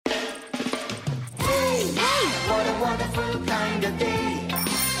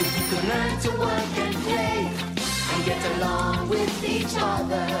everyone can play and get along with each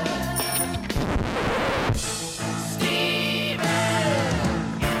other. Steven,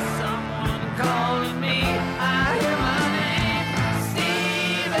 is someone calling me? I hear my name,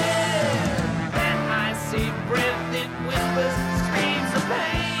 Steven. Then I see breath, it whispers, screams of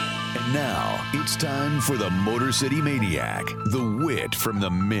pain. And now, it's time for the Motor City Maniac, the wit from the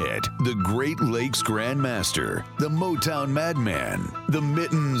Mid, the Great Lakes Grandmaster, the Motown Madman, the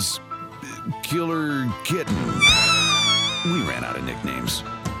Mittens Killer Kitten. We ran out of nicknames.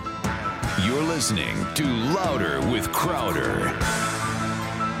 You're listening to Louder with Crowder.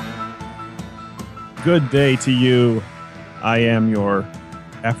 Good day to you. I am your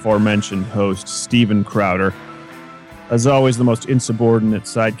aforementioned host, Steven Crowder. As always, the most insubordinate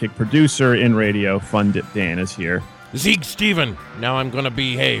sidekick producer in radio, Fun Dip Dan, is here. Zeke Steven, now I'm going to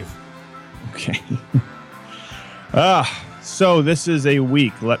behave. Okay. So this is a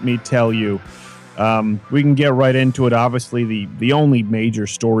week, let me tell you. We can get right into it. Obviously, the only major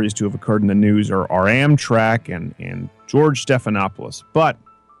stories to have occurred in the news are Amtrak and George Stephanopoulos. But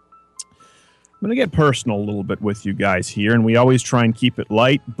I'm going to get personal a little bit with you guys here, and we always try and keep it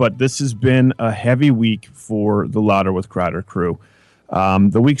light, but this has been a heavy week for the Louder with Crowder crew.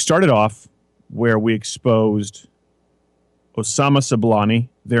 The week started off where we exposed Osama Sablani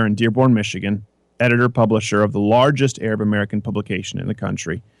there in Dearborn, Michigan, editor-publisher of the largest Arab American publication in the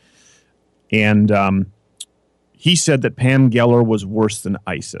country. And he said that Pam Geller was worse than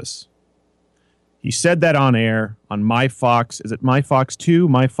ISIS. He said that on air on My Fox. Is it My Fox 2,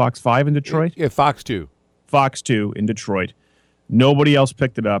 My Fox 5 in Detroit? Yeah, Fox 2. Fox 2 in Detroit. Nobody else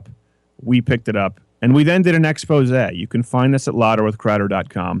picked it up. We picked it up. And we then did an expose. You can find this at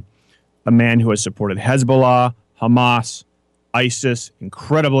louderwithcrowder.com. A man who has supported Hezbollah, Hamas, ISIS,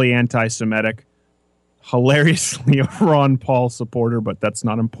 incredibly anti-Semitic, hilariously a Ron Paul supporter, but that's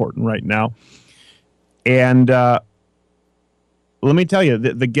not important right now. And let me tell you,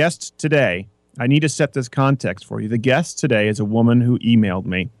 the guest today, I need to set this context for you. The guest today is a woman who emailed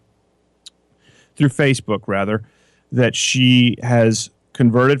me through Facebook, rather, that she has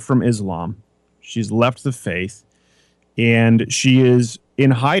converted from Islam. She's left the faith, and she is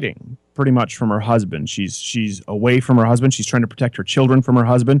in hiding pretty much from her husband. She's away from her husband. She's trying to protect her children from her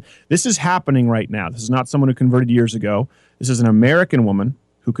husband. This is happening right now. This is not someone who converted years ago. This is an American woman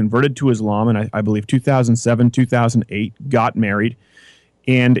who converted to Islam in, I believe, 2007, 2008, got married,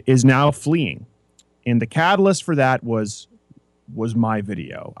 and is now fleeing. And the catalyst for that was my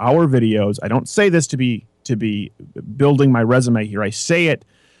video, our videos. I don't say this to be building my resume here. I say it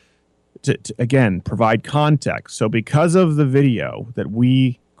to again, provide context. So because of the video that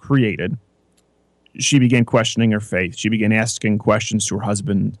we created, she began questioning her faith. She began asking questions to her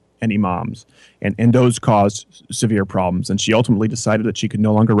husband and imams, and those caused severe problems. And she ultimately decided that she could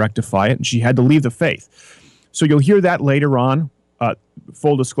no longer rectify it, and she had to leave the faith. So you'll hear that later on.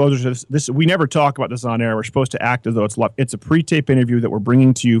 Full disclosure, this we never talk about this on air. We're supposed to act as though it's a pre-tape interview that we're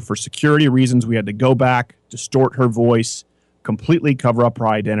bringing to you for security reasons. We had to go back, distort her voice, completely cover up her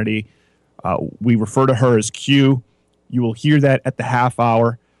identity. We refer to her as Q. You will hear that at the half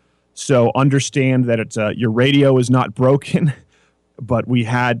hour. So understand that it's your radio is not broken, but we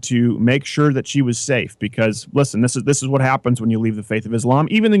had to make sure that she was safe because, listen, this is what happens when you leave the faith of Islam,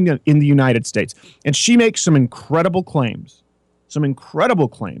 even in the United States. And she makes some incredible claims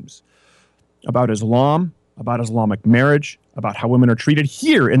about Islam, about Islamic marriage, about how women are treated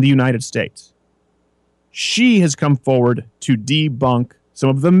here in the United States. She has come forward to debunk some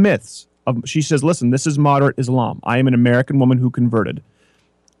of the myths. She says, listen, this is moderate Islam. I am an American woman who converted.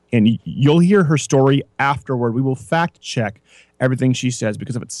 And you'll hear her story afterward. We will fact check everything she says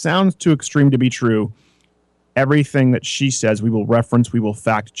because if it sounds too extreme to be true, everything that she says we will reference, we will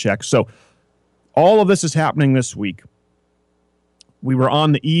fact check. So all of this is happening this week. We were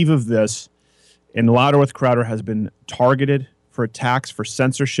on the eve of this, and Louder with Crowder has been targeted for attacks for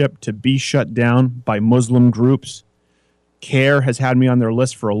censorship to be shut down by Muslim groups. CARE has had me on their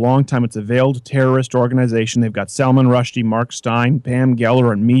list for a long time. It's a veiled terrorist organization. They've got Salman Rushdie, Mark Stein, Pam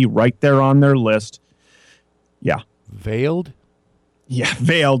Geller, and me right there on their list. Yeah. Veiled? Yeah,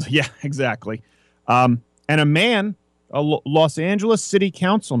 veiled. Yeah, exactly. And a man, a Los Angeles city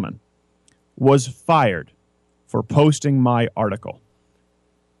councilman, was fired for posting my article.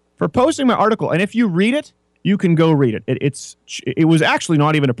 And if you read it, you can go read it. It was actually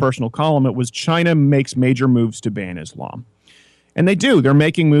not even a personal column. It was China makes major moves to ban Islam. And they do. They're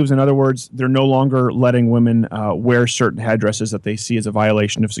making moves. In other words, they're no longer letting women wear certain headdresses that they see as a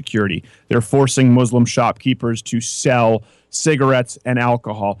violation of security. They're forcing Muslim shopkeepers to sell cigarettes and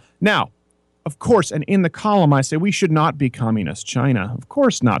alcohol. Now, of course, and in the column I say we should not be communist China. Of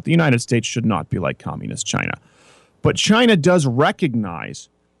course not. The United States should not be like communist China. But China does recognize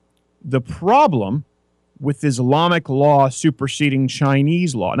the problem with Islamic law superseding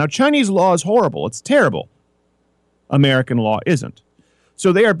Chinese law. Now, Chinese law is horrible. It's terrible. American law isn't.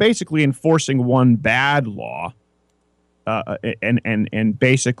 So they are basically enforcing one bad law and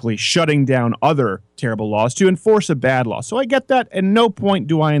basically shutting down other terrible laws to enforce a bad law. So I get that. At no point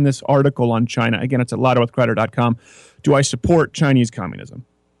do I, in this article on China, again, it's at louderwithcrowder.com, do I support Chinese communism.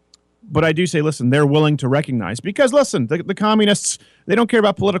 But I do say, listen, they're willing to recognize, because, listen, the communists, they don't care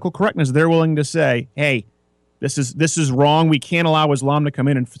about political correctness. They're willing to say, hey, this is wrong. We can't allow Islam to come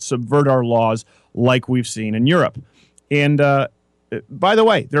in and subvert our laws like we've seen in Europe. And by the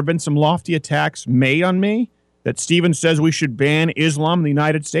way, there have been some lofty attacks made on me that Stephen says we should ban Islam in the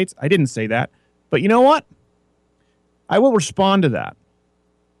United States. I didn't say that. But you know what? I will respond to that.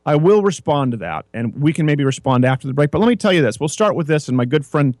 And we can maybe respond after the break. But let me tell you this. We'll start with this, and my good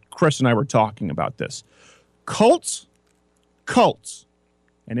friend Chris and I were talking about this. Cults,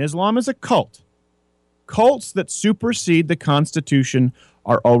 and Islam is a cult. Cults that supersede the Constitution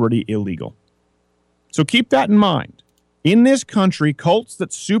are already illegal. So keep that in mind. In this country, cults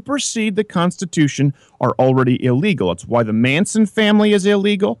that supersede the Constitution are already illegal. It's why the Manson family is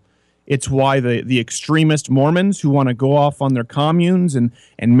illegal. It's why the extremist Mormons who want to go off on their communes and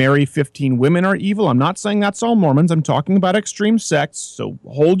marry 15 women are evil. I'm not saying that's all Mormons. I'm talking about extreme sects, so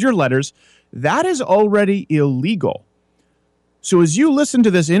hold your letters. That is already illegal. So as you listen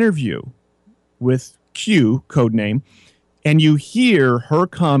to this interview with Q, codename, and you hear her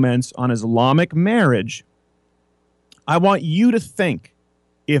comments on Islamic marriage, I want you to think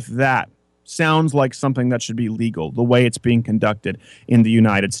if that sounds like something that should be legal, the way it's being conducted in the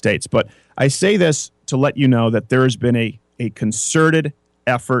United States. But I say this to let you know that there has been a concerted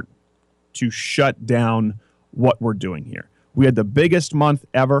effort to shut down what we're doing here. We had the biggest month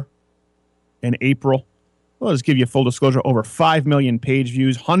ever in April. Well, let's give you full disclosure, over 5 million page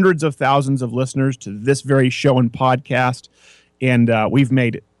views, hundreds of thousands of listeners to this very show and podcast. And we've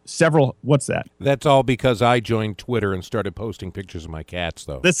made several. What's that? That's all because I joined Twitter and started posting pictures of my cats,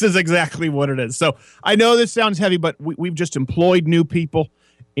 though. This is exactly what it is. So I know this sounds heavy, but we've just employed new people,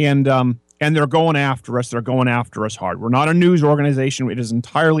 and they're going after us. They're going after us hard. We're not a news organization. It is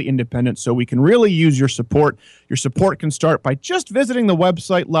entirely independent, so we can really use your support. Your support can start by just visiting the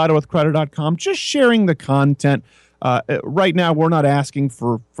website, louderwithcrowder.com, just sharing the content. Right now, we're not asking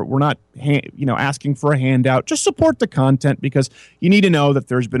asking for a handout. Just support the content, because you need to know that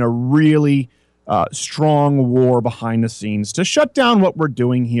there's been a really strong war behind the scenes to shut down what we're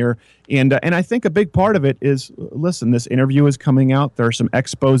doing here. And I think a big part of it is, listen, this interview is coming out. There are some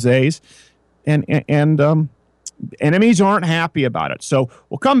exposés, and enemies aren't happy about it. So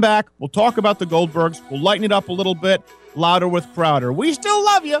we'll come back. We'll talk about the Goldbergs. We'll lighten it up a little bit. Louder with Crowder. We still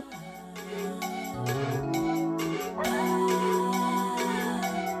love you.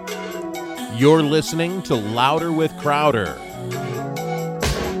 You're listening to Louder with Crowder.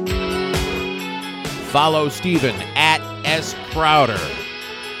 Follow Steven at S. Crowder.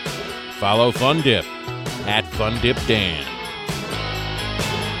 Follow FunDip at FunDipDan.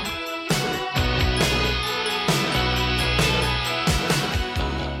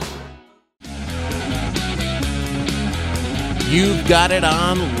 You've got it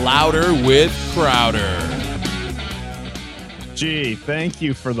on Louder with Crowder. Gee, thank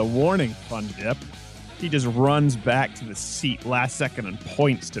you for the warning, FunDip. He just runs back to the seat last second and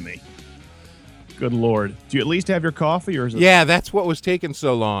points to me. Good Lord. Do you at least have your coffee, or is it... Yeah, that's what was taking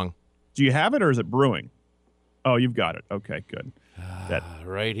so long. Do you have it, or is it brewing? Oh, you've got it. Okay, good.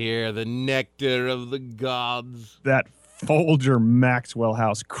 Right here, the nectar of the gods. That Folger Maxwell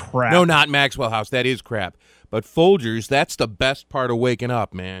House crap. No, not Maxwell House. That is crap. But Folgers, that's the best part of waking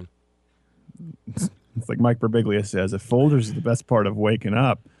up, man. It's like Mike Birbiglia says, if Folgers is the best part of waking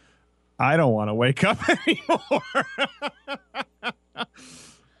up, I don't want to wake up anymore.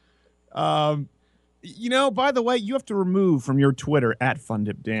 By the way, you have to remove from your Twitter, at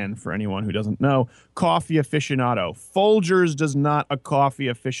FunDipDan, for anyone who doesn't know, coffee aficionado. Folgers does not a coffee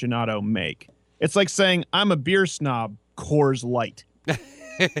aficionado make. It's like saying, I'm a beer snob, Coors Light.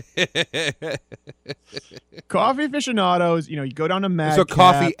 Coffee aficionados, you go down to Mad So Cap.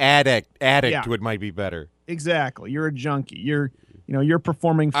 coffee addict Yeah. might be better. Exactly. You're a junkie. You're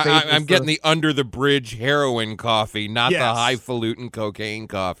performing favors. I'm getting the under the bridge heroin coffee, not Yes. the highfalutin cocaine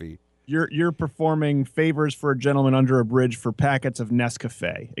coffee. You're performing favors for a gentleman under a bridge for packets of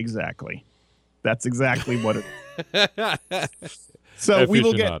Nescafe. Exactly. That's exactly what it is. So we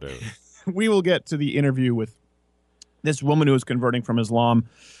will get to the interview with this woman who is converting from Islam.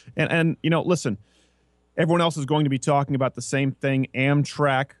 And listen, everyone else is going to be talking about the same thing,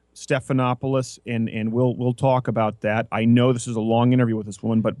 Amtrak, Stephanopoulos, and we'll talk about that. I know this is a long interview with this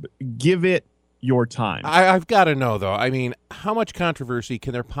woman, but give it your time. I've got to know, though. I mean, how much controversy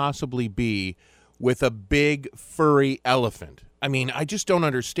can there possibly be with a big, furry elephant? I mean, I just don't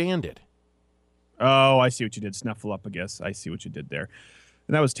understand it. Oh, I see what you did. Snuffle up, I guess. I see what you did there.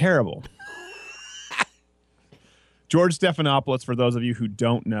 And that was terrible. George Stephanopoulos, for those of you who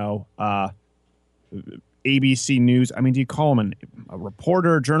don't know, ABC News. I mean, do you call him a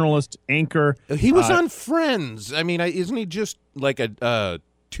reporter, journalist, anchor? He was on Friends. I mean, isn't he just like a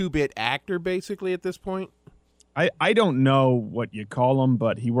two-bit actor, basically, at this point? I don't know what you call him,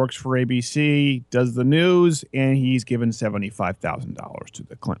 but he works for ABC, does the news, and he's given $75,000 to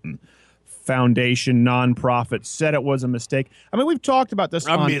the Clinton Foundation nonprofit. Said it was a mistake. I mean, we've talked about this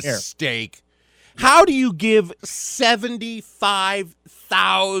on air. A mistake. How do you give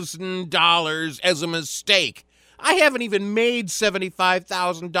 $75,000 as a mistake? I haven't even made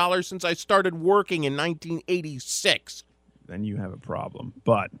 $75,000 since I started working in 1986. Then you have a problem.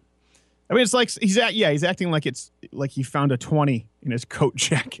 But I mean, it's like he's acting like it's like he found a 20 in his coat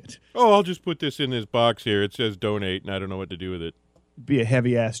jacket. Oh, I'll just put this in this box here. It says donate, and I don't know what to do with it. Be a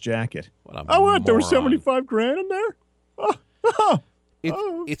heavy ass jacket. There was $75,000 in there.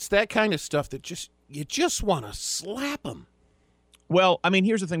 It's that kind of stuff that you just want to slap them. Well, I mean,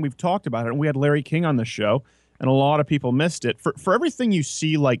 here's the thing. We've talked about it, and we had Larry King on the show, and a lot of people missed it. For everything you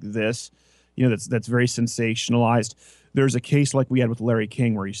see like this, that's very sensationalized. There's a case like we had with Larry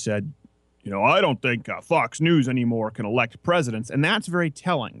King where he said, I don't think Fox News anymore can elect presidents. And that's very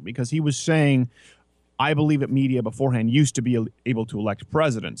telling because he was saying, I believe that media beforehand used to be able to elect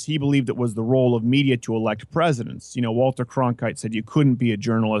presidents. He believed it was the role of media to elect presidents. Walter Cronkite said you couldn't be a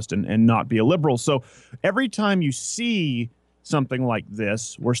journalist and not be a liberal. So every time you see something like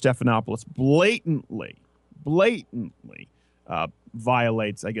this, where Stephanopoulos blatantly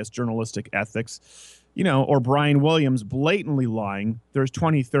violates, I guess, journalistic ethics, or Brian Williams blatantly lying, there's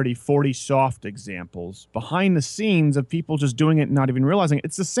 20, 30, 40 soft examples behind the scenes of people just doing it and not even realizing it.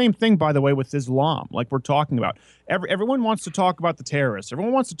 It's the same thing, by the way, with Islam, like we're talking about. Everyone wants to talk about the terrorists.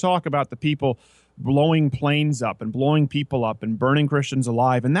 Everyone wants to talk about the people blowing planes up and blowing people up and burning Christians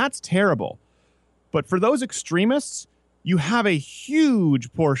alive, and that's terrible. But for those extremists, you have a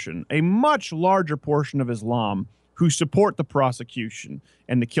huge portion, a much larger portion of Islam who support the prosecution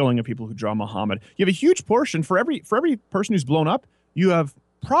and the killing of people who draw Muhammad. You have a huge portion for every person who's blown up. You have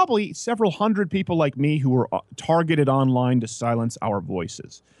probably several hundred people like me who were targeted online to silence our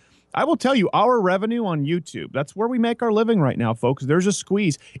voices. I will tell you, our revenue on YouTube, that's where we make our living right now, folks. There's a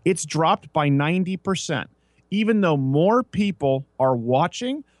squeeze. It's dropped by 90%. Even though more people are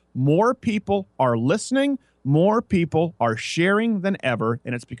watching, more people are listening, more people are sharing than ever,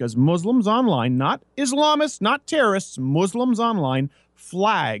 and it's because Muslims online, not Islamists, not terrorists, Muslims online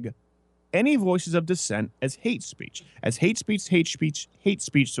flag any voices of dissent as hate speech. As hate speech, hate speech, hate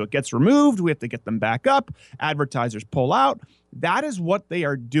speech. So it gets removed. We have to get them back up. Advertisers pull out. That is what they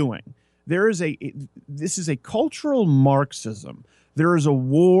are doing. This is a cultural Marxism. There is a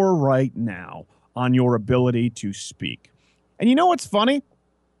war right now on your ability to speak. And you know what's funny?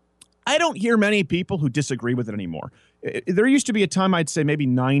 I don't hear many people who disagree with it anymore. There used to be a time I'd say maybe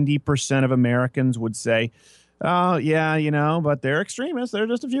 90% of Americans would say, but they're extremists. They're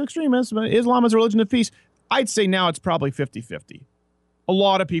just a few extremists. But Islam is a religion of peace. I'd say now it's probably 50-50. A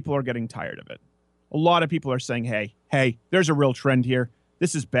lot of people are getting tired of it. A lot of people are saying, hey, there's a real trend here.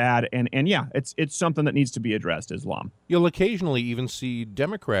 This is bad. And yeah, it's something that needs to be addressed, Islam. You'll occasionally even see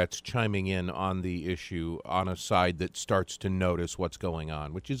Democrats chiming in on the issue on a side that starts to notice what's going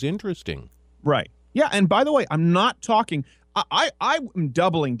on, which is interesting. Right. Yeah, and by the way, I'm not talking... I'm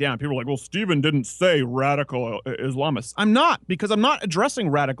doubling down. People are like, well, Stephen didn't say radical Islamists. I'm not, because I'm not addressing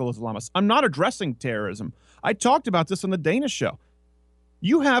radical Islamists. I'm not addressing terrorism. I talked about this on the Dana show.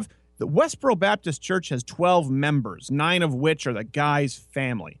 You have... The Westboro Baptist Church has 12 members, 9 of which are the guy's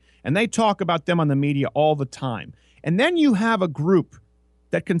family. And they talk about them on the media all the time. And then you have a group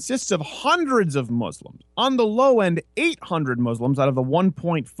that consists of hundreds of Muslims, on the low end, 800 Muslims out of the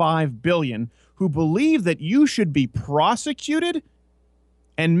 1.5 billion, who believe that you should be prosecuted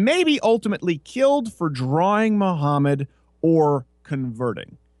and maybe ultimately killed for drawing Muhammad or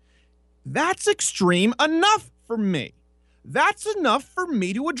converting. That's extreme enough for me. That's enough for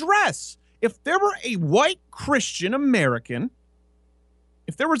me to address. If there were a white Christian American,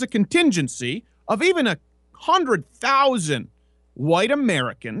 if there was a contingency of even 100,000 white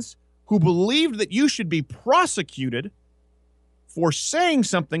Americans who believed that you should be prosecuted for saying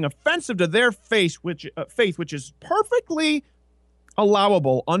something offensive to their faith, which is perfectly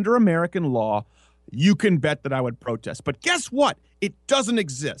allowable under American law, you can bet that I would protest. But guess what? It doesn't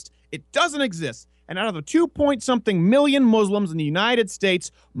exist. It doesn't exist. And out of the 2-point-something million Muslims in the United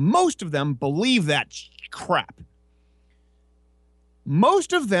States, most of them believe that crap.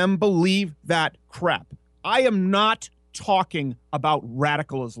 Most of them believe that crap. I am not talking about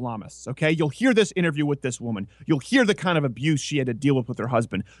radical Islamists, okay? You'll hear this interview with this woman. You'll hear the kind of abuse she had to deal with her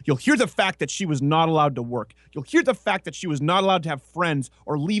husband. You'll hear the fact that she was not allowed to work. You'll hear the fact that she was not allowed to have friends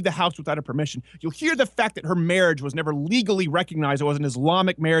or leave the house without her permission. You'll hear the fact that her marriage was never legally recognized. It was an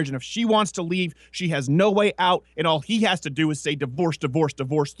Islamic marriage, and if she wants to leave, she has no way out, and all he has to do is say divorce, divorce,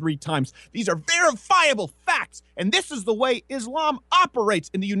 divorce 3 times. These are verifiable facts, and this is the way Islam operates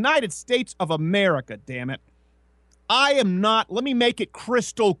in the United States of America, damn it. I am not, let me make it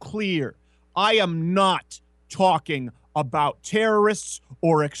crystal clear, I am not talking about terrorists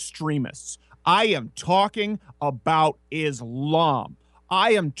or extremists. I am talking about Islam.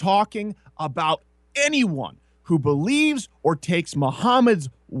 I am talking about anyone who believes or takes Muhammad's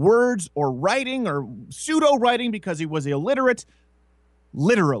words or writing or pseudo-writing because he was illiterate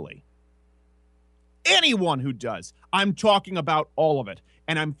literally. Anyone who does. I'm talking about all of it,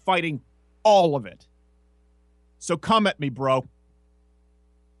 and I'm fighting all of it. So come at me, bro.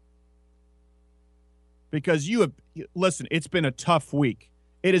 Because listen, it's been a tough week.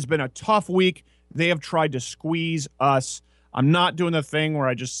 It has been a tough week. They have tried to squeeze us. I'm not doing the thing where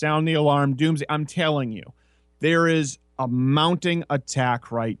I just sound the alarm, doomsday. I'm telling you, there is a mounting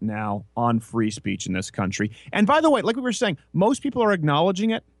attack right now on free speech in this country. And by the way, like we were saying, most people are acknowledging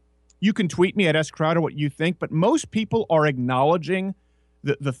it. You can tweet me at SCrowder what you think, but most people are acknowledging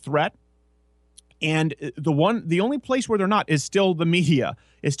the threat. And the only place where they're not is still the media,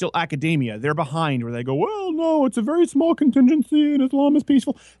 is still academia. They're behind where they go, well, no, it's a very small contingency and Islam is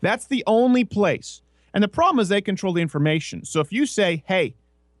peaceful. That's the only place. And the problem is they control the information. So if you say, hey,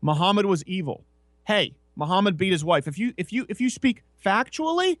 Muhammad was evil. Hey, Muhammad beat his wife. If you speak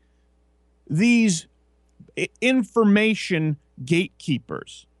factually, these information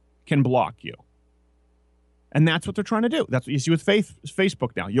gatekeepers can block you. And that's what they're trying to do. That's what you see with Facebook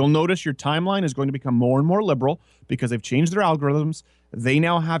now. You'll notice your timeline is going to become more and more liberal because they've changed their algorithms. They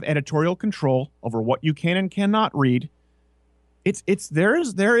now have editorial control over what you can and cannot read. There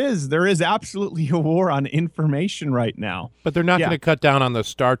is absolutely a war on information right now. But they're not going to cut down on the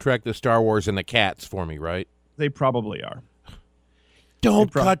Star Trek, the Star Wars, and the cats for me, right? They probably are.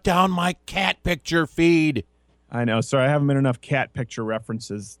 Don't cut down my cat picture feed. I know. Sorry, I haven't been enough cat picture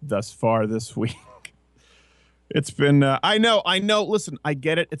references thus far this week. It's been, I know. Listen, I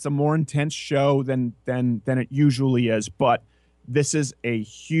get it. It's a more intense show than it usually is, but this is a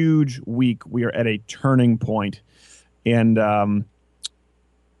huge week. We are at a turning point, and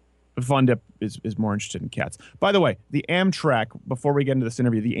Fun Dip is more interested in cats. By the way, the Amtrak, before we get into this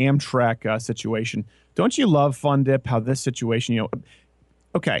interview, the Amtrak situation, don't you love Fun Dip, how this situation,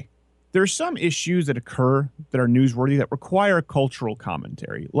 okay, there's some issues that occur that are newsworthy that require cultural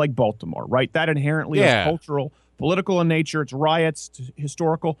commentary, like Baltimore, right? That inherently is cultural, political in nature. It's riots, it's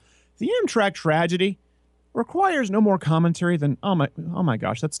historical. The Amtrak tragedy requires no more commentary than, oh my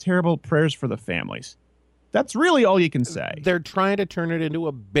gosh, that's terrible. Prayers for the families. That's really all you can say. They're trying to turn it into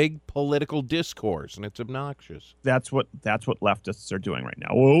a big political discourse, and it's obnoxious. That's what leftists are doing right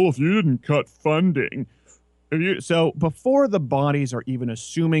now. Well, if you didn't cut funding... So before the bodies are even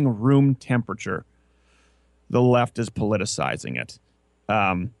assuming room temperature, the left is politicizing it.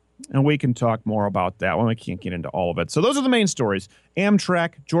 And we can talk more about that when we can't get into all of it. So those are the main stories.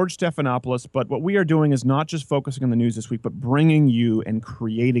 Amtrak, George Stephanopoulos. But what we are doing is not just focusing on the news this week, but bringing you and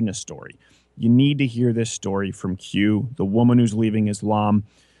creating a story. You need to hear this story from Q, the woman who's leaving Islam,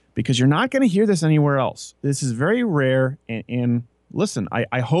 because you're not going to hear this anywhere else. This is very rare. And listen,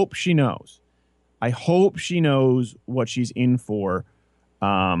 I hope she knows. I hope she knows what she's in for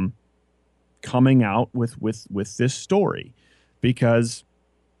coming out with this story, because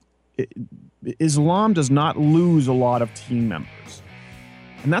Islam does not lose a lot of team members.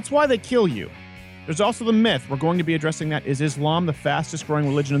 And that's why they kill you. There's also the myth. We're going to be addressing that. Is Islam the fastest growing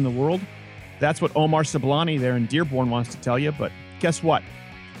religion in the world? That's what Omar Sablani there in Dearborn wants to tell you. But guess what?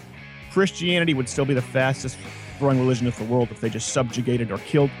 Christianity would still be the fastest growing religion of the world if they just subjugated or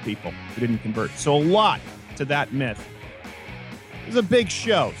killed people who didn't convert. So a lot to that myth. This is a big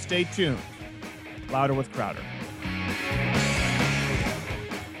show. Stay tuned. Louder with Crowder.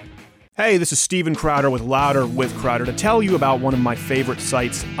 Hey, this is Steven Crowder with Louder with Crowder to tell you about one of my favorite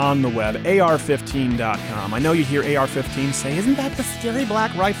sites on the web, AR-15.com. I know you hear AR-15 say, isn't that the scary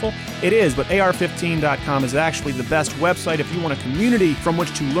black rifle? It is, but AR-15.com is actually the best website if you want a community from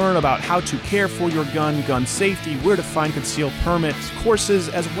which to learn about how to care for your gun, gun safety, where to find concealed permits, courses,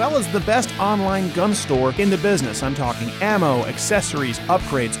 as well as the best online gun store in the business. I'm talking ammo, accessories,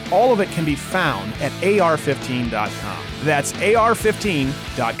 upgrades. All of it can be found at AR-15.com. That's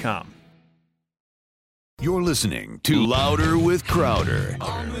AR-15.com. You're listening to Louder with Crowder.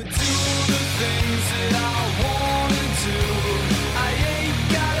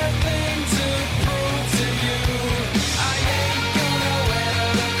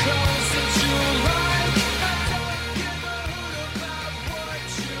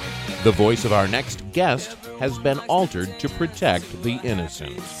 The voice of our next guest has been altered to protect the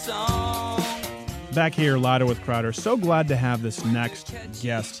innocent. Back here, Louder with Crowder. So glad to have this next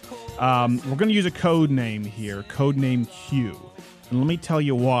guest. We're going to use a code name here, code name Q. And let me tell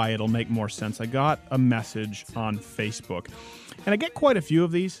you why it'll make more sense. I got a message on Facebook, and I get quite a few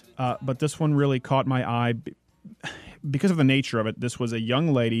of these, but this one really caught my eye because of the nature of it. This was a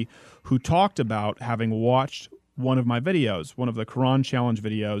young lady who talked about having watched one of my videos, one of the Quran Challenge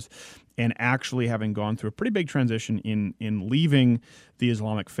videos, and actually having gone through a pretty big transition in leaving the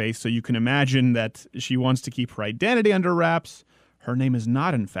Islamic faith. So you can imagine that she wants to keep her identity under wraps. Her name is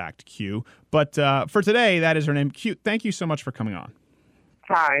not, in fact, Q, but for today, that is her name. Q, thank you so much for coming on.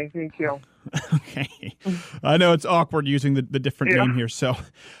 Hi, thank you. Okay. I know it's awkward using the different name here. So,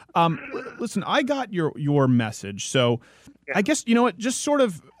 listen, I got your message. So I guess, you know what, just sort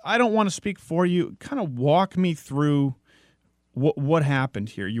of, I don't want to speak for you. Kind of walk me through what happened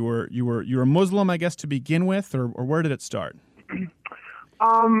here. You were a Muslim, I guess, to begin with, or where did it start?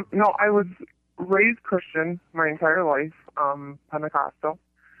 No, I was raised Christian my entire life, Pentecostal,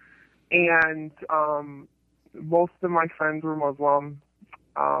 and most of my friends were Muslim.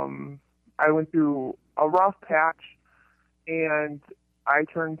 I went through a rough patch, and I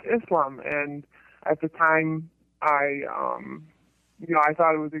turned to Islam. And at the time, I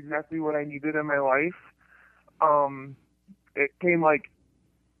thought it was exactly what I needed in my life. It came like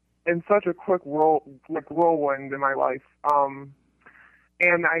in such a quick whirlwind in my life.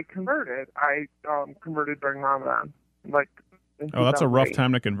 And I converted. I converted during Ramadan. Oh, that's a rough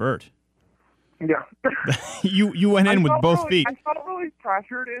time to convert. Yeah. You went in with both feet. I felt really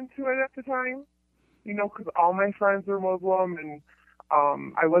pressured into it at the time, because all my friends were Muslim, and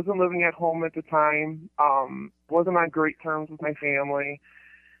I wasn't living at home at the time. Wasn't on great terms with my family.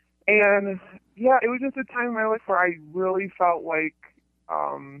 And, yeah, it was just a time in my life where I really felt like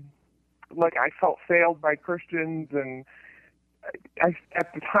I felt failed by Christians, and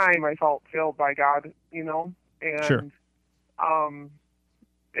at the time, I felt failed by God, and sure.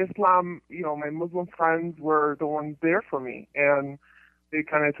 Islam, my Muslim friends were the ones there for me, and they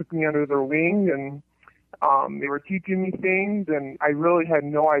kind of took me under their wing, and they were teaching me things, and I really had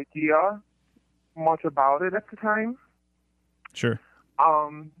no idea much about it at the time. Sure.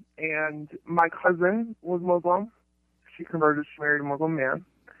 And my cousin was Muslim. She converted, she married a Muslim man.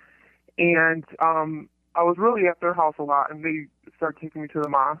 And I was really at their house a lot, and they started taking me to the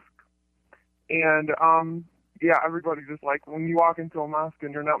mosque. And, everybody just when you walk into a mosque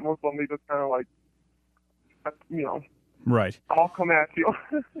and you're not Muslim, they just kind of right. all come at you.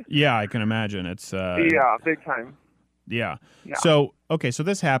 Yeah, I can imagine. It's yeah, big time. Yeah. So, okay, so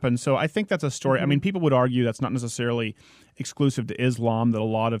this happened. So I think that's a story. Mm-hmm. I mean, people would argue that's not necessarily exclusive to Islam, that a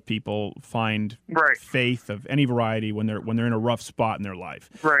lot of people find faith of any variety when they're in a rough spot in their life.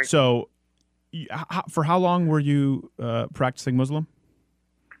 Right. So for how long were you practicing Muslim?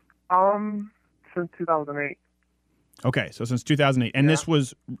 Since 2008. Okay, so since 2008. And this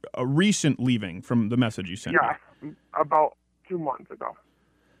was a recent leaving from the message you sent me? About 2 months ago.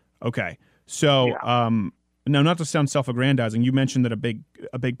 Okay. So, now, not to sound self-aggrandizing, you mentioned that a big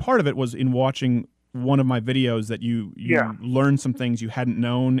part of it was in watching one of my videos that you learned some things you hadn't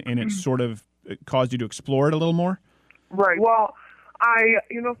known, and it sort of caused you to explore it a little more? Right. Well,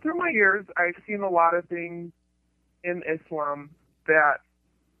 through my years, I've seen a lot of things in Islam that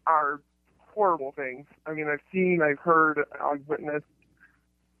are horrible things. I mean, I've heard, I've witnessed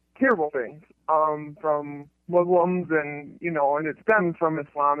terrible things from Muslims, and it stems from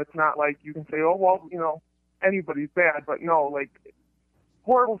Islam. It's not like you can say, oh, well, anybody's bad, but no,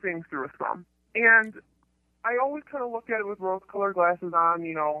 horrible things through Islam. And I always kind of look at it with rose-colored glasses on,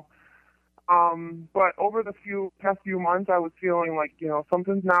 but over the past few months, I was feeling like,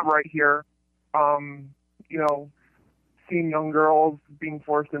 something's not right here. Seeing young girls being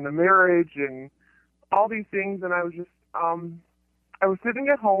forced into marriage and all these things, and I was just, I was sitting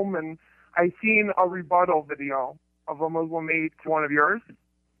at home and I seen a rebuttal video of a Muslim made to one of yours.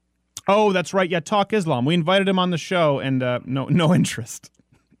 Oh, that's right. Yeah, Talk Islam. We invited him on the show, and no interest.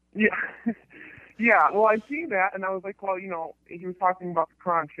 Yeah. Yeah, well, I seen that, and I was like, well, he was talking about the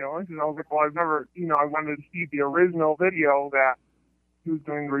Quran challenge, and I was like, well, I've never, I wanted to see the original video that he was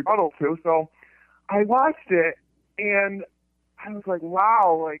doing the rebuttal to, so I watched it, and I was like,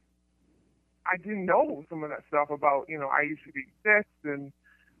 wow, like, I didn't know some of that stuff about, I used to be 6, and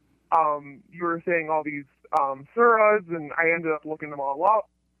you were saying all these surahs, and I ended up looking them all up,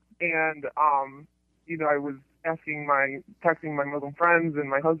 and, I was texting my Muslim friends and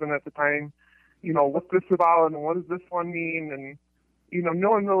my husband at the time, what's this about and what does this one mean? And,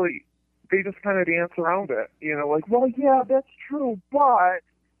 no one really, they just kind of dance around it, like, well, yeah, that's true, but,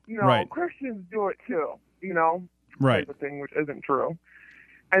 Right. Christians do it too, Right. type of thing, which isn't true.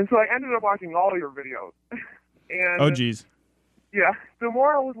 And so I ended up watching all your videos. And Oh, geez. yeah, the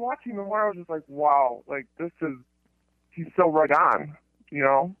more I was watching, the more I was just like, wow, like he's so right on,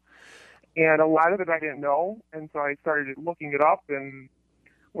 And a lot of it I didn't know, and so I started looking it up and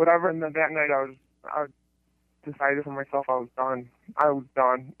whatever. And then that night I decided for myself I was done. I was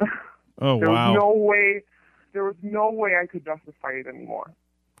done. Oh, there wow. There was no way I could justify it anymore.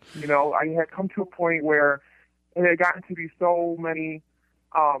 I had come to a point where it had gotten to be so many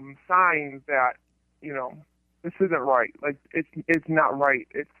signs that, this isn't right. Like it's not right.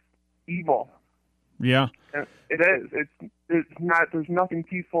 It's evil. Yeah. And it is. It's not. There's nothing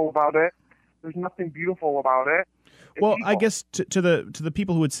peaceful about it. There's nothing beautiful about it. It's Well, evil. I guess to the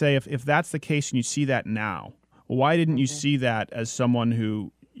people who would say if that's the case and you see that now, why didn't you see that as someone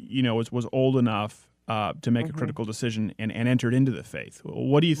who was old enough to make a critical decision and entered into the faith?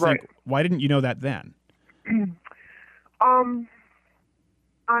 What do you think? Right. Why didn't you know that then? On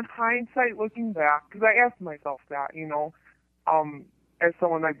hindsight, looking back, because I asked myself that, as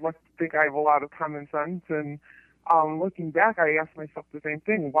someone I'd like to think I have a lot of common sense, and looking back, I asked myself the same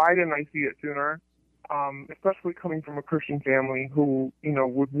thing. Why didn't I see it sooner? Especially coming from a Christian family who,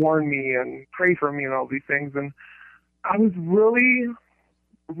 would warn me and pray for me and all these things. And I was really,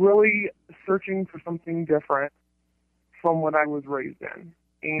 really searching for something different from what I was raised in.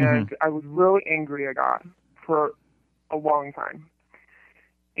 And I was really angry at God for a long time.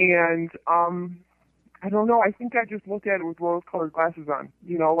 And I don't know, I think I just looked at it with rose-colored glasses on.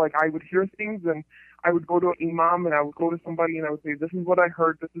 Like I would hear things and I would go to an imam and I would go to somebody and I would say, this is what I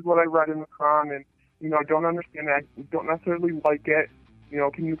heard, this is what I read in the Quran, and, I don't understand it, I don't necessarily like it,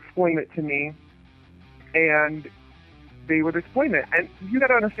 can you explain it to me? And they would explain it. And you got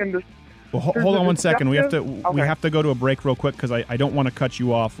to understand this. Well, hold on one second. We have to go to a break real quick because I don't want to cut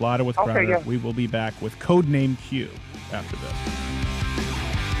you off. Louder with Crowder. Yeah. We will be back with Codename Q after this.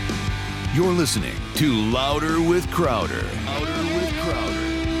 You're listening to Louder with Crowder. Louder with Crowder.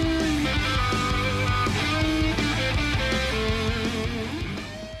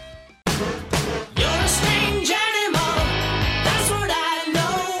 You're a strange animal, that's what I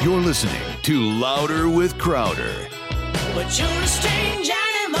know. You're listening to Louder with Crowder. But you're a strange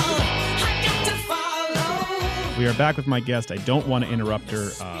animal, I got to follow. We are back with my guest. I don't want to interrupt her.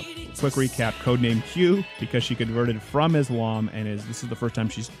 Quick recap: Codename Q, because she converted from Islam, and this is the first time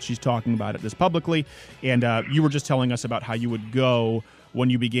she's talking about it this publicly. And you were just telling us about how you would go when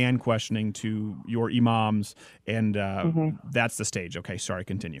you began questioning to your imams, and that's the stage. Okay, sorry,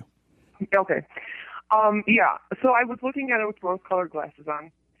 continue. Okay. Yeah, so I was looking at it with rose-colored glasses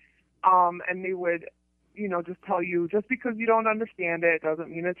on, and they would, just tell you, just because you don't understand it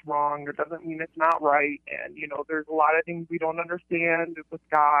doesn't mean it's wrong, or doesn't mean it's not right, and, there's a lot of things we don't understand with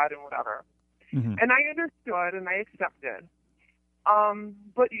God and whatever. And I understood, and I accepted.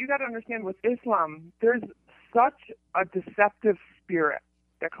 But you got to understand, with Islam, there's such a deceptive spirit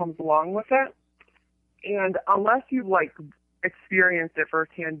that comes along with it, and unless you, experienced it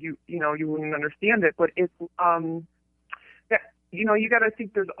firsthand, you wouldn't understand it. But it's that you got to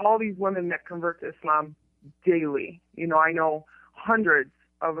think there's all these women that convert to Islam daily. I know hundreds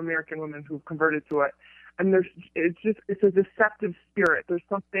of American women who've converted to it, and it's a deceptive spirit. There's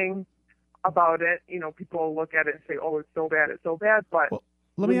something about it. People look at it and say, "Oh, it's so bad, it's so bad." But Well,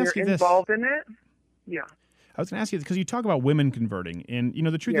 let me ask you this. Involved in it, yeah. I was going to ask you because you talk about women converting, and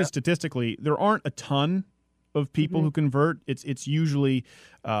the truth is, statistically, there aren't a ton of people who convert. It's usually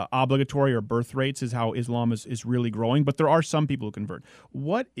obligatory, or birth rates is how Islam is really growing. But there are some people who convert.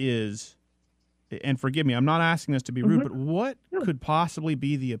 What is, and forgive me, I'm not asking this to be rude, but what could possibly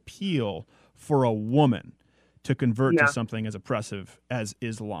be the appeal for a woman to convert to something as oppressive as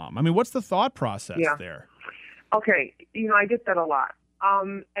Islam? I mean, what's the thought process there? Okay, I get that a lot.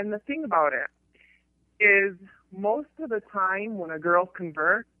 And the thing about it is, most of the time when a girl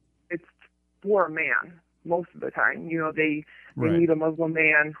converts, it's for a man. Most of the time, they Right. meet a Muslim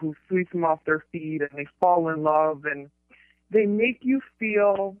man who sweeps them off their feet, and they fall in love, and they make you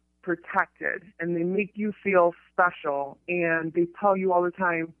feel protected, and they make you feel special, and they tell you all the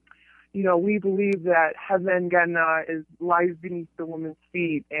time, we believe that heaven, Jannah, lies beneath the woman's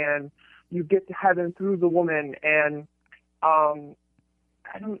feet, and you get to heaven through the woman, and I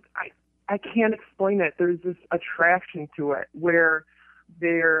can't explain it. There's this attraction to it where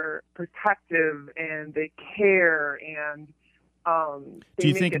they're protective and they care, and Do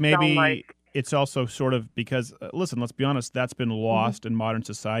you make think it maybe sound like, it's also sort of because, listen, let's be honest, that's been lost in modern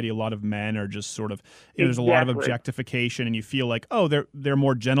society. A lot of men are just sort of, there's a lot of Exactly. objectification, and you feel like, oh, they're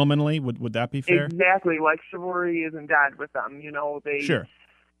more gentlemanly. Would that be fair? exactly, like chivalry isn't dead with them. They Sure.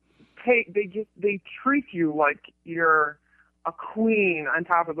 they treat you like you're a queen on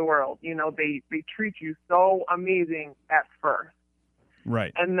top of the world. They treat you so amazing at first.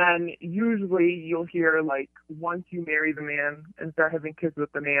 Right. And then usually you'll hear, like, once you marry the man and start having kids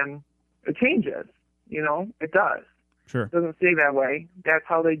with the man, it changes. It does. Sure. It doesn't stay that way. That's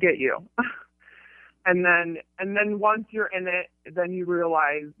how they get you. and then once you're in it, then you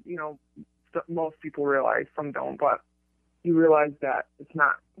realize, most people realize, some don't, but you realize that it's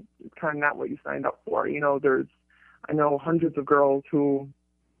kind of not what you signed up for. I know hundreds of girls who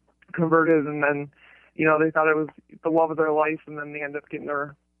converted, and then, they thought it was the love of their life, and then they end up getting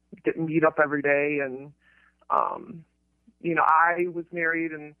beat up every day. And, I was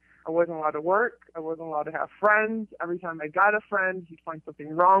married, and I wasn't allowed to work. I wasn't allowed to have friends. Every time I got a friend, he'd find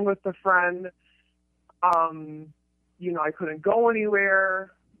something wrong with the friend. I couldn't go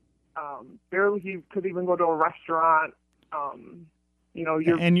anywhere. Barely could even go to a restaurant.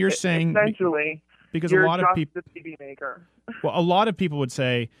 You're saying essentially because you're a lot of just people, the TV maker. well, a lot of people would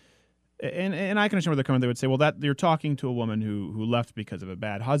say, and I can understand where they're coming. They would say, well, that you're talking to a woman who left because of a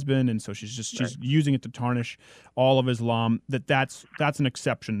bad husband, and so she's using it to tarnish all of Islam. That's an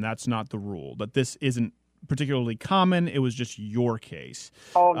exception. That's not the rule. That this isn't particularly common. It was just your case.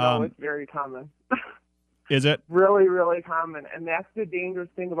 Oh no, it's very common. Is it? Really, really common, and that's the dangerous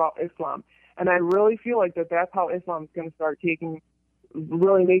thing about Islam. And I really feel like that's how Islam's going to start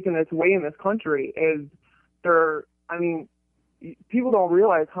really making its way in this country. People don't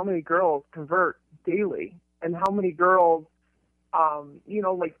realize how many girls convert daily, and how many girls, I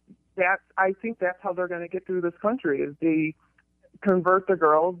think that's how they're going to get through this country, is they convert the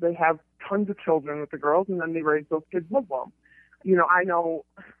girls, they have tons of children with the girls, and then they raise those kids Muslim. I know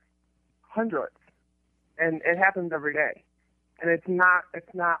hundreds, and it happens every day, and it's not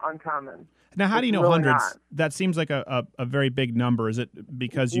uncommon. Now, how do you know really hundreds? not. That seems like a very big number. Is it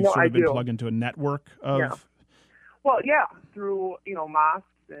because you've No, sort of I been do. plugged into a network of? Yeah. Well, yeah, through mosques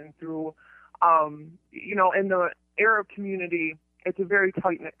and through in the Arab community, it's a very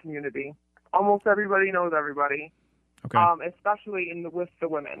tight knit community. Almost everybody knows everybody. Okay. Especially with the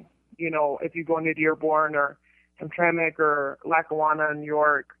women. If you go into Dearborn or Hamtramck or Lackawanna, New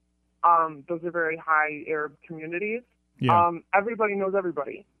York, those are very high Arab communities. Yeah. Everybody knows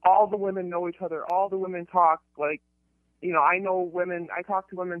everybody. All the women know each other. All the women talk. Like, I know women. I talk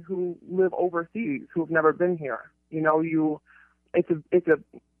to women who live overseas who have never been here. It's a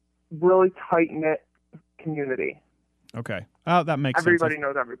really tight knit community. Okay. Oh, that makes Everybody sense.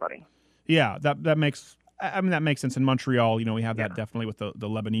 knows everybody. Yeah, that makes. I mean, that makes sense. In Montreal, we have that definitely with the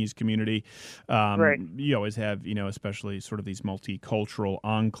Lebanese community. Right. You always have, especially sort of these multicultural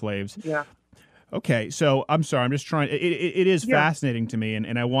enclaves. Yeah. Okay, so I'm sorry. I'm just trying. It is Yeah. fascinating to me,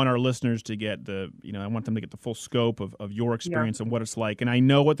 and I want our listeners to get I want them to get the full scope of your experience and what it's like. And I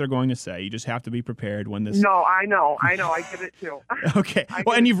know what they're going to say. You just have to be prepared when this. No, I know. I get it too. Okay. I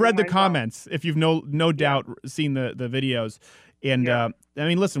Well, get and it you've read too the myself. comments, if you've no doubt seen the videos. And Yeah.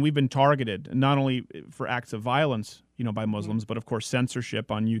 listen, we've been targeted not only for acts of violence, by Muslims, but of course censorship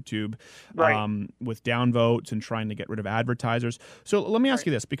on YouTube, Right. with downvotes and trying to get rid of advertisers. So let me ask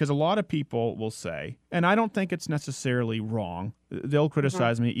you this, because a lot of people will say, and I don't think it's necessarily wrong. They'll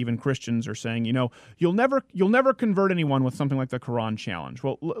criticize me. Even Christians are saying, you'll never convert anyone with something like the Quran challenge.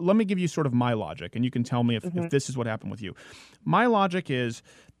 Well, let me give you sort of my logic, and you can tell me if this is what happened with you. My logic is,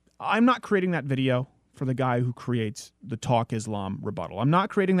 I'm not creating that video for the guy who creates the Talk Islam rebuttal. I'm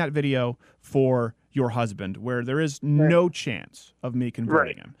not creating that video for your husband, where there is no chance of me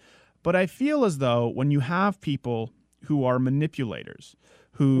converting him. But I feel as though when you have people who are manipulators,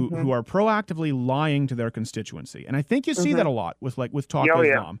 who are proactively lying to their constituency, and I think you see that a lot with Talk Oh,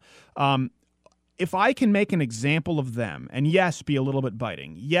 yeah. Islam. if I can make an example of them, and yes, be a little bit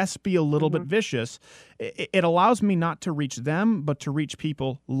biting, yes, be a little bit vicious, it allows me not to reach them, but to reach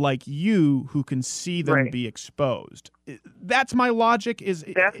people like you who can see them be exposed. That's my logic.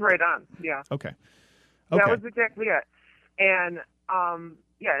 That's right on. Yeah. Okay. That was exactly it. And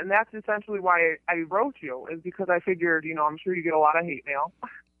and that's essentially why I wrote you, is because I figured, I'm sure you get a lot of hate mail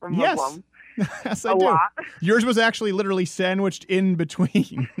from Muslims. Yes, I do. Lot. Yours was actually literally sandwiched in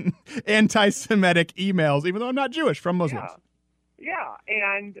between anti-Semitic emails, even though I'm not Jewish, from Muslims. Yeah.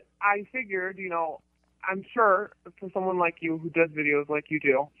 And I figured, I'm sure for someone like you who does videos like you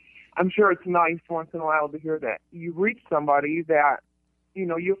do, I'm sure it's nice once in a while to hear that you reached somebody that,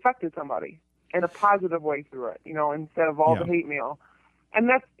 you affected somebody in a positive way through it, instead of all the hate mail. And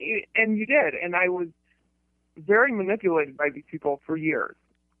you did. And I was very manipulated by these people for years.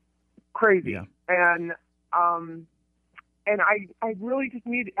 Crazy. Yeah. And I really just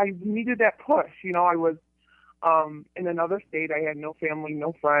needed that push. I was in another state. I had no family,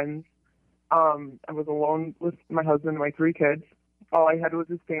 no friends. I was alone with my husband and my 3 kids. All I had was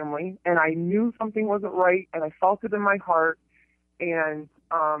his family, and I knew something wasn't right, and I felt it in my heart. And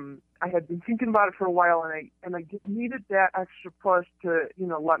I had been thinking about it for a while, and I just needed that extra push to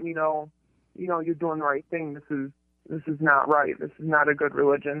let me know, you're doing the right thing. This is not right. This is not a good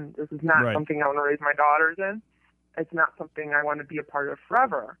religion. This is not something I want to raise my daughters in. It's not something I want to be a part of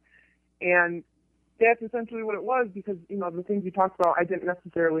forever. And that's essentially what it was, because, the things you talked about, I didn't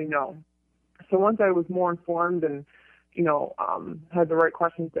necessarily know. So once I was more informed and, had the right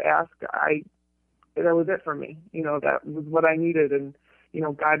questions to ask, that was it for me. That was what I needed. And,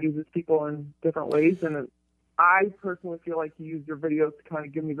 God uses people in different ways. And I personally feel like He used your videos to kind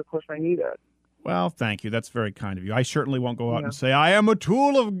of give me the push I needed. Well, thank you. That's very kind of you. I certainly won't go out and say, I am a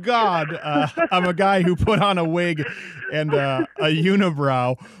tool of God. I'm a guy who put on a wig and a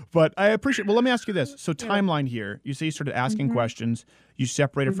unibrow. But I appreciate Well, let me ask you this. So timeline here. You say you started asking questions. You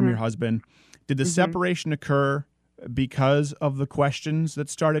separated from your husband. Did the separation occur because of the questions that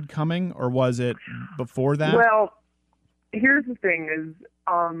started coming, or was it before that? Well, here's the thing is,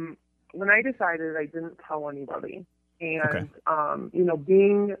 when I decided, I didn't tell anybody. And,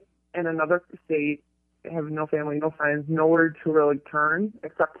 being in another state, having no family, no friends, nowhere to really turn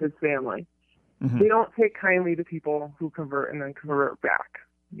except his family. They don't take kindly to people who convert and then convert back.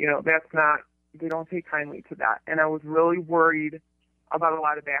 They don't take kindly to that. And I was really worried about a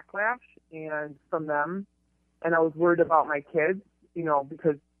lot of backlash and from them. And I was worried about my kids,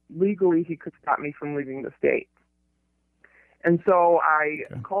 because legally he could stop me from leaving the state. And so I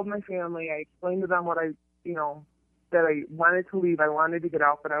called my family. I explained to them what that I wanted to leave. I wanted to get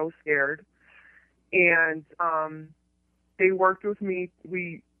out, but I was scared. And they worked with me.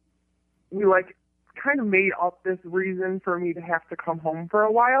 We kind of made up this reason for me to have to come home for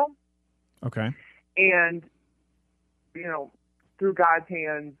a while. Okay. And, through God's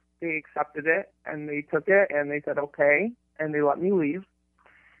hands, they accepted it, and they took it, and they said, okay, and they let me leave.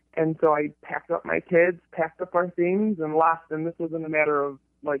 And so I packed up my kids, packed up our things, and left, and this was in a matter of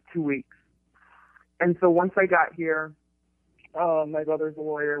 2 weeks. And so once I got here, my brother's a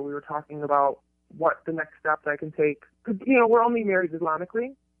lawyer. We were talking about what the next steps I can take. Because, we're only married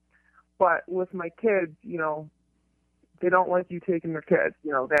Islamically. But with my kids, they don't like you taking their kids.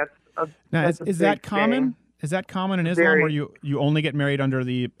 Is that common? Thing. Is that common in Islam, where you only get married under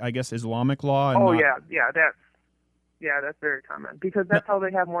the, I guess, Islamic law? And that's very common, because that's how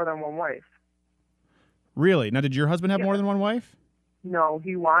they have more than one wife. Really? Now, did your husband have more than one wife? No,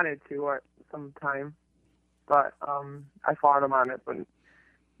 he wanted to at some time, but I fought him on it. But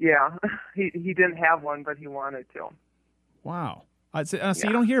he didn't have one, but he wanted to. Wow. So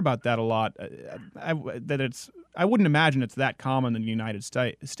you don't hear about that a lot. I wouldn't imagine it's that common in the United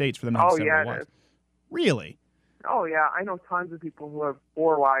States for them to have several wives. Really? Oh yeah, I know tons of people who have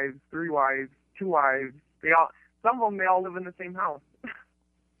 4 wives, 3 wives, 2 wives. Some of them all live in the same house.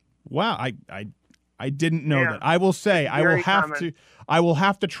 Wow, I didn't know that. I will say I will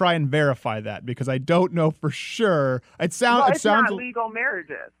have to try and verify that, because I don't know for sure. It sounds not legal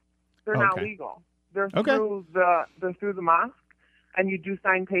marriages. They're not legal. They're through the mosque, and you do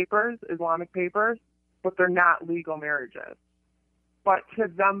sign papers, Islamic papers, but they're not legal marriages. But to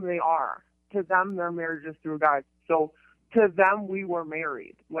them, they are. To them, their marriage is through God. So to them, we were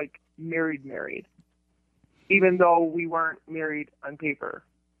married, married, even though we weren't married on paper.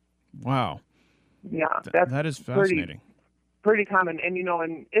 Wow. Yeah, that is fascinating. Pretty common. And,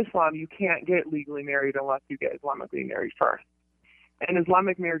 in Islam, you can't get legally married unless you get Islamically married first. And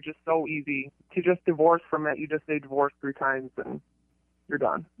Islamic marriage is so easy. To just divorce from it, you just say divorce 3 times, and, you're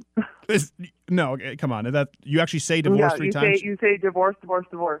done. No, okay, come on. That you actually say divorce 3 times? You say divorce, divorce,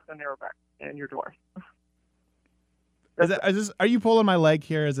 divorce, and you're back, and you're divorced. Are you pulling my leg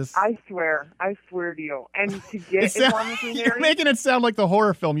here? Is this? I swear to you. And to get Islamically You're married, making it sound like the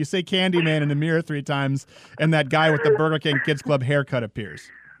horror film. You say Candyman in the mirror 3 times, and that guy with the Burger King Kids Club haircut appears.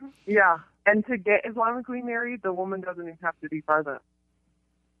 yeah. And to get Islamically married, the woman doesn't even have to be present.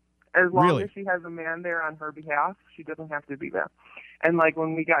 As long Really? as she has a man there on her behalf, she doesn't have to be there. And like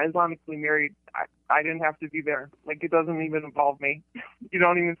when we got Islamically married, I didn't have to be there. Like it doesn't even involve me. You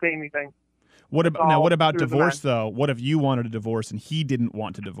don't even say anything. What about through the divorce men. though? What if you wanted a divorce and he didn't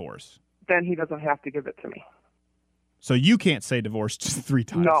want to divorce? Then he doesn't have to give it to me. So you can't say divorce 3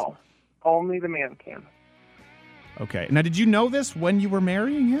 times. No, only the man can. Okay. Now, did you know this when you were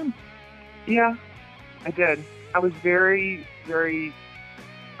marrying him? Yeah, I did. I was very, very.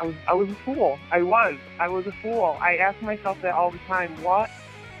 I was a fool. I was a fool. I asked myself that all the time. What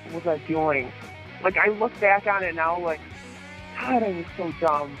was I doing? Like I look back on it now, like God, I was so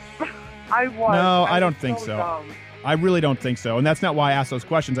dumb. I was. No, I don't was think so. Dumb. I really don't think so. And that's not why I asked those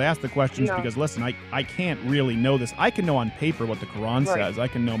questions. I asked the questions Yeah. because, listen, I can't really know this. I can know on paper what the Quran Right. says. I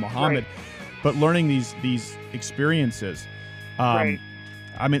can know Muhammad. Right. But learning these experiences, Right.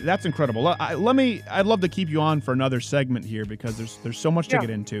 I mean, that's incredible. I'd love to keep you on for another segment here because there's so much to Yeah. get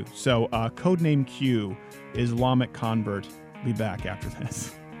into. So, Codename Q, Islamic convert. Be back after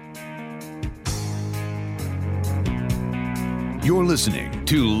this. You're listening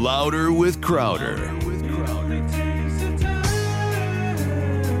to Louder with Crowder.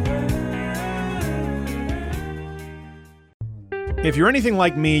 If you're anything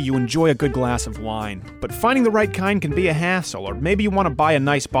like me, you enjoy a good glass of wine, but finding the right kind can be a hassle, or maybe you want to buy a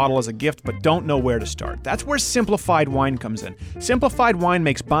nice bottle as a gift but don't know where to start. That's where Simplified Wine comes in. Simplified Wine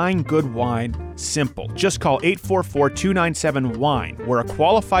makes buying good wine simple. Just call 844-297-WINE, where a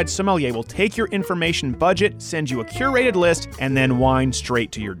qualified sommelier will take your information budget, send you a curated list, and then wine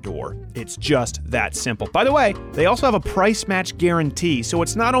straight to your door. It's just that simple. By the way, they also have a price match guarantee, so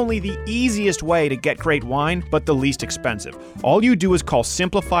it's not only the easiest way to get great wine, but the least expensive. All you do is call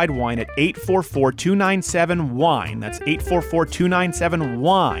Simplified Wine at 844-297-WINE. That's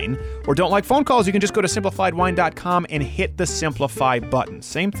 844-297-WINE. Or don't like phone calls, you can just go to simplifiedwine.com and hit the Simplify button.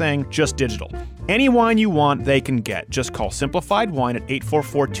 Same thing, just digital. Any wine you want, they can get. Just call Simplified Wine at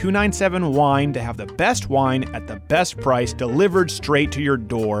 844-297-WINE to have the best wine at the best price delivered straight to your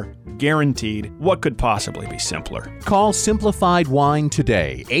door. Guaranteed. What could possibly be simpler? Call Simplified Wine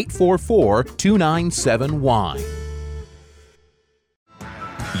today, 844-297-WINE.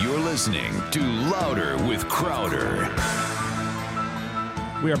 You're listening to Louder with Crowder.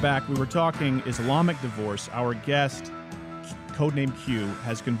 We are back. We were talking Islamic divorce. Our guest, codename Q,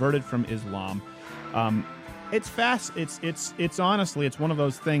 has converted from Islam. It's fast. It's honestly, it's one of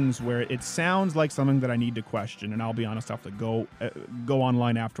those things where it sounds like something that I need to question, and I'll be honest, I'll have to go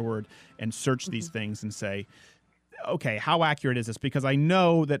online afterward and search these things and say, okay, how accurate is this? Because I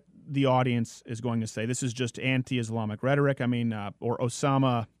know that the audience is going to say this is just anti-Islamic rhetoric. I mean, or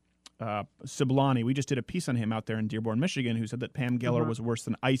Osama Siblani. We just did a piece on him out there in Dearborn, Michigan, who said that Pam Geller was worse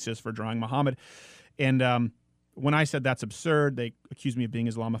than ISIS for drawing Muhammad. And when I said that's absurd, they accused me of being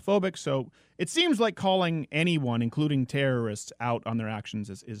Islamophobic. So it seems like calling anyone, including terrorists, out on their actions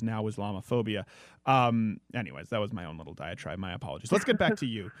is now Islamophobia. Anyways, that was my own little diatribe. My apologies. Let's get back to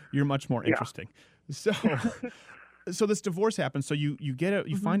you. You're much more interesting. So this divorce happens. So you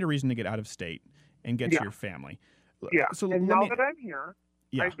find a reason to get out of state and get to your family. Yeah. So and now that I'm here,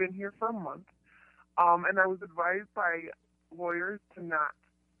 Yeah. I've been here for a month, and I was advised by lawyers to not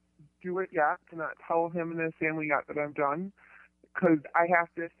do it yet, to not tell him and his family yet that I'm done, because I have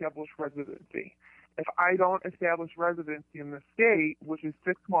to establish residency. If I don't establish residency in the state, which is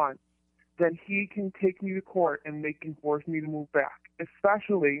 6 months, then he can take me to court and they can force me to move back,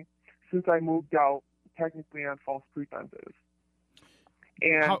 especially since I moved out technically on false pretenses.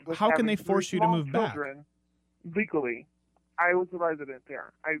 And How can they force you to move back? Legally. I was a resident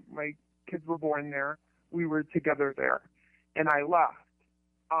there. My kids were born there. We were together there. And I left.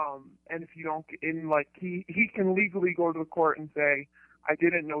 And if you don't, he can legally go to the court and say, I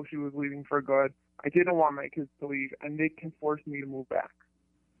didn't know she was leaving for good. I didn't want my kids to leave, and they can force me to move back.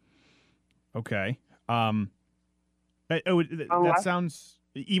 Okay. That sounds,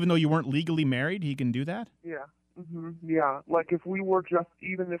 even though you weren't legally married, he can do that? Yeah. Yeah. Like if we were just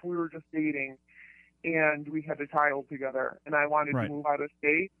dating and we had a child together and I wanted to move out of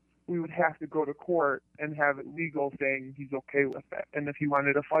state, we would have to go to court and have it legal saying he's okay with it. And if he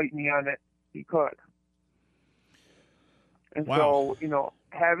wanted to fight me on it, he could. And so,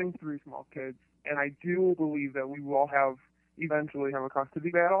 having 3 small kids, and I do believe that we will have, eventually have a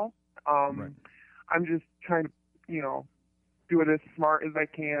custody battle. Right. I'm just trying to, do it as smart as I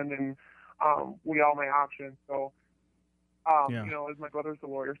can and weigh all my options. So, as my brother's a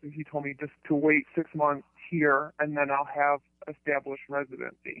lawyer, so he told me just to wait 6 months here, and then I'll have established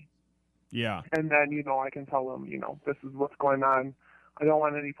residency. Yeah. And then, I can tell them, this is what's going on. I don't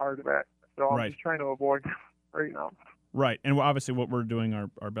want any part of it. So I'm just trying to avoid right now. Right. And obviously what we're doing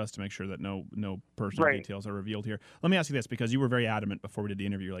our best to make sure that no personal details are revealed here. Let me ask you this, because you were very adamant before we did the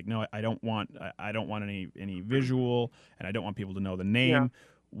interview. You're like, no, I don't want any visual, and I don't want people to know the name. Yeah.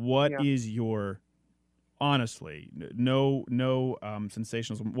 What is your, honestly, no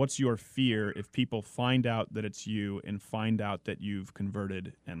sensationalism, what's your fear if people find out that it's you and find out that you've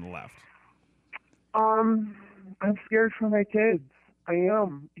converted and left? I'm scared for my kids. I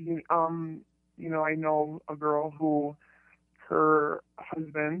am. I know a girl who her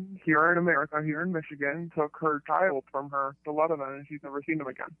husband here in America, here in Michigan, took her child from her to Lebanon, and she's never seen him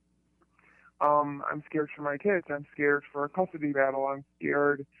again. I'm scared for my kids. I'm scared for a custody battle. I'm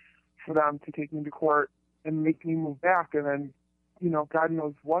scared for them to take me to court and make me move back, and then, God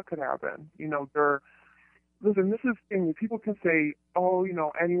knows what could happen. Listen, this is the thing. People can say, oh,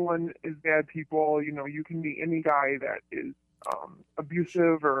 anyone is bad people. You can meet any guy that is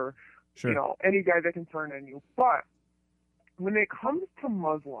abusive or, any guy that can turn on you. But when it comes to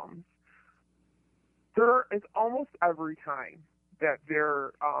Muslims, there is almost every time that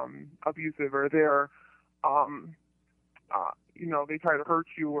they're abusive or they're, they try to hurt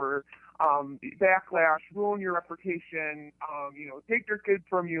you or backlash, ruin your reputation, take your kids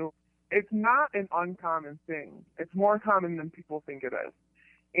from you. It's not an uncommon thing. It's more common than people think it is.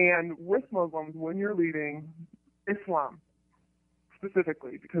 And with Muslims, when you're leading Islam,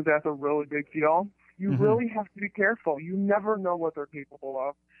 specifically, because that's a really big deal, you really have to be careful. You never know what they're capable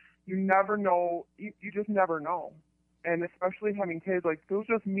of. You never know. You just never know. And especially having kids, like, it was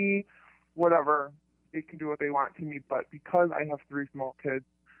just me, whatever, they can do what they want to me. But because I have 3 small kids,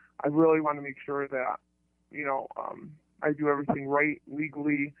 I really want to make sure that, I do everything right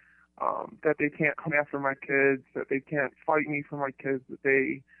legally, that they can't come after my kids, that they can't fight me for my kids, that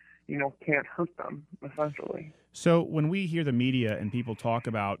they, can't hurt them, essentially. So when we hear the media and people talk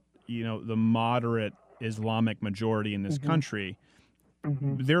about, the moderate Islamic majority in this country,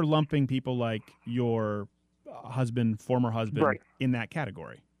 they're lumping people like your former husband, in that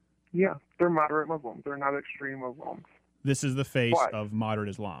category. Yeah, they're moderate Muslims. They're not extreme Muslims. This is the face of moderate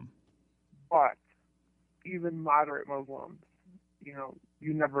Islam. But even moderate Muslims,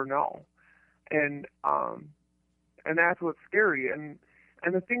 you never know. And that's what's scary.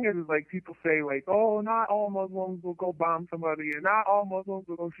 And the thing is, like, people say, like, oh, not all Muslims will go bomb somebody, and not all Muslims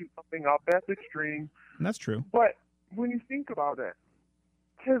will go shoot something up. That's extreme. And that's true. But when you think about it,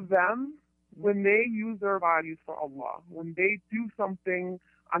 to them, when they use their bodies for Allah, when they do something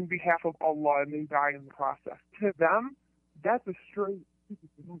on behalf of Allah and they die in the process, to them, that's a straight,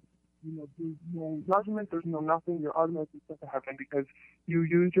 there's no judgment, there's no nothing. You're automatically sent to heaven because you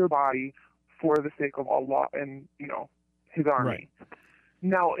use your body for the sake of Allah and, His army. Right.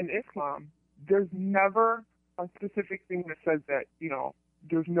 Now, in Islam, there's never a specific thing that says that,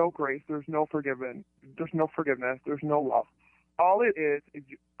 there's no grace, there's no forgiveness, there's no love. All it is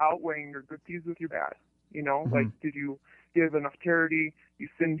you outweighing your good deeds with your bad. Like, did you give enough charity? You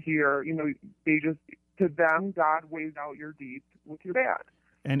sinned here. To them, God weighs out your deeds with your bad.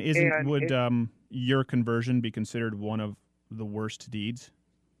 And would your conversion be considered one of the worst deeds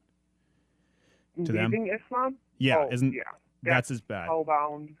to them? Leaving Islam? Yeah, yeah. That's as bad.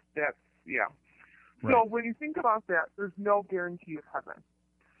 Hellbound. Yeah. Right. So when you think about that, there's no guarantee of heaven.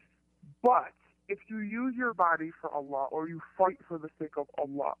 But if you use your body for Allah, or you fight for the sake of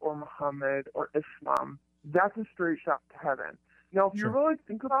Allah or Muhammad or Islam, that's a straight shot to heaven. Now, if you really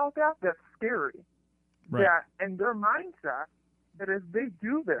think about that, that's scary. Right. That, and their mindset, that if they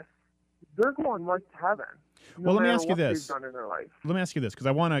do this, they're going right to heaven. Well, let me ask you this. Done in their life. Let me ask you this, because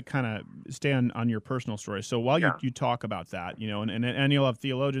I want to kind of stay on your personal story. So while you talk about that, and you'll have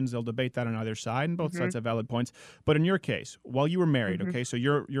theologians, they'll debate that on either side, and both sides have valid points. But in your case, while you were married, okay, so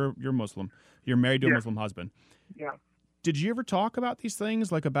you're Muslim, you're married to a Muslim husband. Yeah. Did you ever talk about these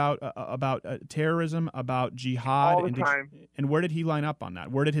things, like about terrorism, about jihad? All the time. And where did he line up on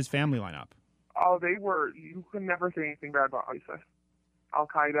that? Where did his family line up? Oh, you could never say anything bad about ISIS,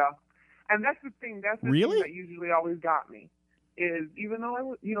 Al-Qaeda. And that's the thing. That's the thing that usually always got me. Is even though I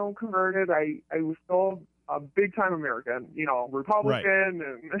was, converted, I was still a big time American, Republican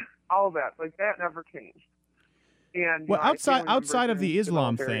and all of that. Like, that never changed. And outside of the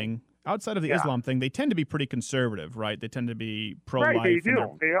Islam thing, they tend to be pretty conservative, right? They tend to be pro-life. Right, they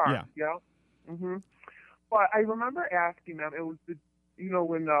do. They are. Yeah. Mm-hmm. But I remember asking them. It was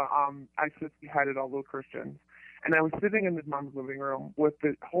when ISIS beheaded all those Christians, and I was sitting in his mom's living room with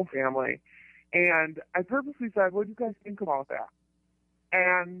the whole family, and I purposely said, "What do you guys think about that?"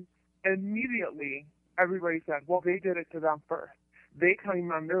 And immediately everybody said, "Well, they did it to them first. They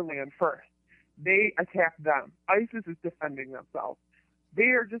came on their land first. They attacked them. ISIS is defending themselves. They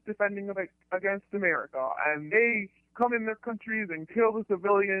are just defending against America, and they come in their countries and kill the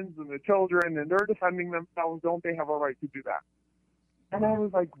civilians and the children, and they're defending themselves. Don't they have a right to do that?" And I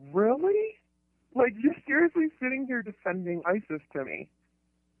was like, really? Like, you're seriously sitting here defending ISIS to me?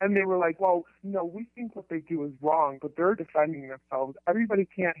 And they were like, well, no, we think what they do is wrong, but they're defending themselves. Everybody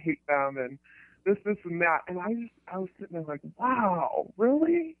can't hate them, and this, and that. And I was sitting there like, wow,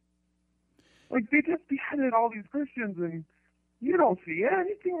 really? Like, they just beheaded all these Christians, and you don't see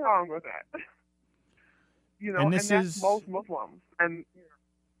anything wrong with it. And that's most Muslims. And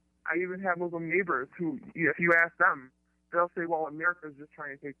I even have Muslim neighbors who, if you ask them, they'll say, well, America's just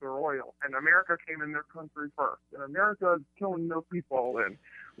trying to take their oil, and America came in their country first, and America is killing their people, and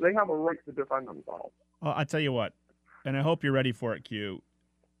they have a right to defend themselves. Well, I tell you what, and I hope you're ready for it, Q.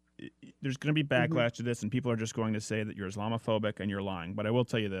 There's going to be backlash to this, and people are just going to say that you're Islamophobic and you're lying. But I will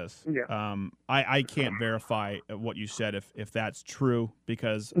tell you this. Yeah. I can't verify what you said if that's true,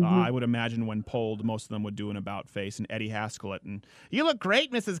 because I would imagine when polled, most of them would do an about face and Eddie Haskell it, and you look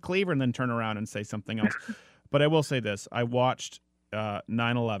great, Mrs. Cleaver, and then turn around and say something else. But I will say this. I watched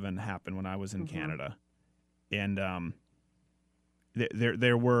 9/11 happen when I was in Canada, and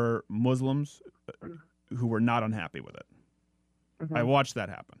there were Muslims who were not unhappy with it. I watched that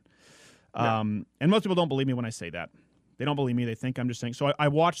happen. And most people don't believe me when I say that. They don't believe me. They think I'm just saying. So I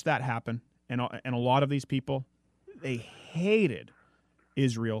watched that happen, and a lot of these people, they hated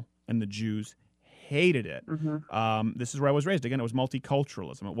Israel and the Jews, hated it. This is where I was raised. Again, it was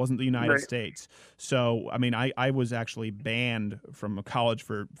multiculturalism. It wasn't the United States. So, I mean, I was actually banned from a college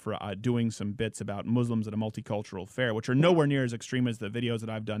for doing some bits about Muslims at a multicultural fair, which are nowhere near as extreme as the videos that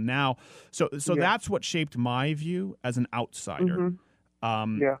I've done now. So that's what shaped my view as an outsider.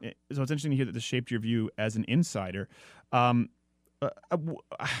 So it's interesting to hear that this shaped your view as an insider.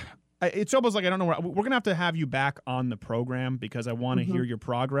 It's almost like I don't know. We're going to have you back on the program because I want to hear your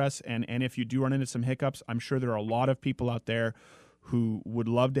progress. And if you do run into some hiccups, I'm sure there are a lot of people out there who would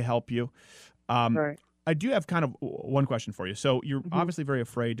love to help you. I do have kind of one question for you. So you're obviously very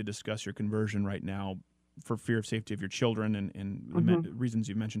afraid to discuss your conversion right now for fear of safety of your children and the reasons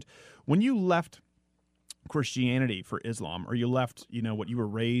you mentioned. When you left Christianity for Islam, or you left, what you were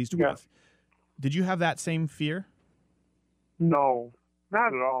raised with, did you have that same fear? No, not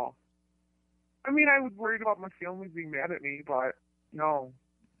at all. I mean, I was worried about my family being mad at me, but no.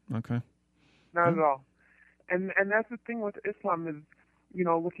 Okay. Not at all. And that's the thing with Islam is,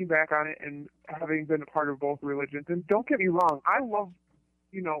 looking back on it and having been a part of both religions. And don't get me wrong, I love,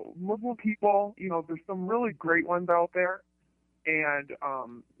 Muslim people. There's some really great ones out there. And,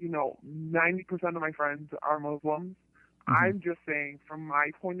 90% of my friends are Muslims. I'm just saying, from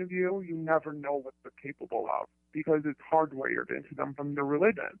my point of view, you never know what they're capable of because it's hardwired into them from their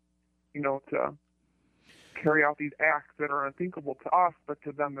religion. To carry out these acts that are unthinkable to us, but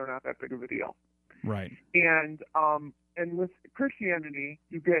to them they're not that big of a deal. Right. And with Christianity,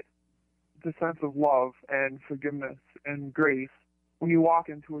 you get the sense of love and forgiveness and grace. When you walk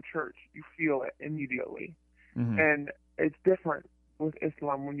into a church, you feel it immediately. And it's different with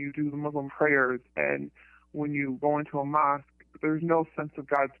Islam when you do the Muslim prayers and when you go into a mosque. There's no sense of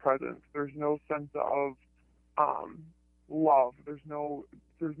God's presence. There's no sense of love.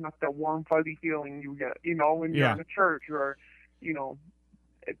 There's not that warm fuzzy feeling you get, when you're in a church or,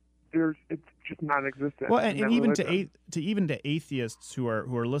 it's just non-existent. Well, and even to atheists who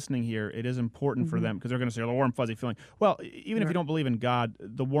are listening here, it is important for them because they're going to say the warm fuzzy feeling. Well, even if you don't believe in God,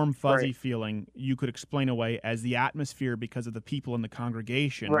 the warm fuzzy feeling you could explain away as the atmosphere because of the people in the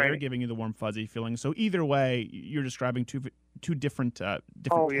congregation. They're giving you the warm fuzzy feeling. So either way, you're describing two different tenors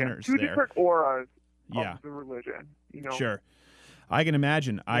two there. different auras of the religion. Sure. I can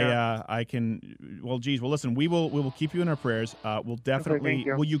imagine. I can. Well, geez. Well, listen. We will keep you in our prayers. We'll definitely.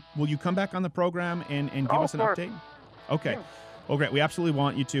 Okay, Will you come back on the program and give us an update? Okay. Yeah. Well, great. We absolutely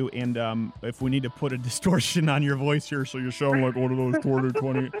want you to. And if we need to put a distortion on your voice here, so you sound like one of those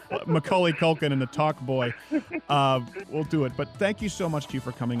 2020 Macaulay Culkin and the Talk Boy, we'll do it. But thank you so much, Q,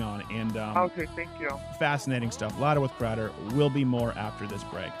 for coming on. And okay, thank you. Fascinating stuff. Louder with Crowder. Will be more after this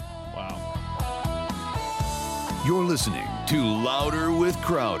break. Wow. You're listening to Louder with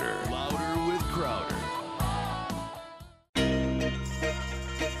Crowder. Louder with Crowder.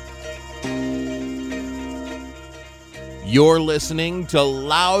 You're listening to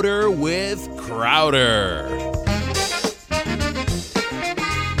Louder with Crowder.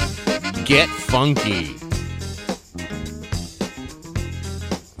 Get funky.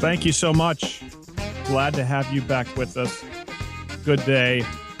 Thank you so much. Glad to have you back with us. Good day,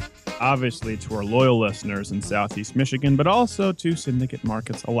 obviously, to our loyal listeners in Southeast Michigan, but also to Syndicate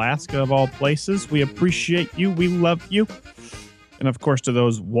Markets, Alaska, of all places. We appreciate you. We love you. And, of course, to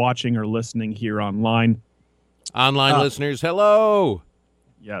those watching or listening here online. Online listeners, hello.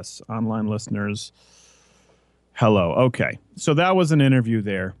 Yes, online listeners, hello. Okay, so that was an interview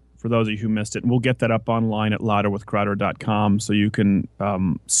there for those of you who missed it. And we'll get that up online at louderwithcrowder.com so you can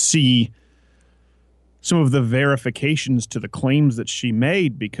see some of the verifications to the claims that she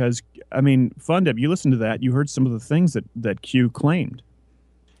made. Because, I mean, Fundeb, you listened to that. You heard some of the things that Q claimed.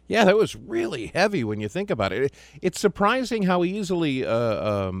 Yeah, that was really heavy when you think about it. It's surprising how easily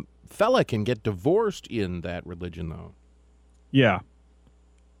fella can get divorced in that religion, though. Yeah.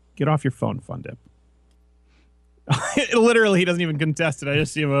 Get off your phone, Fundeb. Literally, he doesn't even contest it. I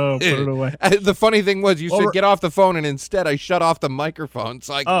just see him, put it away. The funny thing was, you said get off the phone, and instead I shut off the microphone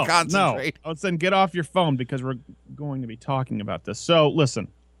so I can concentrate. No. Then get off your phone because we're going to be talking about this. So, listen.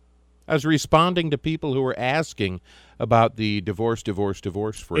 I was responding to people who were asking about the divorce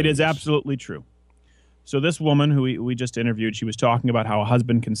phrase. It is absolutely true. So this woman who we just interviewed, she was talking about how a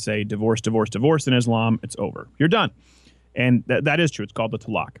husband can say divorce, divorce, divorce in Islam. It's over. You're done. And that is true. It's called the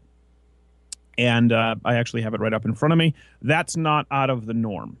talaq. And I actually have it right up in front of me. That's not out of the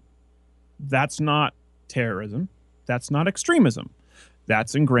norm. That's not terrorism. That's not extremism.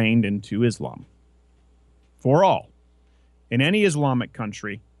 That's ingrained into Islam. For all. In any Islamic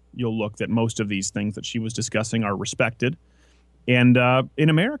country, you'll look that most of these things that she was discussing are respected. And in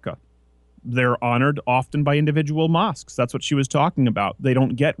America, they're honored often by individual mosques. That's what she was talking about. They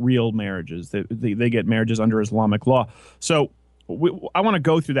don't get real marriages. They get marriages under Islamic law. So I want to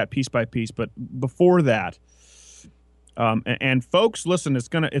go through that piece by piece, but before that, and folks, listen, it's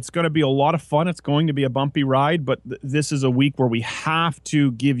gonna be a lot of fun. It's going to be a bumpy ride, but this is a week where we have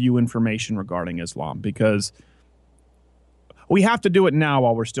to give you information regarding Islam because we have to do it now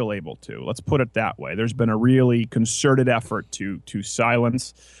while we're still able to. Let's put it that way. There's been a really concerted effort to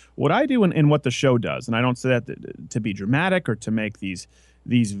silence what I do and what the show does, and I don't say that to be dramatic or to make these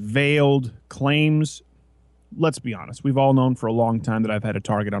veiled claims. Let's be honest. We've all known for a long time that I've had a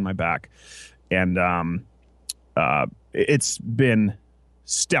target on my back. And it's been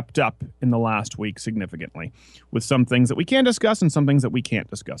stepped up in the last week significantly with some things that we can discuss and some things that we can't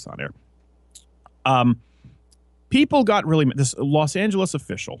discuss on air. People got really... This Los Angeles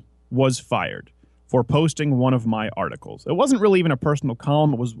official was fired for posting one of my articles. It wasn't really even a personal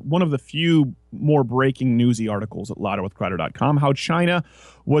column. It was one of the few more breaking newsy articles at louderwithcrowder.com, how China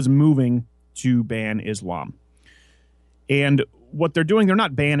was moving to ban Islam. And what they're doing, they're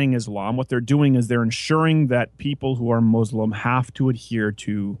not banning Islam. What they're doing is they're ensuring that people who are Muslim have to adhere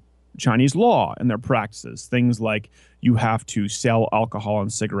to Chinese law and their practices. Things like you have to sell alcohol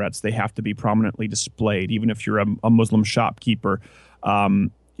and cigarettes. They have to be prominently displayed. Even if you're a Muslim shopkeeper,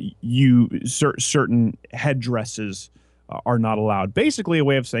 certain headdresses are not allowed. Basically a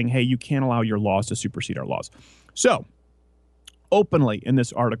way of saying, hey, you can't allow your laws to supersede our laws. So, openly in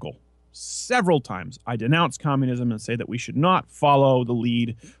this article, several times, I denounce communism and say that we should not follow the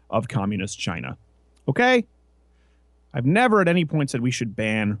lead of communist China. Okay? I've never at any point said we should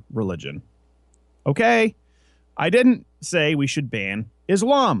ban religion. Okay? I didn't say we should ban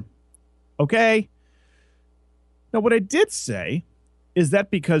Islam. Okay? Now, what I did say is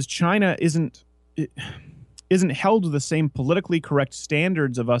that because China isn't held to the same politically correct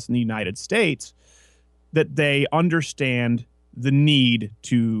standards of us in the United States, that they understand the need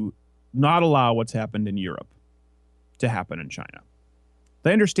to not allow what's happened in Europe to happen in China.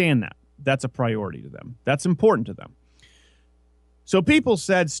 They understand that. That's a priority to them. That's important to them. So people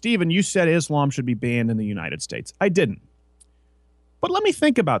said, Stephen, you said Islam should be banned in the United States. I didn't. But let me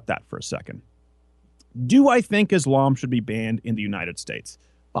think about that for a second. Do I think Islam should be banned in the United States?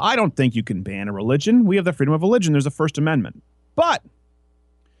 Well, I don't think you can ban a religion. We have the freedom of religion. There's a First Amendment. But,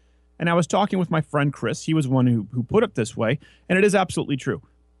 and I was talking with my friend Chris. He was one who put it this way, and it is absolutely true.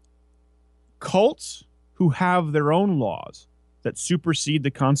 Cults who have their own laws that supersede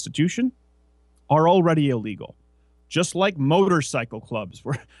the Constitution are already illegal. Just like motorcycle clubs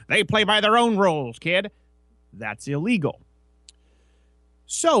where they play by their own rules, kid. That's illegal.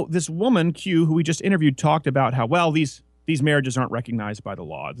 So this woman, Q, who we just interviewed, talked about how, well, these marriages aren't recognized by the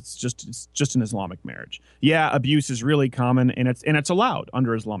law. It's just an Islamic marriage. Yeah, abuse is really common, and it's allowed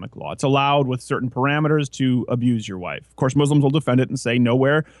under Islamic law. It's allowed with certain parameters to abuse your wife. Of course, Muslims will defend it and say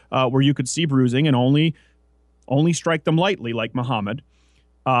nowhere where you could see bruising, and only only strike them lightly like Muhammad.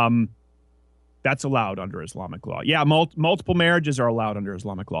 That's allowed under Islamic law. Yeah, multiple marriages are allowed under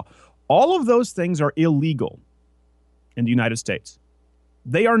Islamic law. All of those things are illegal in the United States.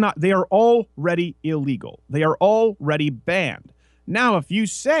 They are not. They are already illegal. They are already banned. Now, if you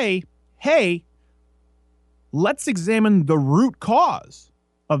say, hey, let's examine the root cause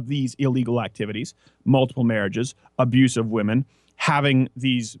of these illegal activities, multiple marriages, abuse of women, having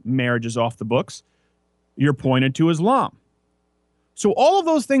these marriages off the books, you're pointed to Islam. So all of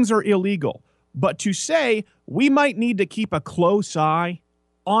those things are illegal. But to say we might need to keep a close eye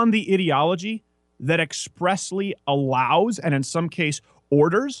on the ideology that expressly allows and in some case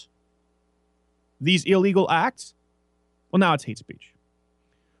orders these illegal acts, well, now it's hate speech.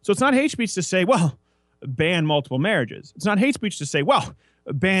 So it's not hate speech to say, well, ban multiple marriages. It's not hate speech to say, well,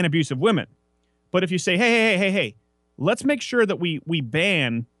 ban abuse of women. But if you say, hey, let's make sure that we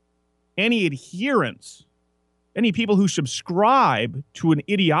ban any adherents, any people who subscribe to an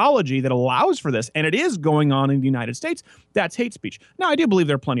ideology that allows for this, and it is going on in the United States, that's hate speech. Now, I do believe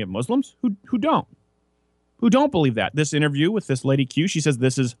there are plenty of Muslims who don't believe that. This interview with this lady Q, she says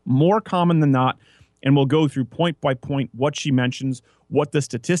this is more common than not, and we'll go through point by point what she mentions, what the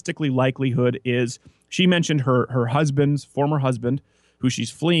statistically likelihood is. She mentioned her husband's former husband, who she's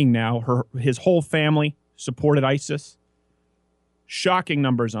fleeing now. His whole family supported ISIS. Shocking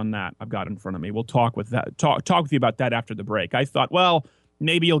numbers on that I've got in front of me. We'll talk with you about that after the break. I thought, well,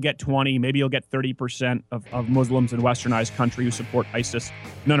 maybe you'll get 20, maybe you'll get 30% of Muslims in westernized country who support ISIS.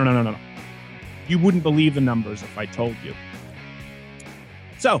 No. You wouldn't believe the numbers if I told you.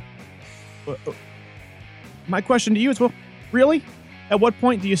 So, my question to you is, well, really? At what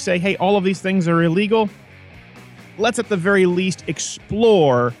point do you say, hey, all of these things are illegal? Let's at the very least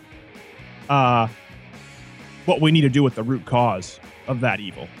explore what we need to do with the root cause of that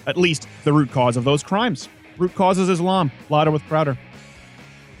evil. At least the root cause of those crimes. Root cause is Islam. Louder with Crowder.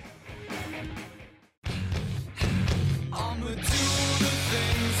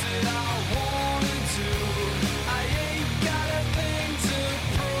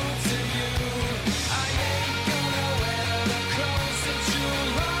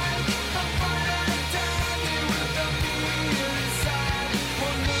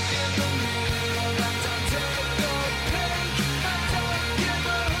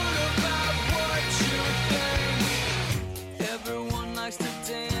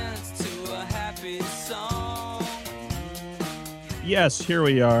 Yes, here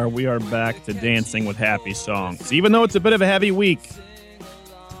we are. We are back to dancing with happy songs. Even though it's a bit of a heavy week,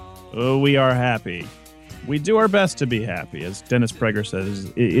 we are happy. We do our best to be happy. As Dennis Prager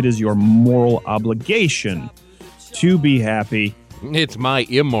says, it is your moral obligation to be happy. It's my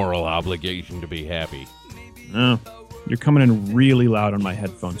immoral obligation to be happy. Oh, you're coming in really loud on my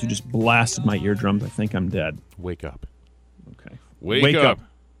headphones. You just blasted my eardrums. I think I'm dead. Wake up. Okay. Wake up.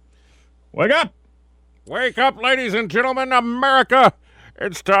 Wake up! Wake up, ladies and gentlemen, America!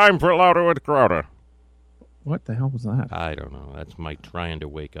 It's time for Louder with Crowder. What the hell was that? I don't know. That's my trying to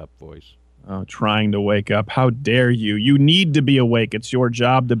wake up voice. Oh, trying to wake up. How dare you? You need to be awake. It's your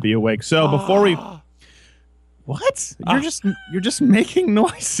job to be awake. So before we... What? You're just making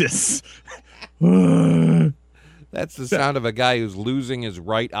noises. That's the sound of a guy who's losing his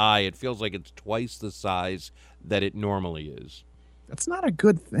right eye. It feels like it's twice the size that it normally is. That's not a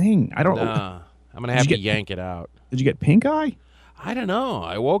good thing. I don't... Nah. I'm going to have to yank it out. Did you get pink eye? I don't know.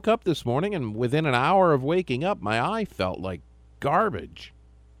 I woke up this morning, and within an hour of waking up, my eye felt like garbage.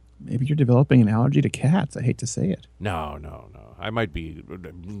 Maybe you're developing an allergy to cats. I hate to say it. No. I might be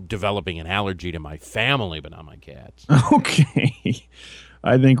developing an allergy to my family, but not my cats. Okay.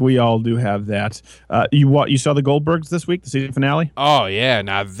 I think we all do have that. You saw the Goldbergs this week, the season finale? Oh, yeah.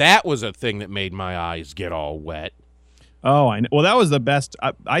 Now, that was a thing that made my eyes get all wet. Oh, I know. Well, that was the best.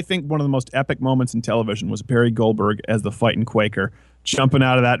 I think one of the most epic moments in television was Barry Goldberg as the fighting Quaker jumping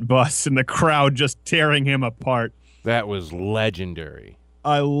out of that bus and the crowd just tearing him apart. That was legendary.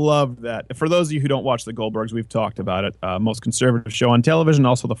 I loved that. For those of you who don't watch the Goldbergs, we've talked about it. Most conservative show on television,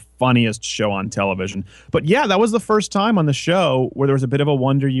 also the funniest show on television. But yeah, that was the first time on the show where there was a bit of a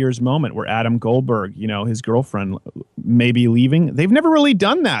Wonder Years moment where Adam Goldberg, his girlfriend, may be leaving. They've never really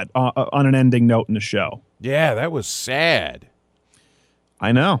done that on an ending note in the show. Yeah, that was sad.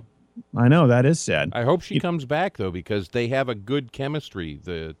 I know. That is sad. I hope she comes back, though, because they have a good chemistry,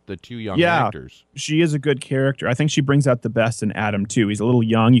 the two young actors. She is a good character. I think she brings out the best in Adam, too. He's a little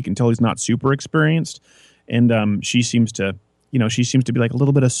young. You can tell he's not super experienced. And she seems to be like a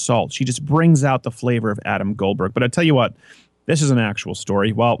little bit of salt. She just brings out the flavor of Adam Goldberg. But I tell you what, this is an actual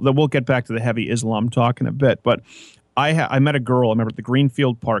story. Well, we'll get back to the heavy Islam talk in a bit. But I met a girl, I remember at the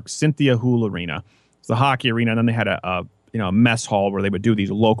Greenfield Park Cynthia Hool Arena. It's the hockey arena, and then they had a mess hall where they would do these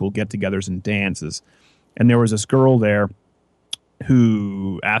local get-togethers and dances. And there was this girl there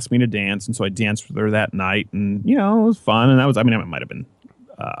who asked me to dance, and so I danced with her that night, and it was fun. And I might have been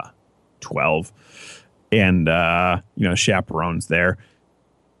 12, and chaperones there.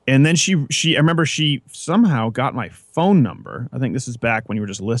 And then I remember she somehow got my phone number. I think this is back when you were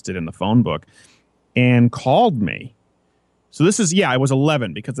just listed in the phone book, and called me. So this is, I was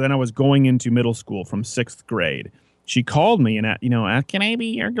 11, because then I was going into middle school from 6th grade. She called me and, can I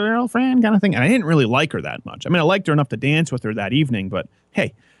be your girlfriend kind of thing? And I didn't really like her that much. I mean, I liked her enough to dance with her that evening, but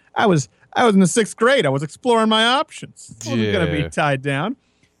hey, I was in the 6th grade. I was exploring my options. I wasn't going to be tied down.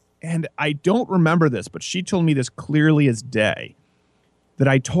 And I don't remember this, but she told me this clearly as day, that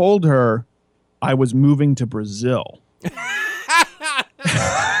I told her I was moving to Brazil.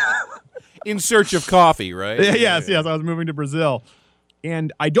 In search of coffee, right? Yes, I was moving to Brazil.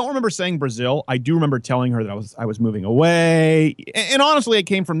 And I don't remember saying Brazil. I do remember telling her that I was moving away. And honestly, it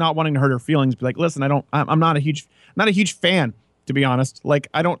came from not wanting to hurt her feelings. Be like, listen, I'm not a huge fan, to be honest. Like,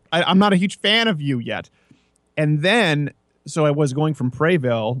 I'm not a huge fan of you yet. And then, so I was going from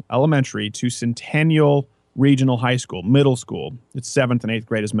Prayville Elementary to Centennial Regional High School, middle school. It's 7th and 8th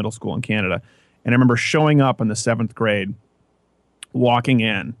grade is middle school in Canada. And I remember showing up in the 7th grade, walking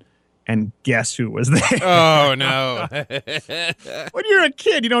in, and guess who was there? Oh, no. When you're a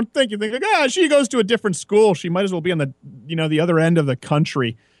kid, you think like, she goes to a different school. She might as well be on the other end of the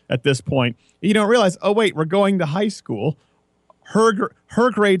country at this point. You don't realize, oh, wait, we're going to high school. Her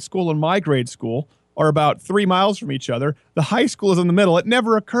grade school and my grade school are about 3 miles from each other. The high school is in the middle. It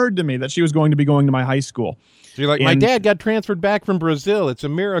never occurred to me that she was going to be going to my high school. So you're like, my dad got transferred back from Brazil. It's a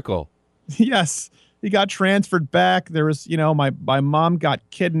miracle. Yes. He got transferred back. There was, my mom got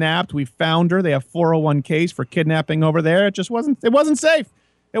kidnapped. We found her. They have 401ks for kidnapping over there. It wasn't safe.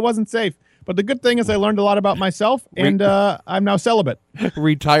 It wasn't safe. But the good thing is I learned a lot about myself, and I'm now celibate.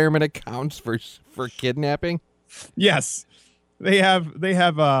 Retirement accounts for kidnapping? Yes. They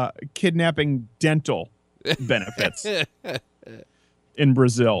have kidnapping dental benefits in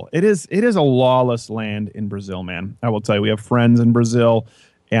Brazil. It is a lawless land in Brazil, man. I will tell you, we have friends in Brazil,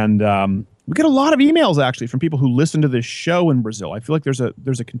 and we get a lot of emails actually from people who listen to this show in Brazil. I feel like there's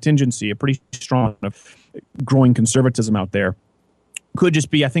a contingency, a pretty strong growing conservatism out there. Could just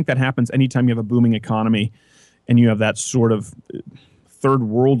be, I think that happens anytime you have a booming economy and you have that sort of third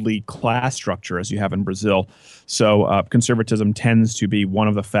worldly class structure as you have in Brazil. So conservatism tends to be one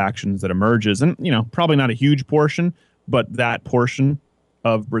of the factions that emerges, and probably not a huge portion, but that portion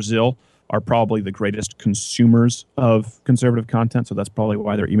of Brazil are probably the greatest consumers of conservative content. So that's probably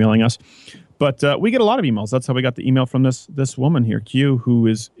why they're emailing us. But we get a lot of emails. That's how we got the email from this woman here, Q, who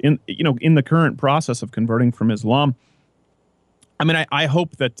is in the current process of converting from Islam. I mean, I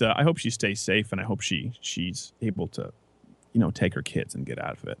hope that I hope she stays safe, and I hope she's able to, take her kids and get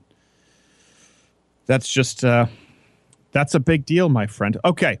out of it. That's just that's a big deal, my friend.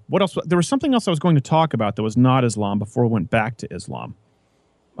 Okay, what else? There was something else I was going to talk about that was not Islam before we went back to Islam.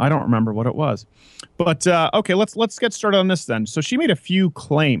 I don't remember what it was. But okay, let's get started on this then. So she made a few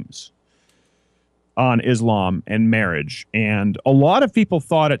claims on Islam and marriage, and a lot of people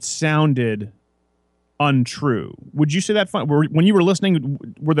thought it sounded untrue. Would you say that when you were listening,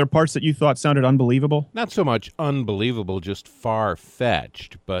 were there parts that you thought sounded unbelievable? Not so much unbelievable, just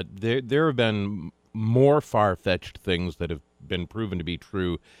far-fetched. But there have been more far-fetched things that have been proven to be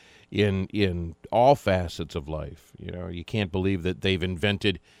true in all facets of life. You can't believe that they've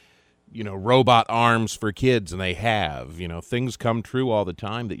invented, robot arms for kids, and they have. Things come true all the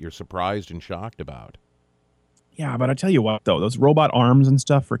time that you're surprised and shocked about. Yeah, but I tell you what, though, those robot arms and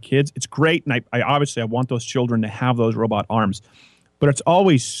stuff for kids, it's great, and I obviously want those children to have those robot arms, but it's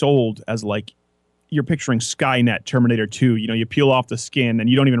always sold as like you're picturing Skynet, Terminator 2. You peel off the skin, and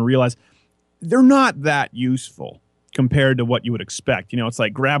you don't even realize they're not that useful compared to what you would expect. It's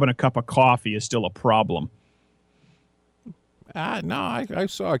like grabbing a cup of coffee is still a problem. No, I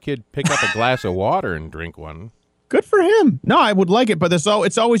saw a kid pick up a glass of water and drink one. Good for him. No, I would like it, but it's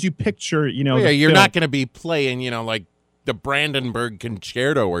always you picture, Yeah, you're not going to be playing, like the Brandenburg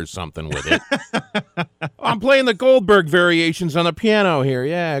Concerto or something with it. I'm playing the Goldberg variations on the piano here.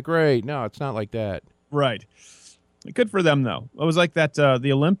 Yeah, great. No, it's not like that. Right. Good for them, though. It was like that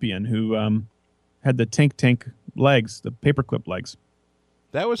the Olympian who had the tink legs, the paperclip legs.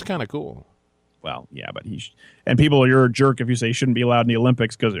 That was kind of cool. Well, yeah, but and people, you're a jerk if you say he shouldn't be allowed in the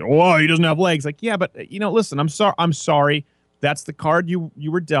Olympics because, he doesn't have legs. Like, yeah, but, listen, I'm sorry. That's the card you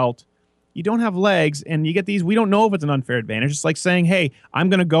were dealt. You don't have legs, and you get these. We don't know if it's an unfair advantage. It's like saying, hey,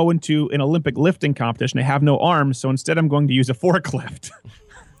 I'm going to go into an Olympic lifting competition. I have no arms, so instead I'm going to use a forklift.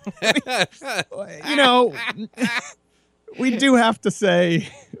 You know, we do have to say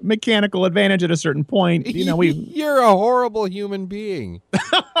mechanical advantage at a certain point. You know, You're a horrible human being.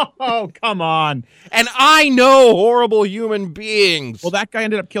 oh, come on. And I know horrible human beings. Well, that guy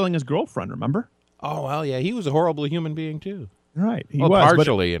ended up killing his girlfriend, remember? Oh, well, yeah, he was a horrible human being, too. Right. He Well, was.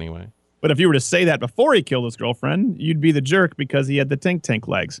 partially, anyway. But if you were to say that before he killed his girlfriend, you'd be the jerk because he had the tank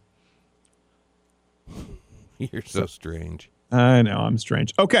legs. You're so strange. I know, I'm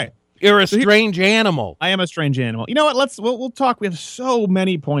strange. Okay. You're a strange animal. I am a strange animal. You know what? We'll talk. We have so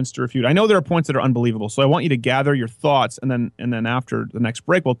many points to refute. I know there are points that are unbelievable, so I want you to gather your thoughts, and then after the next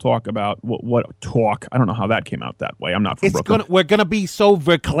break, we'll talk about what talk. I don't know how that came out that way. I'm not from Brooklyn. We're gonna be so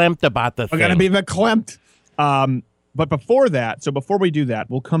verklempt about the We're thing. gonna be verklempt. But before we do that,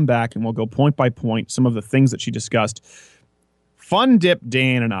 we'll come back and we'll go point by point some of the things that she discussed. Fun Dip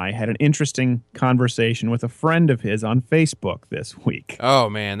Dan and I had an interesting conversation with a friend of his on Facebook this week. Oh,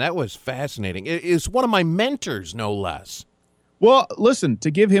 man, that was fascinating. It is one of my mentors, no less. Well, listen,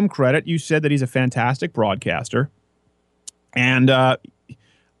 to give him credit, you said that he's a fantastic broadcaster. And I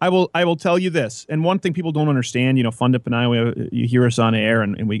will tell you this. And one thing people don't understand, you know, Fun Dip and I, you hear us on air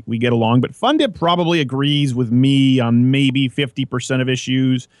and we get along. But Fun Dip probably agrees with me on maybe 50% of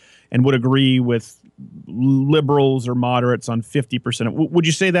issues and would agree with liberals or moderates on 50%. Would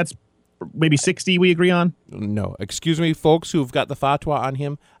you say that's maybe 60 we agree on? No. Excuse me, folks who've got the fatwa on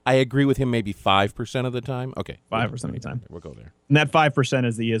him. I agree with him maybe 5% of the time. Okay. 5% of the time. We'll go there. And that 5%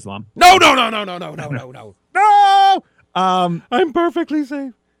 is the Islam. No. No! I'm perfectly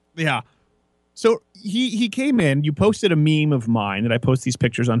safe. Yeah. So he came in, you posted a meme of mine that I post these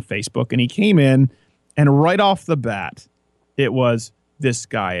pictures on Facebook, and he came in, and right off the bat, it was, this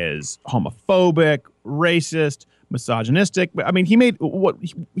guy is homophobic, racist, misogynistic. I mean, he made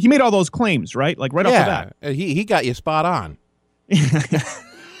all those claims, right? Like right off the bat. He got you spot on.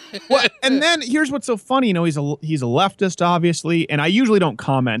 Well, and then here's what's so funny. You know, he's a leftist, obviously, and I usually don't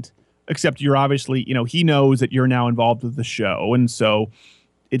comment, except you're obviously, you know, he knows that you're now involved with the show, and so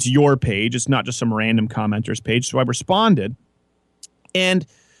it's your page. It's not just some random commenter's page. So I responded, and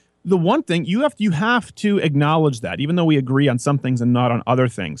the one thing you have to acknowledge that, even though we agree on some things and not on other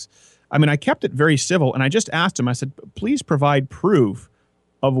things. I mean, I kept it very civil, and I just asked him. I said, "Please provide proof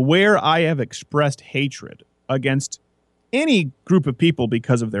of where I have expressed hatred against any group of people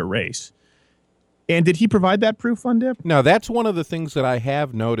because of their race." And did he provide that proof, Fun Dip? Now, that's one of the things that I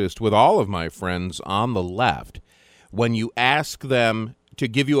have noticed with all of my friends on the left. When you ask them to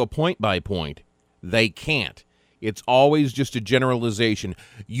give you a point by point, they can't. It's always just a generalization.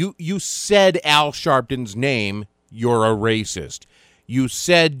 You said Al Sharpton's name, you're a racist. You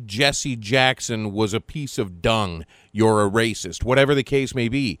said Jesse Jackson was a piece of dung, you're a racist, whatever the case may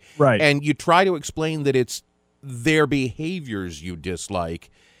be. Right. And you try to explain that it's their behaviors you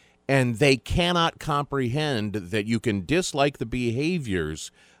dislike, and they cannot comprehend that you can dislike the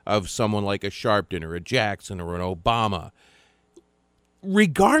behaviors of someone like a Sharpton or a Jackson or an Obama.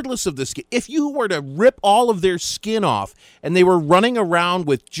 Regardless of the skin, if you were to rip all of their skin off and they were running around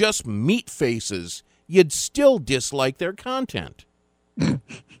with just meat faces, you'd still dislike their content. That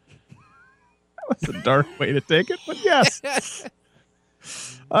was a dark way to take it, but yes.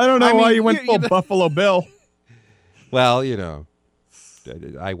 I don't know why you went full Buffalo Bill. Well, you know,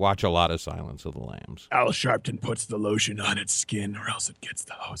 I watch a lot of Silence of the Lambs. Al Sharpton puts the lotion on its skin, or else it gets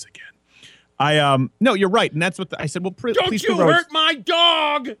the hose again. No, you're right, and that's what I said. Well, please you hurt my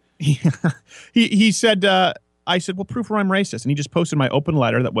dog. He said. I said, well, proof where I'm racist, and he just posted my open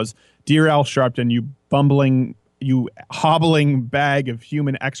letter that was, "Dear Al Sharpton, you hobbling bag of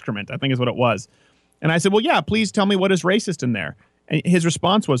human excrement." I think is what it was. And I said, well, yeah, please tell me what is racist in there. And his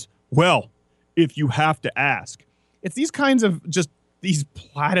response was, well, if you have to ask. It's these kinds of just these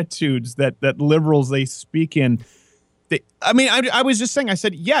platitudes that liberals, they speak in. I was just saying, I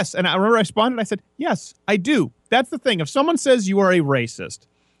said, yes. And I remember I responded, I said, yes, I do. That's the thing. If someone says you are a racist,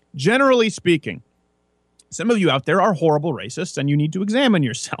 generally speaking, some of you out there are horrible racists and you need to examine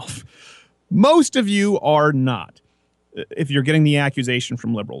yourself. Most of you are not, if you're getting the accusation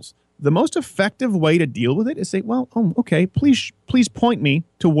from liberals. The most effective way to deal with it is say, well, okay, please point me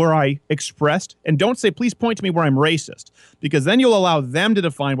to where I expressed, and don't say, please point to me where I'm racist, because then you'll allow them to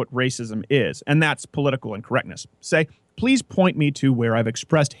define what racism is, and that's political incorrectness. Say, please point me to where I've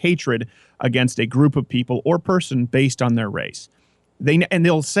expressed hatred against a group of people or person based on their race.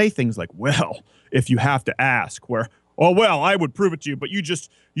 They'll say things like, well, if you have to ask, where, oh, well, I would prove it to you, but you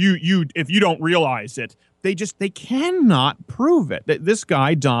if you don't realize it, they cannot prove it. This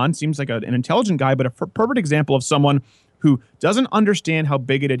guy, Don, seems like an intelligent guy, but a perfect example of someone who doesn't understand how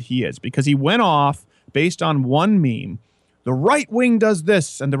bigoted he is, because he went off based on one meme the right wing does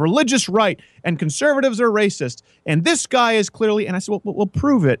this, and the religious right, and conservatives are racist, and this guy is clearly, and I said, well, we'll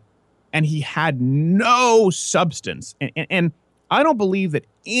prove it. And he had no substance. And I don't believe that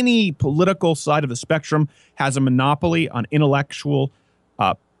any political side of the spectrum has a monopoly on intellectual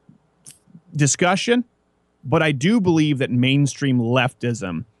discussion, but I do believe that mainstream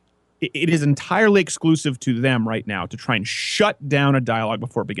leftism, it is entirely exclusive to them right now to try and shut down a dialogue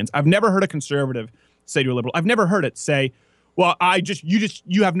before it begins. I've never heard a conservative say to a liberal, I've never heard it say, well,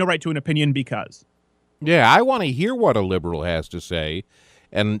 you have no right to an opinion because. Yeah, I want to hear what a liberal has to say.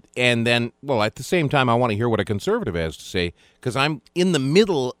 And then, well, at the same time, I want to hear what a conservative has to say, because I'm in the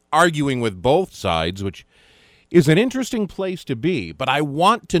middle arguing with both sides, which is an interesting place to be. But I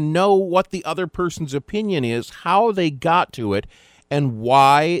want to know what the other person's opinion is, how they got to it, and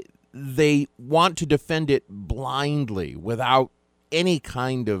why they want to defend it blindly without any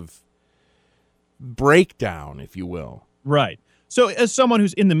kind of breakdown, if you will. Right. So as someone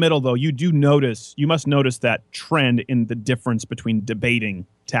who's in the middle, though, you must notice that trend in the difference between debating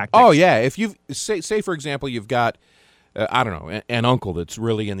tactics. Oh, yeah. If you say, for example, you've got, I don't know, an uncle that's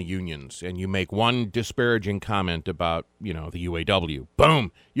really in the unions, and you make one disparaging comment about, the UAW.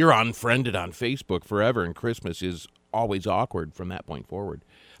 Boom, you're unfriended on Facebook forever, and Christmas is always awkward from that point forward.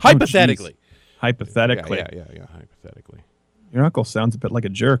 Hypothetically. Hypothetically. Yeah, hypothetically. Your uncle sounds a bit like a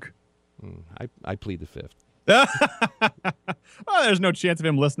jerk. I plead the fifth. Well, there's no chance of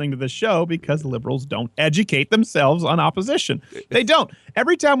him listening to this show because liberals don't educate themselves on opposition. They don't.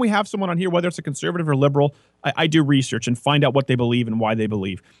 Every time we have someone on here, whether it's a conservative or liberal, I do research and find out what they believe and why they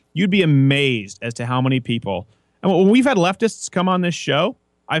believe. You'd be amazed as to how many people. And when we've had leftists come on this show,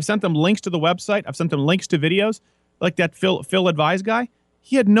 I've sent them links to the website. I've sent them links to videos. Like that Phil Advise guy,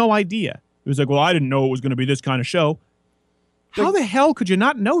 he had no idea. He was like, well, I didn't know it was going to be this kind of show. How the hell could you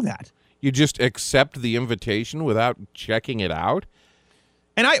not know that? You just accept the invitation without checking it out?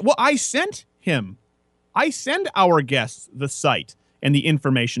 And I sent our guests the site and the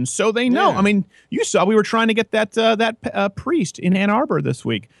information so they know. Yeah. I mean, you saw we were trying to get that priest in Ann Arbor this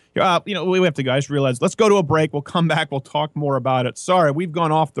week. We have to, guys, realize, let's go to a break. We'll come back. We'll talk more about it. Sorry, we've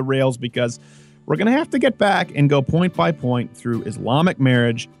gone off the rails because we're going to have to get back and go point by point through Islamic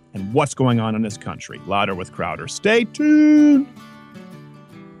marriage and what's going on in this country. Louder with Crowder. Stay tuned.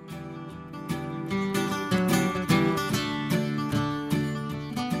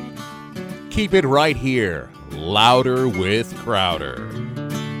 Keep it right here. Louder with Crowder.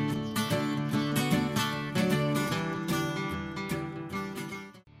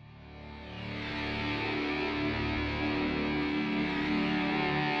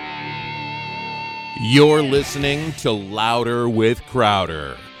 You're listening to Louder with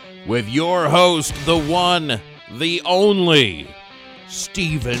Crowder with your host, the one, the only,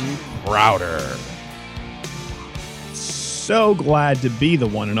 Steven Crowder. So glad to be the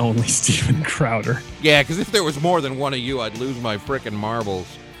one and only Steven Crowder. Yeah, because if there was more than one of you, I'd lose my frickin' marbles.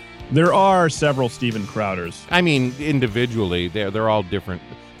 There are several Steven Crowders. I mean, individually, they're all different.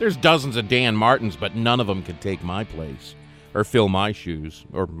 There's dozens of Dan Martins, but none of them could take my place or fill my shoes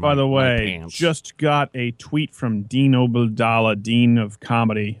or By the way, my pants. just got a tweet from Dean Obeldala, Dean of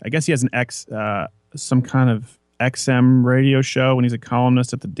Comedy. I guess he has some kind of XM radio show, and he's a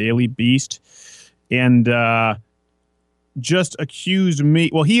columnist at the Daily Beast. And just accused me.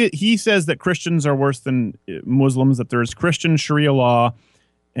 Well, he says that Christians are worse than Muslims, that there's Christian Sharia law,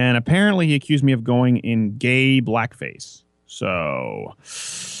 and apparently he accused me of going in gay blackface. So,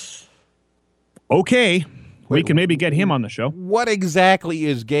 okay, we can maybe get him on the show. What exactly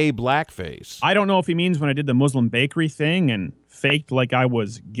is gay blackface? I don't know if he means when I did the Muslim bakery thing and faked like I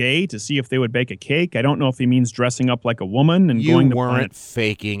was gay to see if they would bake a cake. I don't know if he means dressing up like a woman and You going to weren't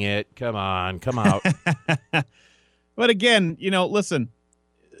faking it. Come on, come out. But again, listen,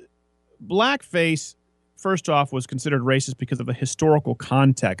 blackface, first off, was considered racist because of the historical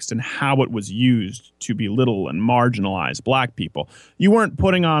context and how it was used to belittle and marginalize black people. You weren't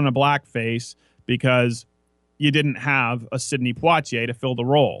putting on a blackface because you didn't have a Sidney Poitier to fill the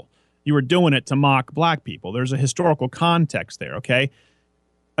role. You were doing it to mock black people. There's a historical context there, okay?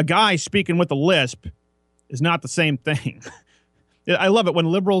 A guy speaking with a lisp is not the same thing. I love it when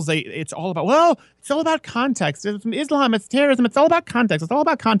liberals, it's all about context. It's Islam, it's terrorism, it's all about context. It's all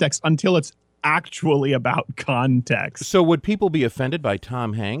about context until it's actually about context. So would people be offended by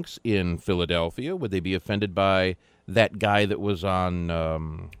Tom Hanks in Philadelphia? Would they be offended by that guy that was on,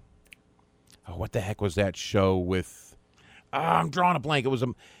 what the heck was that show with, I'm drawing a blank.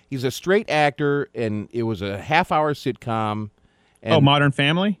 He's a straight actor, and it was a half-hour sitcom. And, Modern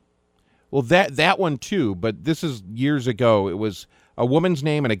Family? Well, that one too, but this is years ago. It was a woman's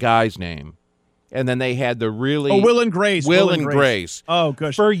name and a guy's name, And then they had the really... Oh, Will and Grace. Will and Grace. Oh,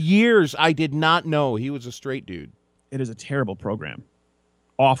 gosh. For years, I did not know he was a straight dude. It is a terrible program.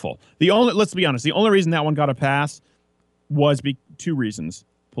 Awful. Let's be honest, the only reason that one got a pass was two reasons.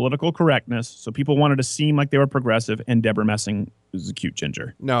 Political correctness, so people wanted to seem like they were progressive, and Deborah Messing was a cute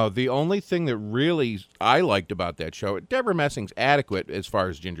ginger. No, the only thing that really I liked about that show, Deborah Messing's adequate as far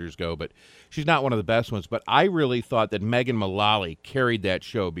as gingers go, but she's not one of the best ones. But I really thought that Megan Mullally carried that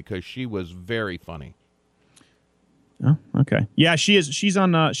show because she was very funny. Oh, okay. Yeah, she is. She was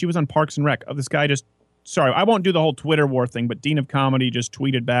on Parks and Rec. This guy just... Sorry, I won't do the whole Twitter war thing, but Dean of Comedy just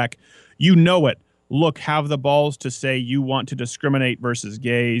tweeted back, "You know it. Look, have the balls to say you want to discriminate versus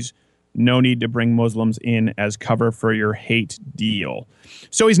gays. No need to bring Muslims in as cover for your hate deal."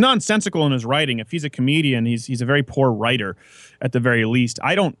 So he's nonsensical in his writing. If he's a comedian, he's a very poor writer at the very least.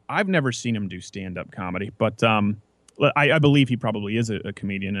 I've never seen him do stand-up comedy, but I believe he probably is a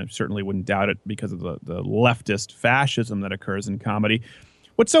comedian. I certainly wouldn't doubt it because of the leftist fascism that occurs in comedy.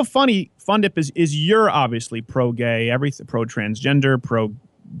 What's so funny, Fundip, is you're obviously pro-gay, everything, pro-transgender,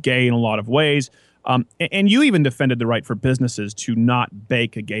 pro-gay in a lot of ways. And you even defended the right for businesses to not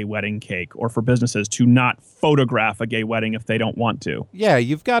bake a gay wedding cake, or for businesses to not photograph a gay wedding if they don't want to. Yeah,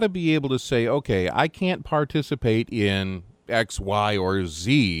 you've got to be able to say, okay, I can't participate in X, Y, or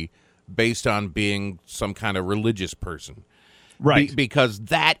Z based on being some kind of religious person. Right. Because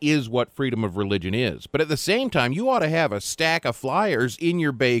that is what freedom of religion is. But at the same time, you ought to have a stack of flyers in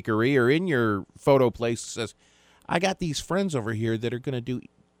your bakery or in your photo place that says, I got these friends over here that are going to do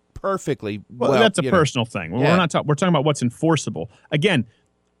perfectly well. That's a personal thing. Yeah. We're talking about what's enforceable. Again,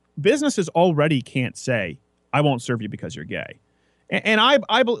 businesses already can't say, I won't serve you because you're gay. And I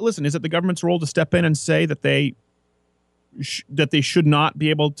listen, is it the government's role to step in and say that they should not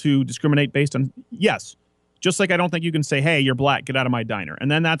be able to discriminate based on... Yes. Just like I don't think you can say, hey, you're black, get out of my diner. And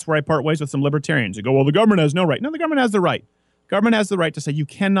then that's where I part ways with some libertarians who go, well, the government has no right. No, the government has the right. Government has the right to say you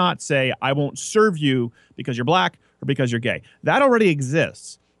cannot say, I won't serve you because you're black or because you're gay. That already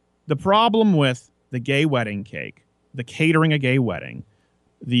exists. The problem with the gay wedding cake, the catering a gay wedding,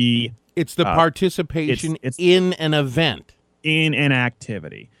 it's the participation in an event. In an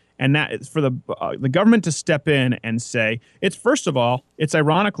activity. And that is for the government to step in and say, first of all, it's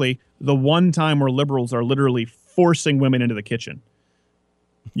ironically the one time where liberals are literally forcing women into the kitchen.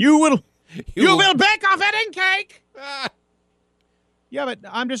 You will bake a wedding cake. Yeah, but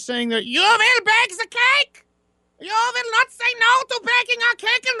I'm just saying that you will bake the cake. You will not say no to baking a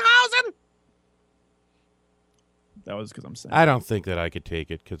cake in Hausen. That was because I'm saying. I don't think that I could take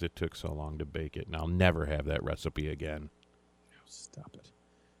it because it took so long to bake it, and I'll never have that recipe again. Stop it.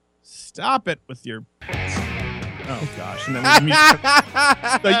 Stop it with your... Oh, gosh. And then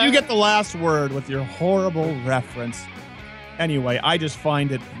so you get the last word with your horrible reference. Anyway, I just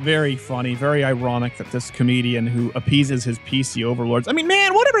find it very funny, very ironic that this comedian who appeases his PC overlords... I mean,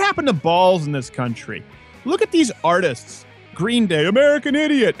 man, whatever happened to balls in this country? Look at these artists. Green Day, American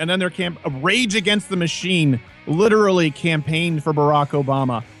Idiot. And then their Rage Against the Machine literally campaigned for Barack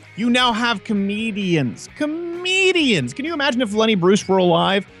Obama. You now have comedians. Comedians! Can you imagine if Lenny Bruce were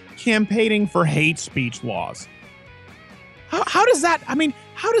alive campaigning for hate speech laws? How does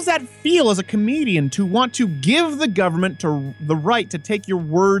that feel as a comedian to want to give the government the right to take your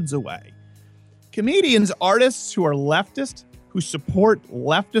words away? Comedians, artists who are leftist, who support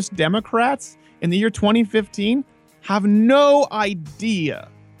leftist Democrats in the year 2015 have no idea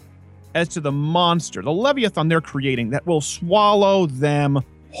as to the monster, the Leviathan they're creating that will swallow them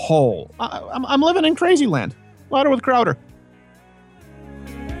whole. I'm living in crazy land. Louder with Crowder.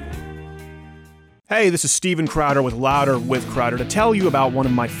 Hey, this is Steven Crowder with Louder with Crowder to tell you about one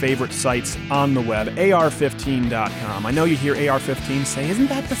of my favorite sites on the web, AR-15.com. I know you hear AR-15 say, isn't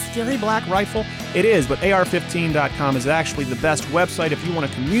that the scary black rifle? It is, but AR-15.com is actually the best website if you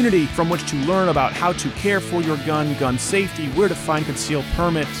want a community from which to learn about how to care for your gun, gun safety, where to find concealed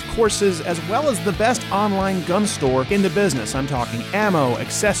permits, courses, as well as the best online gun store in the business. I'm talking ammo,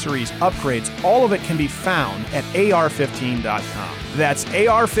 accessories, upgrades. All of it can be found at AR-15.com. That's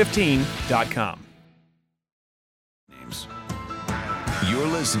AR-15.com. You're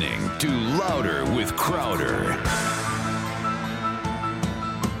listening to Louder with Crowder.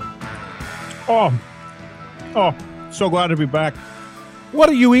 Oh, so glad to be back. What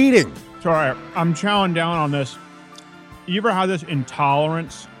are you eating? Sorry, I'm chowing down on this. You ever had this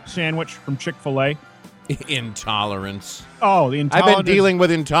intolerance sandwich from Chick-fil-A? Intolerance. Oh, the intolerance. I've been dealing with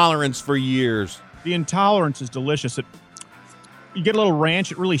intolerance for years. The intolerance is delicious. You get a little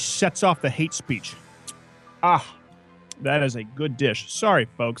ranch, it really sets off the hate speech. That is a good dish. Sorry,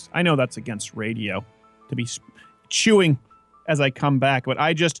 folks. I know that's against radio to be chewing as I come back, but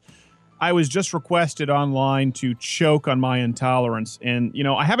I was just requested online to choke on my intolerance. And,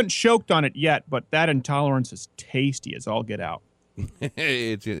 I haven't choked on it yet, but that intolerance is tasty as all get out.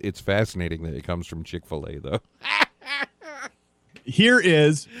 It's fascinating that it comes from Chick-fil-A, though. Here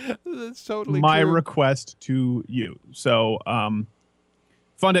is That's totally my true. request to you. So,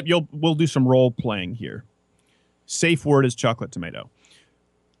 Fund Up, we'll do some role playing here. Safe word is chocolate tomato.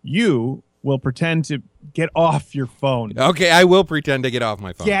 You will pretend to get off your phone. Okay, I will pretend to get off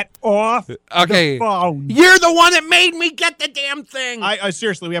my phone. Get off Okay. the phone. You're the one that made me get the damn thing. I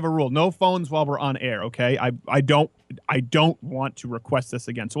seriously, we have a rule: no phones while we're on air. Okay, I don't want to request this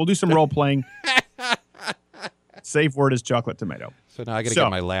again. So we'll do some role playing. Safe word is chocolate tomato. So now I got to get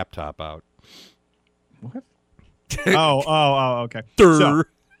my laptop out. What? oh, okay. Durr. So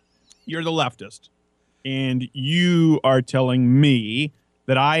you're the leftist, and you are telling me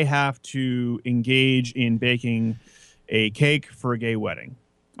that I have to engage in baking a cake for a gay wedding.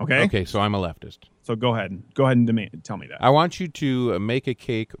 Okay. Okay, so I'm a leftist. So go ahead and tell me that. I want you to make a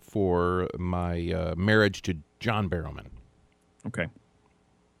cake for my marriage to John Barrowman. Okay.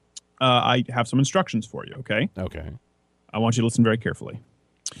 I have some instructions for you. Okay. Okay. I want you to listen very carefully.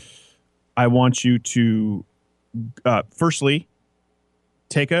 I want you to, firstly,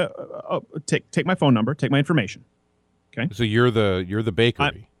 take my phone number, take my information. Okay. So you're the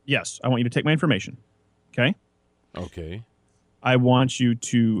bakery. Yes, I want you to take my information. Okay. Okay. I want you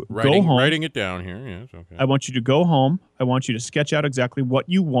to go home. Writing it down here. Yes. Okay. I want you to go home. I want you to sketch out exactly what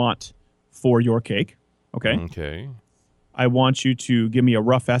you want for your cake. Okay. Okay. I want you to give me a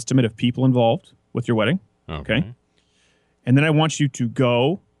rough estimate of people involved with your wedding. Okay. And then I want you to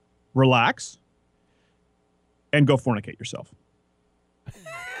go relax and go fornicate yourself.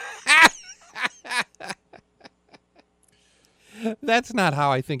 That's not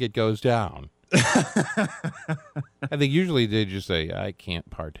how I think it goes down. I think usually they just say, I can't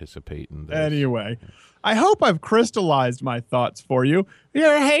participate in this. Anyway, I hope I've crystallized my thoughts for you.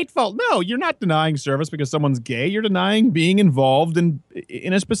 You're hateful. No, you're not denying service because someone's gay. You're denying being involved in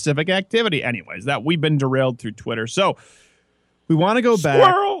a specific activity. Anyways, that we've been derailed through Twitter. So we want to go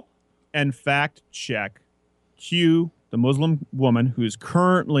back and fact check Q, the Muslim woman who is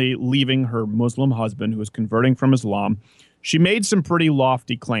currently leaving her Muslim husband who is converting from Islam. She made some pretty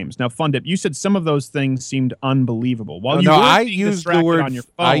lofty claims. Now, Fundip, you said some of those things seemed unbelievable. While I used the word. On your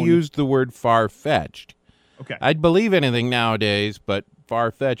phone, I used the word far-fetched. Okay. I'd believe anything nowadays, but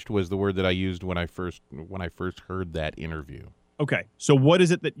far-fetched was the word that I used when I first heard that interview. Okay. So, what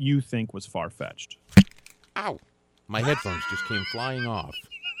is it that you think was far-fetched? Ow! My headphones just came flying off.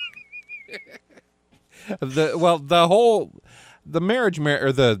 The marriage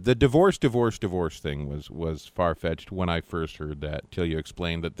or the divorce thing was far-fetched when I first heard that, till you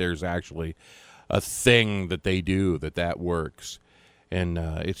explained that there's actually a thing that they do that works. And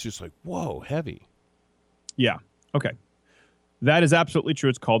it's just like, whoa, heavy. Yeah. Okay. That is absolutely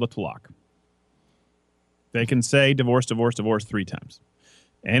true. It's called a talaq. They can say divorce 3 times.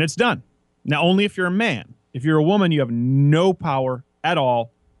 And it's done. Now, only if you're a man. If you're a woman, you have no power at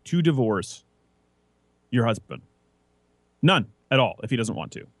all to divorce your husband. None at all, if he doesn't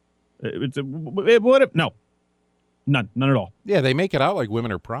want to. No. None at all. Yeah, they make it out like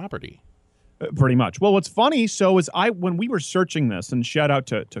women are property. Pretty much. Well, what's funny, when we were searching this, and shout out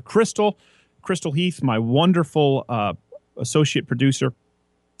to Crystal Heath, my wonderful associate producer,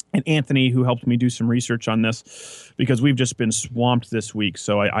 and Anthony, who helped me do some research on this, because we've just been swamped this week.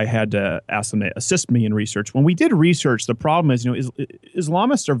 So I had to ask them to assist me in research. When we did research, the problem is,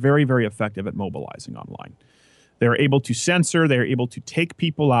 Islamists are very, very effective at mobilizing online. They're able to censor. They're able to take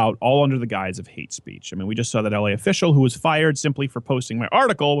people out, all under the guise of hate speech. I mean, we just saw that LA official who was fired simply for posting my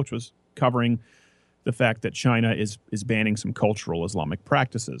article, which was covering the fact that China is banning some cultural Islamic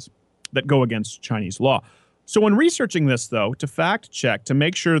practices that go against Chinese law. So when researching this, though, to fact check, to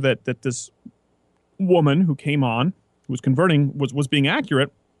make sure that this woman who came on, who was converting, was being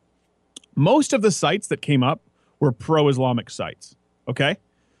accurate, most of the sites that came up were pro-Islamic sites, okay?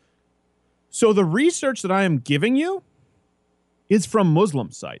 So the research that I am giving you is from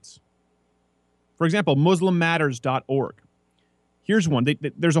Muslim sites. For example, muslimmatters.org. Here's one.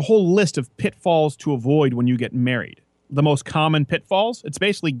 There's a whole list of pitfalls to avoid when you get married. The most common pitfalls, it's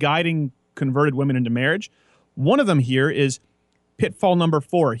basically guiding converted women into marriage. One of them here is pitfall number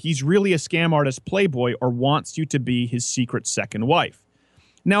 4. He's really a scam artist playboy or wants you to be his secret second wife.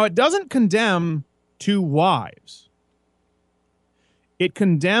 Now, it doesn't condemn 2 wives. It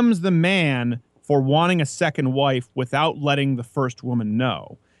condemns the man for wanting a second wife without letting the first woman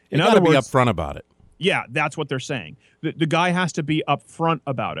know. You got to be upfront about it. Yeah, that's what they're saying. The guy has to be upfront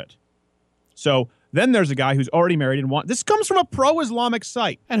about it. So Then there's a guy who's already married and this comes from a pro-Islamic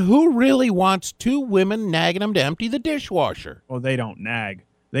site. And who really wants two women nagging him to empty the dishwasher? Oh, they don't nag.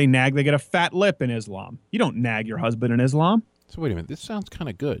 They nag. They get a fat lip in Islam. You don't nag your husband in Islam. So wait a minute. This sounds kind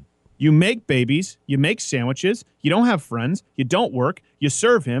of good. You make babies. You make sandwiches. You don't have friends. You don't work. You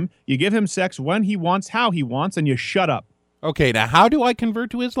serve him. You give him sex when he wants, how he wants, and you shut up. Okay, now how do I convert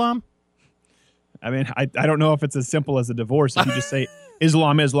to Islam? I mean, I don't know if it's as simple as a divorce if you just say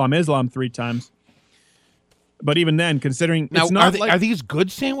Islam, Islam, Islam 3 times. But even then, considering Now, it's not are these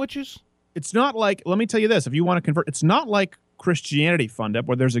good sandwiches? It's not like, let me tell you this, if you want to convert, it's not like Christianity fund up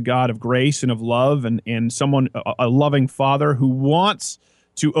where there's a God of grace and of love and someone, a loving father who wants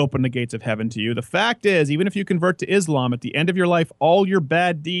to open the gates of heaven to you. The fact is, even if you convert to Islam, at the end of your life, all your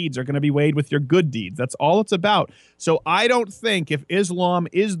bad deeds are going to be weighed with your good deeds. That's all it's about. So I don't think if Islam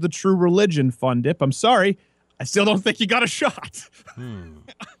is the true religion, Fun Dip, I'm sorry, I still don't think you got a shot.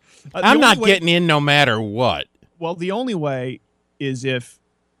 I'm not getting in no matter what. Well, the only way is if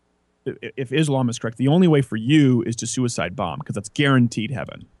Islam is correct, the only way for you is to suicide bomb because that's guaranteed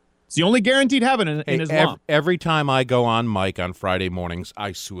heaven. It's the only guaranteed heaven in Islam. Every time I go on mic on Friday mornings,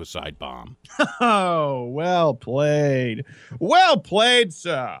 I suicide bomb. Oh, well played. Well played,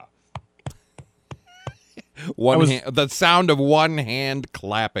 sir. The sound of one hand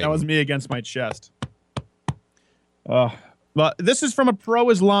clapping. That was me against my chest. But this is from a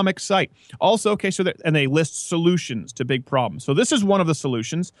pro-Islamic site. Also, okay, and they list solutions to big problems. So this is one of the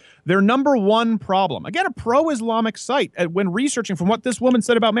solutions. Their number one problem, again, a pro-Islamic site, when researching from what this woman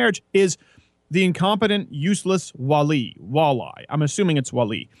said about marriage, is the incompetent, useless wali. I'm assuming it's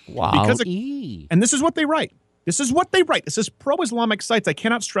wali. Wali. And this is what they write. This is pro-Islamic sites. I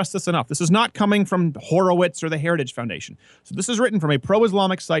cannot stress this enough. This is not coming from Horowitz or the Heritage Foundation. So this is written from a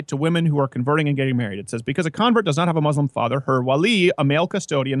pro-Islamic site to women who are converting and getting married. It says, because a convert does not have a Muslim father, her wali, a male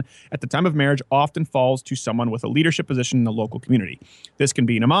custodian, at the time of marriage often falls to someone with a leadership position in the local community. This can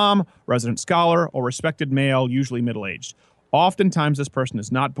be an imam, resident scholar, or respected male, usually middle-aged. Oftentimes, this person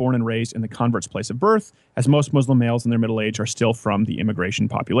is not born and raised in the convert's place of birth, as most Muslim males in their middle age are still from the immigration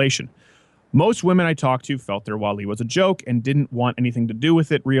population. Most women I talked to felt their wali was a joke and didn't want anything to do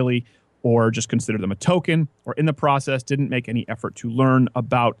with it, really, or just considered them a token, or in the process didn't make any effort to learn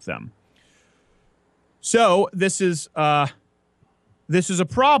about them. So this is a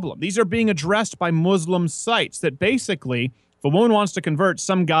problem. These are being addressed by Muslim sites that basically, if a woman wants to convert,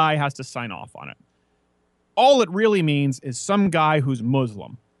 some guy has to sign off on it. All it really means is some guy who's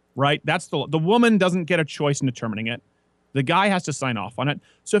Muslim, right? That's the woman doesn't get a choice in determining it. The guy has to sign off on it.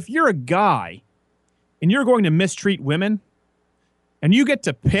 So if you're a guy and you're going to mistreat women and you get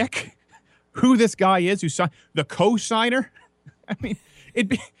to pick who this guy is, the co-signer, I mean, it'd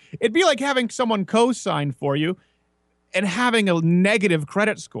be like having someone co-sign for you and having a negative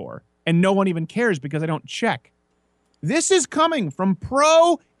credit score and no one even cares because I don't check. This is coming from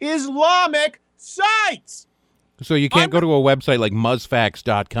pro-Islamic sites. So you can't go to a website like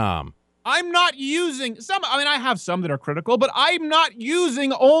muzzfacts.com. I'm not using I have some that are critical, but I'm not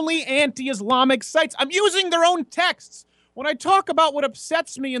using only anti-Islamic sites. I'm using their own texts. When I talk about what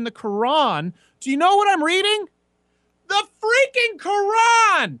upsets me in the Quran, do you know what I'm reading? The freaking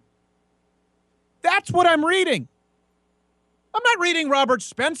Quran! That's what I'm reading. I'm not reading Robert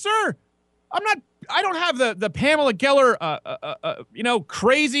Spencer. I don't have the Pamela Geller,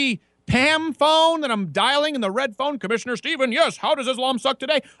 crazy Pam phone that I'm dialing in the red phone. Commissioner Stephen, yes, how does Islam suck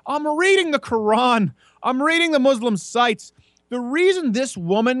today? I'm reading the Quran. I'm reading the Muslim sites. The reason this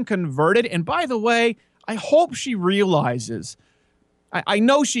woman converted, and by the way, I hope she realizes, I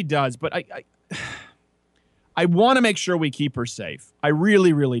know she does, but I want to make sure we keep her safe. I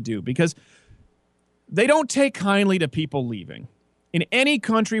really, really do, because they don't take kindly to people leaving. In any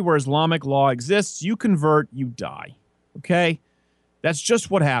country where Islamic law exists, you convert, you die. Okay? That's just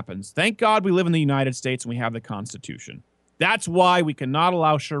what happens. Thank God we live in the United States and we have the Constitution. That's why we cannot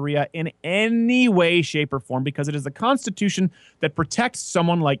allow Sharia in any way, shape, or form, because it is the Constitution that protects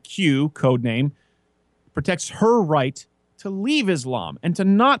someone like Q, codename, protects her right to leave Islam and to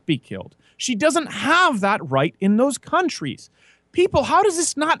not be killed. She doesn't have that right in those countries. People, how does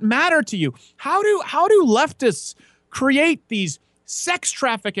this not matter to you? How do leftists create these sex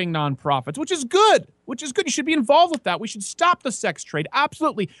trafficking nonprofits, which is good. You should be involved with that. We should stop the sex trade.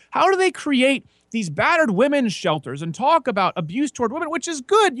 Absolutely. How do they create these battered women's shelters and talk about abuse toward women, which is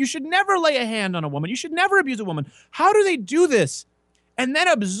good. You should never lay a hand on a woman. You should never abuse a woman. How do they do this and then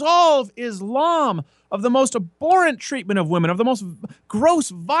absolve Islam of the most abhorrent treatment of women, of the most gross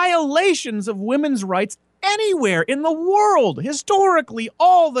violations of women's rights anywhere in the world, historically,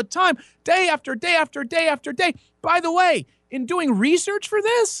 all the time, day after day after day after day? By the way, in doing research for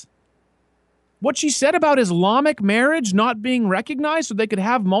this, what she said about Islamic marriage not being recognized so they could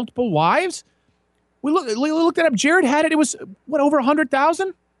have multiple wives? We looked it up. Jared had it. It was, what, over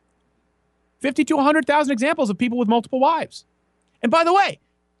 100,000? 50 to 100,000 examples of people with multiple wives. And by the way,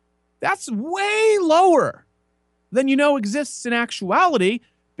 that's way lower than exists in actuality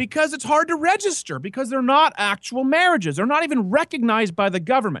because it's hard to register, because they're not actual marriages. They're not even recognized by the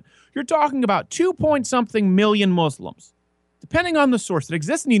government. You're talking about 2-point-something million Muslims, depending on the source, that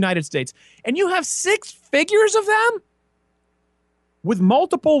exist in the United States. And you have 6 figures of them with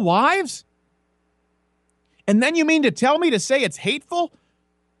multiple wives? And then you mean to tell me to say it's hateful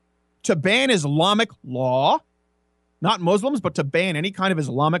to ban Islamic law, not Muslims, but to ban any kind of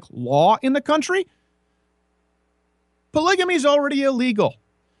Islamic law in the country? Polygamy is already illegal.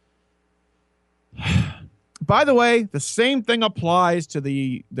 By the way, the same thing applies to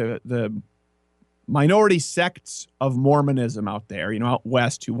the minority sects of Mormonism out there, out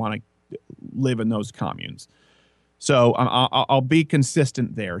west, who want to live in those communes. So I'll be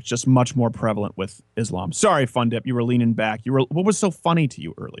consistent there. It's just much more prevalent with Islam. Sorry, Fun Dip, you were leaning back. What was so funny to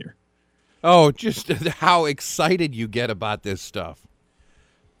you earlier? Oh, just how excited you get about this stuff.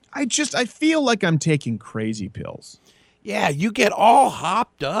 I feel like I'm taking crazy pills. Yeah, you get all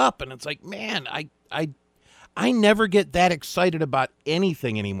hopped up, and it's like, man, I never get that excited about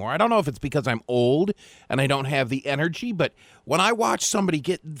anything anymore. I don't know if it's because I'm old and I don't have the energy, but when I watch somebody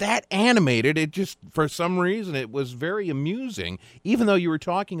get that animated, it just, for some reason, it was very amusing, even though you were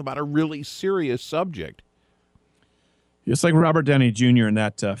talking about a really serious subject. It's like Robert Downey Jr. in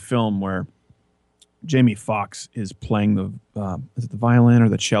that film where Jamie Foxx is playing is it the violin or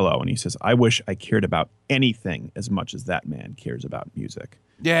the cello? And he says, I wish I cared about anything as much as that man cares about music.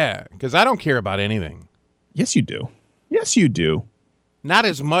 Yeah, because I don't care about anything. Yes, you do. Yes, you do. Not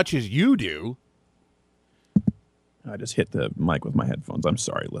as much as you do. I just hit the mic with my headphones. I'm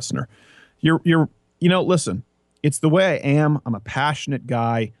sorry, listener. Listen, it's the way I am. I'm a passionate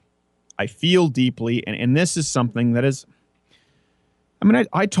guy. I feel deeply. And this is something that is,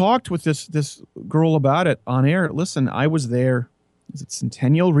 I talked with this girl about it on air. Listen, I was there. It was at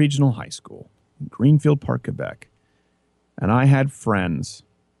Centennial Regional High School in Greenfield Park, Quebec. And I had friends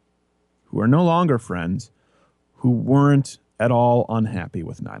who are no longer friends who weren't at all unhappy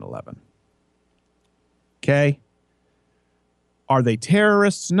with 9/11. Okay? Are they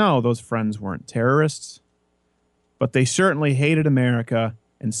terrorists? No, those friends weren't terrorists. But they certainly hated America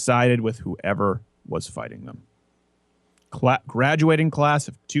and sided with whoever was fighting them. Graduating class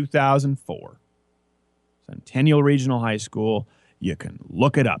of 2004. Centennial Regional High School. You can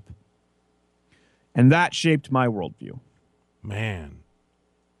look it up. And that shaped my worldview. Man.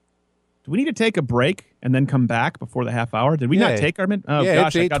 Do we need to take a break and then come back before the half hour? Did we not take our minute? Oh, yeah,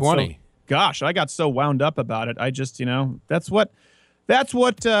 gosh, it's 8:20. I got so wound up about it. I just, that's what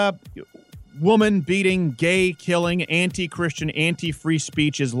woman beating, gay killing, anti-Christian, anti-free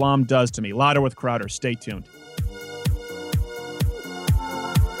speech Islam does to me. Louder with Crowder. Stay tuned.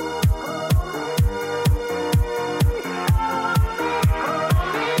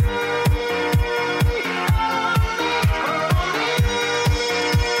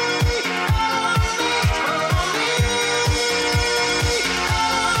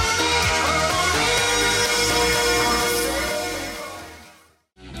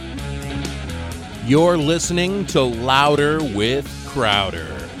 You're listening to Louder with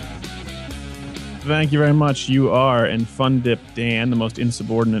Crowder. Thank you very much. You are. And Fun Dip Dan, the most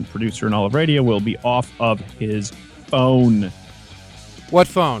insubordinate producer in all of radio, will be off of his phone. What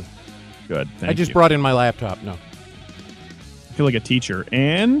phone? Good. I just brought in my laptop. No. I feel like a teacher.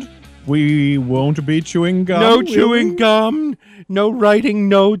 And we won't be chewing gum. No chewing gum. No writing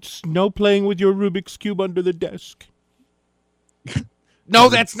notes. No playing with your Rubik's Cube under the desk. No,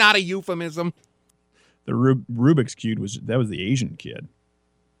 that's not a euphemism. The Rubik's Cube was the Asian kid.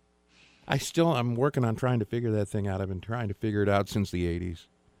 I'm working on trying to figure that thing out. I've been trying to figure it out since the 80s.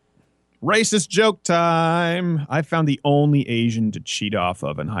 Racist joke time. I found the only Asian to cheat off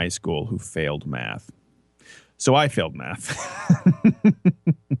of in high school who failed math. So I failed math.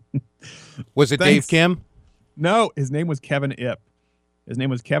 Was it Dave Kim? No, his name was Kevin Ip. His name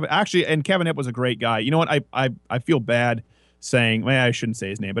was Kevin. Actually, and Kevin Ip was a great guy. You know what? I feel bad saying, well, I shouldn't say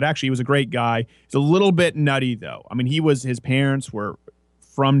his name, but actually he was a great guy. He's a little bit nutty, though. I mean, his parents were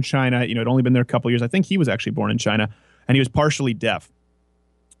from China. Had only been there a couple of years. I think he was actually born in China, and he was partially deaf.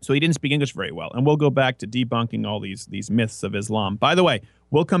 So he didn't speak English very well. And we'll go back to debunking all these myths of Islam. By the way,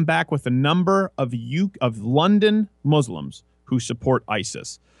 we'll come back with a number of London Muslims who support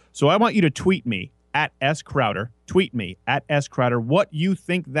ISIS. So I want you to tweet me at @SCrowder. Tweet me at @SCrowder what you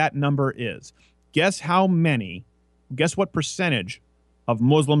think that number is. Guess what percentage of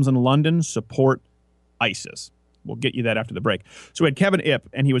Muslims in London support ISIS. We'll get you that after the break. So we had Kevin Ip,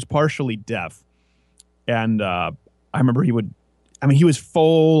 and he was partially deaf. And I remember he was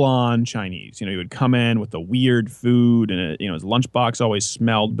full on Chinese. He would come in with the weird food, and his lunchbox always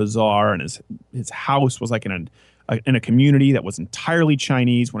smelled bizarre, and his house was like in a community that was entirely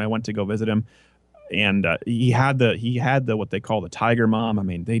Chinese when I went to go visit him. And he had the what they call the tiger mom. I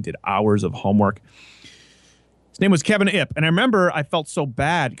mean, they did hours of homework. His name was Kevin Ip, and I remember I felt so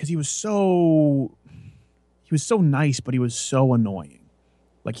bad because he was so nice, but he was so annoying.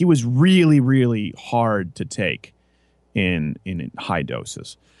 Like, he was really, really hard to take in high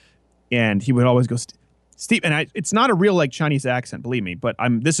doses. And he would always go, Steve, and it's not a real like Chinese accent, believe me, but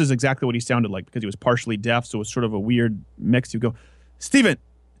this is exactly what he sounded like because he was partially deaf, so it was sort of a weird mix. He'd go, Steven,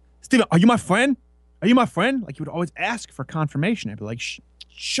 are you my friend? Are you my friend? Like, he would always ask for confirmation. I'd be like,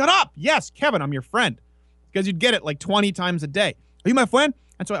 shut up. Yes, Kevin, I'm your friend. Because you'd get it like 20 times a day. Are you my friend?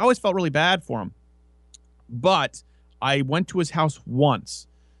 And so I always felt really bad for him. But I went to his house once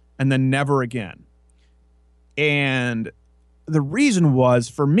and then never again. And the reason was,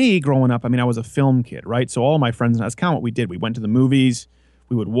 for me growing up, I mean, I was a film kid, right? So all my friends, and that's kind of what we did. We went to the movies.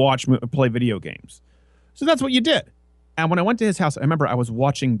 We would play video games. So that's what you did. And when I went to his house, I remember I was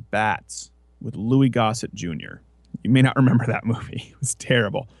watching Bats with Louis Gossett Jr. You may not remember that movie. It was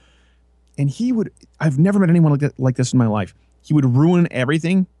terrible. And I've never met anyone like this in my life. He would ruin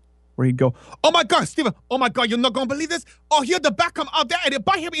everything. Where he'd go, oh my God, Steven, oh my God, you're not going to believe this? Oh, here the back come out there and it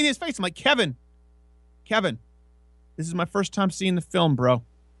bite him in his face. I'm like, Kevin, this is my first time seeing the film, bro.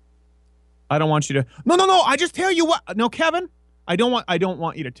 I don't want you to, no, I just tell you what, no, Kevin, I don't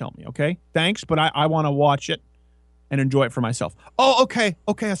want you to tell me, okay? Thanks, but I want to watch it and enjoy it for myself. Oh, okay,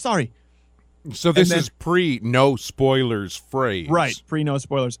 sorry. So this is pre-no spoilers phrase. Right, pre-no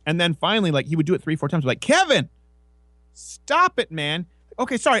spoilers. And then finally, like, he would do it 3-4 times. Like, Kevin, stop it, man.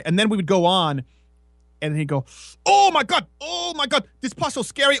 Okay, sorry. And then we would go on, and he'd go, oh my God, this part's so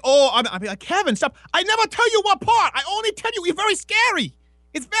scary. Oh, I'd be like, Kevin, stop. I never tell you what part. I only tell you it's very scary.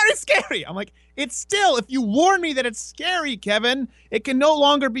 It's very scary. I'm like, it's still, if you warn me that it's scary, Kevin, it can no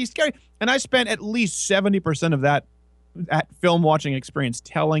longer be scary. And I spent at least 70% of that film watching experience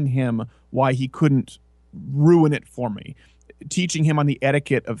telling him why he couldn't ruin it for me, teaching him on the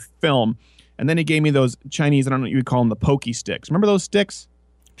etiquette of film. And then he gave me those Chinese, I don't know what you would call them, the pokey sticks. Remember those sticks?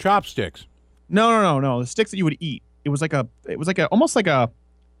 Chopsticks. No. The sticks that you would eat. It was almost like a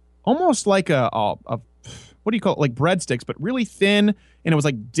what do you call it? Like breadsticks, but really thin, and it was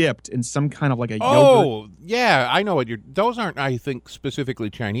like dipped in some kind of like a yogurt. Oh, yeah, I know what those aren't, I think,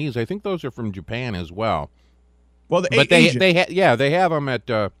 specifically Chinese. I think those are from Japan as well. Well, they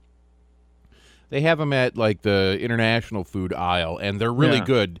have them at like the international food aisle, and they're really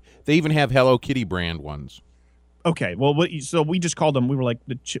good. They even have Hello Kitty brand ones. Okay, well, so we just called them. We were like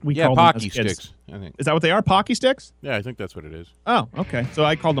called them Pocky as kids. sticks. I think. Is that what they are? Pocky sticks? Yeah, I think that's what it is. Oh, okay. So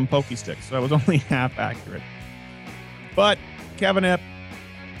I called them pokey sticks. So I was only half accurate. But Kevin Ip,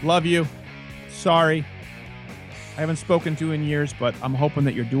 love you. Sorry, I haven't spoken to you in years, but I'm hoping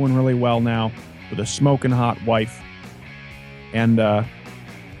that you're doing really well now with a smoking hot wife, and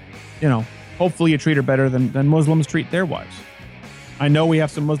hopefully you treat her better than Muslims treat their wives. I know we have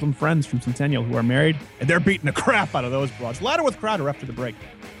some Muslim friends from Centennial who are married, and they're beating the crap out of those broads. Louder with Crowder after the break.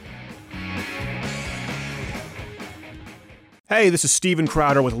 Hey, this is Steven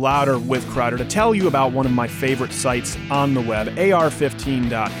Crowder with Louder with Crowder to tell you about one of my favorite sites on the web,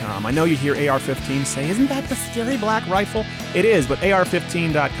 AR-15.com. I know you hear AR-15 say, isn't that the scary black rifle? It is, but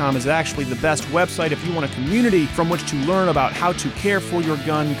AR-15.com is actually the best website if you want a community from which to learn about how to care for your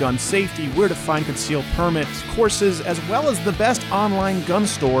gun, gun safety, where to find concealed permits, courses, as well as the best online gun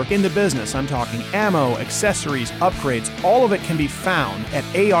store in the business. I'm talking ammo, accessories, upgrades. All of it can be found at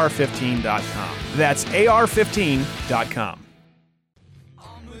AR-15.com. That's AR-15.com.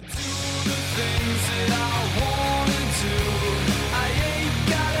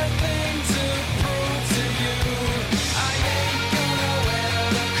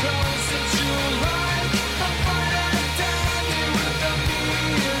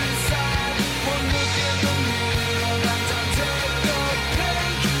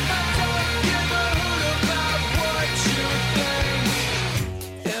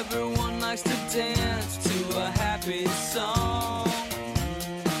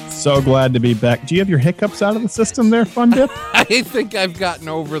 So glad to be back. Do you have your hiccups out of the system there, Fun Dip? I think I've gotten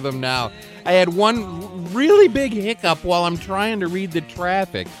over them now. I had one really big hiccup while I'm trying to read the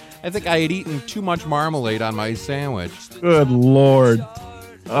traffic. I think I had eaten too much marmalade on my sandwich. Good Lord.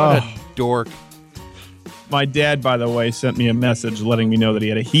 What a dork. My dad, by the way, sent me a message letting me know that he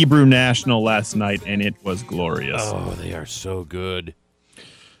had a Hebrew National last night, and it was glorious. Oh, they are so good.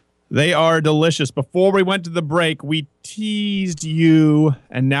 They are delicious. Before we went to the break, we teased you,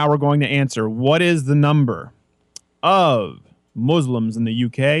 and now we're going to answer. What is the number of Muslims in the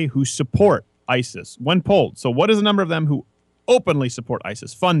UK who support ISIS when polled? So what is the number of them who openly support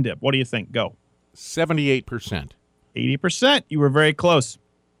ISIS? Fun dip. What do you think? Go. 78%. 80%. You were very close.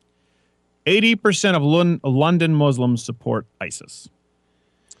 80% of London Muslims support ISIS.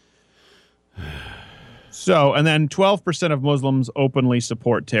 So, and then 12% of Muslims openly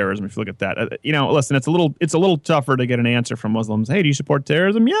support terrorism. If you look at that, listen, it's a little tougher to get an answer from Muslims. Hey, do you support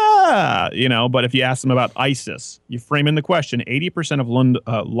terrorism? Yeah, but if you ask them about ISIS, you frame in the question. 80% of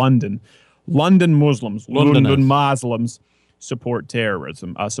London Muslims, London Muslims support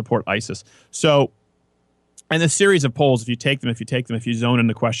terrorism, support ISIS. So, and the series of polls, if you zone in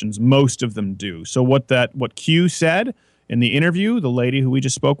the questions, most of them do. So what Q said in the interview, the lady who we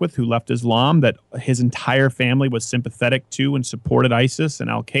just spoke with who left Islam, that his entire family was sympathetic to and supported ISIS and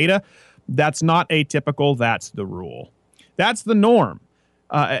Al-Qaeda, that's not atypical. That's the rule. That's the norm.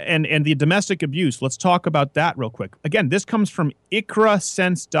 And the domestic abuse, let's talk about that real quick. Again, this comes from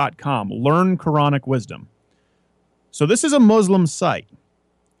ikrasense.com, Learn Quranic Wisdom. So this is a Muslim site,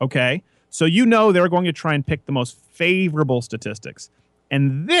 okay? So they're going to try and pick the most favorable statistics.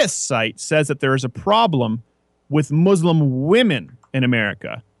 And this site says that there is a problem with Muslim women in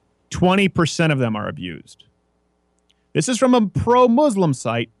America. 20% of them are abused. This is from a pro-Muslim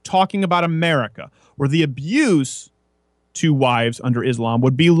site talking about America, where the abuse to wives under Islam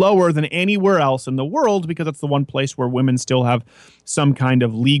would be lower than anywhere else in the world because it's the one place where women still have some kind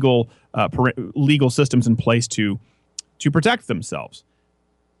of legal systems in place to protect themselves.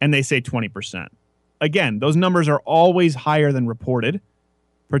 And they say 20%. Again, those numbers are always higher than reported,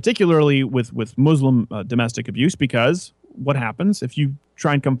 particularly with Muslim domestic abuse, because what happens if you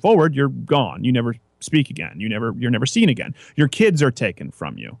try and come forward, you're gone. You never speak again. You're never seen again. Your kids are taken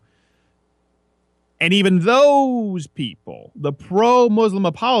from you. And even those people, the pro-Muslim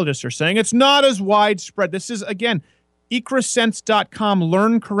apologists, are saying it's not as widespread. This is, again, ikrasense.com,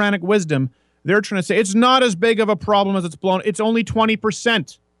 Learn Quranic Wisdom. They're trying to say it's not as big of a problem as it's blown. It's only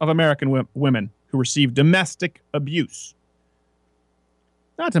 20% of American women who receive domestic abuse.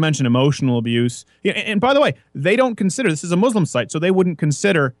 Not to mention emotional abuse. And by the way, they don't consider, this is a Muslim site, so they wouldn't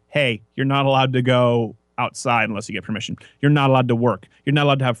consider, hey, you're not allowed to go outside unless you get permission. You're not allowed to work. You're not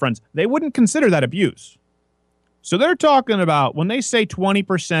allowed to have friends. They wouldn't consider that abuse. So they're talking about, when they say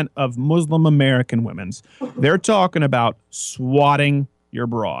 20% of Muslim American women's, they're talking about swatting your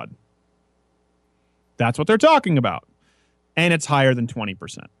broad. That's what they're talking about. And it's higher than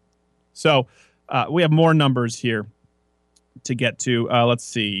 20%. So we have more numbers here to get to. Let's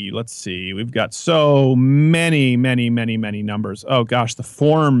see. We've got so many numbers. Oh gosh, the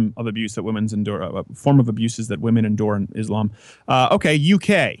form of abuse that women's endure, form of abuses that women endure in Islam. Okay,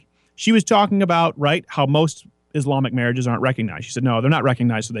 UK. She was talking about, right, how most Islamic marriages aren't recognized. She said, no, they're not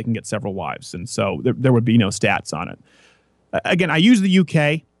recognized so they can get several wives. And so there would be no stats on it. Again, I use the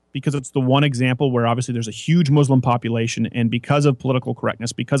UK because it's the one example where obviously there's a huge Muslim population, and because of political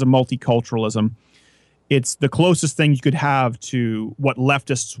correctness, because of multiculturalism, it's the closest thing you could have to what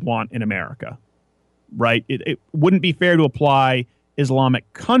leftists want in America, right? It wouldn't be fair to apply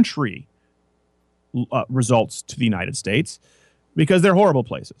Islamic country results to the United States because they're horrible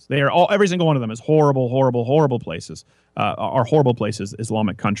places. They are every single one of them is horrible places, are horrible places,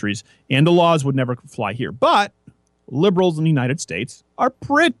 Islamic countries, and the laws would never fly here. But liberals in the United States are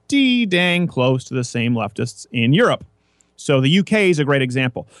pretty dang close to the same leftists in Europe. So the UK is a great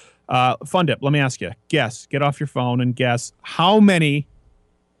example. Fundip, let me ask you, guess, get off your phone and guess, how many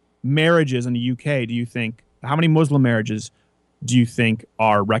marriages in the UK do you think, how many Muslim marriages do you think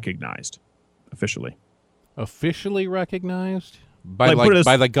are recognized officially? Officially recognized? By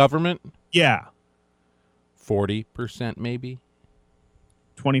by the government? Yeah. 40% maybe?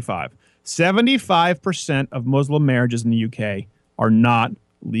 25. 75% of Muslim marriages in the UK are not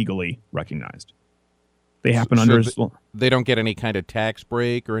legally recognized. They happen under Islam. They don't get any kind of tax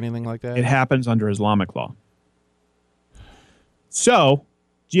break or anything like that? It happens under Islamic law. So,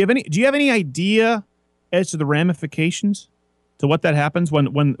 do you have any idea as to the ramifications to what that happens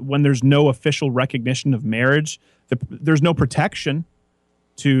when there's no official recognition of marriage? There's no protection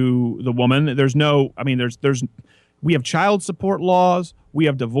to the woman. We have child support laws, we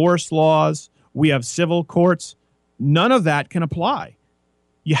have divorce laws, we have civil courts. None of that can apply.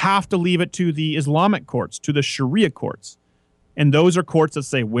 You have to leave it to the Islamic courts, to the Sharia courts. And those are courts that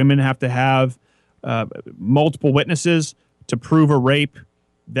say women have to have multiple witnesses to prove a rape.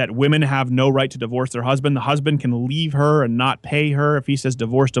 that women have no right to divorce their husband. The husband can leave her and not pay her if he says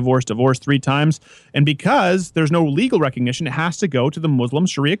divorce, divorce, divorce 3 times. And because there's no legal recognition, it has to go to the Muslim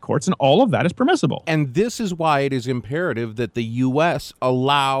Sharia courts, and all of that is permissible. And this is why it is imperative that the U.S.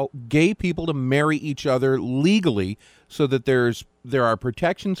 allow gay people to marry each other legally, so that there are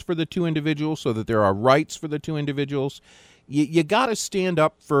protections for the two individuals, so that there are rights for the two individuals. You got to stand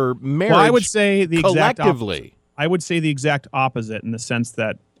up for marriage. Well, I would say the collectively. exact opposite. I would say the exact opposite, in the sense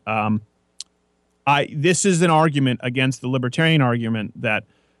that this is an argument against the libertarian argument that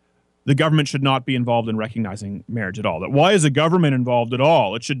the government should not be involved in recognizing marriage at all. That why is the government involved at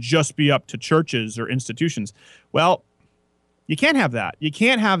all? It should just be up to churches or institutions. Well, you can't have that. You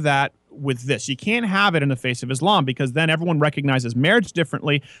can't have that with this. You can't have it in the face of Islam, because then everyone recognizes marriage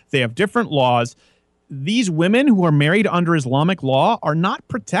differently. They have different laws. These women who are married under Islamic law are not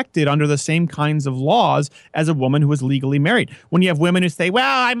protected under the same kinds of laws as a woman who is legally married. When you have women who say,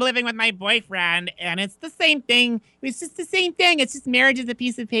 well, I'm living with my boyfriend and it's the same thing. It's just the same thing. It's just marriage is a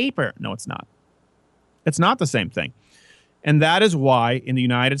piece of paper. No, it's not. It's not the same thing. And that is why in the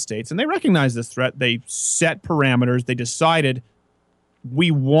United States, and they recognize this threat, they set parameters. They decided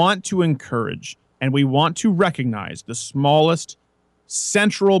we want to encourage and we want to recognize the smallest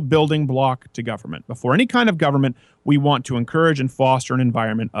central building block to government. Before any kind of government, we want to encourage and foster an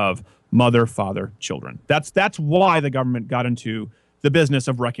environment of mother, father, children. That's why the government got into the business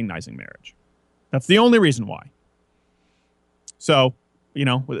of recognizing marriage. That's the only reason why. So,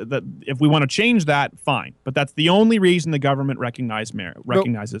 if we want to change that, fine. But that's the only reason the government recognizes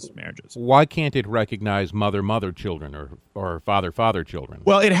marriages. Why can't it recognize mother children or father children?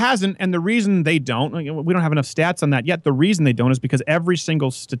 Well, it hasn't, and the reason they don't, we don't have enough stats on that yet. The reason they don't is because every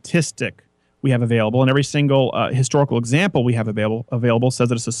single statistic we have available and every single historical example we have available says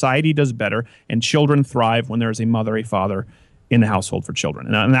that a society does better and children thrive when there is a mother, a father in the household for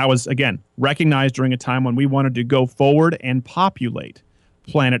children. And that was, again, recognized during a time when we wanted to go forward and populate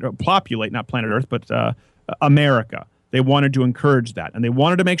not planet Earth, but America. They wanted to encourage that, and they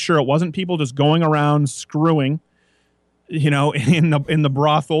wanted to make sure it wasn't people just going around screwing, in the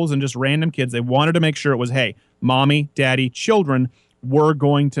brothels and just random kids. They wanted to make sure it was, hey, mommy, daddy, children, we're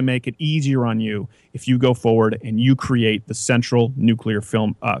going to make it easier on you if you go forward and you create the central nuclear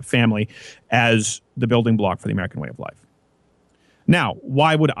family as the building block for the American way of life. Now,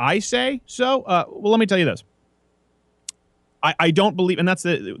 why would I say so? Well, let me tell you this. I don't believe, and that's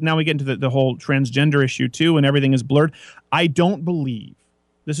now we get into the whole transgender issue too, and everything is blurred. I don't believe,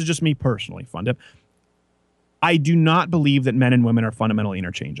 this is just me personally, Fundip, I do not believe that men and women are fundamentally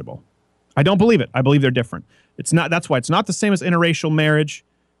interchangeable. I don't believe it. I believe they're different. That's why it's not the same as interracial marriage.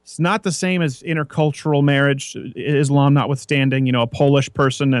 It's not the same as intercultural marriage, Islam notwithstanding, a Polish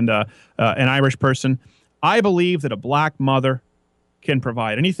person and an Irish person. I believe that a black mother can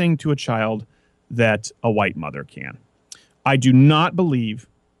provide anything to a child that a white mother can. I do not believe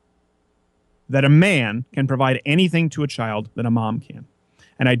that a man can provide anything to a child that a mom can.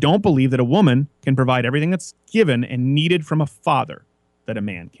 And I don't believe that a woman can provide everything that's given and needed from a father that a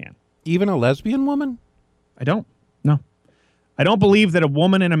man can. Even a lesbian woman? I don't. No. I don't believe that a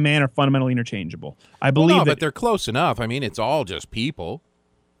woman and a man are fundamentally interchangeable. I believe but they're close enough. I mean, it's all just people.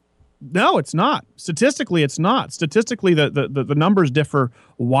 No, it's not. Statistically, it's not. Statistically, the numbers differ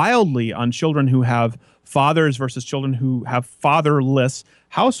wildly on children who have fathers versus children who have fatherless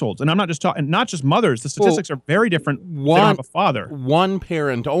households. And I'm not just talking, not just mothers. The statistics are very different. They don't have a father. One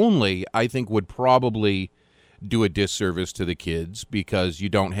parent only, I think, would probably do a disservice to the kids, because you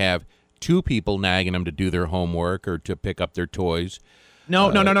don't have two people nagging them to do their homework or to pick up their toys.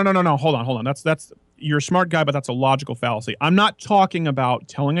 No. Hold on. That's you're a smart guy, but that's a logical fallacy. I'm not talking about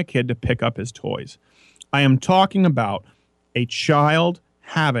telling a kid to pick up his toys. I am talking about a child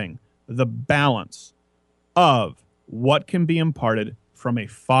having the balance of what can be imparted from a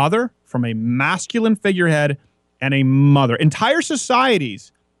father, from a masculine figurehead, and a mother. Entire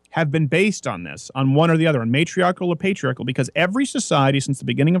societies have been based on this, on one or the other, on matriarchal or patriarchal, because every society since the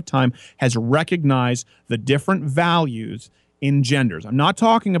beginning of time has recognized the different values in genders. I'm not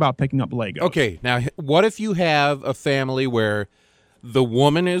talking about picking up Legos. Okay, now what if you have a family where the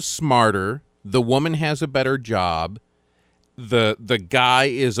woman is smarter, the woman has a better job, the guy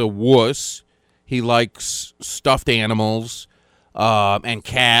is a wuss, he likes stuffed animals and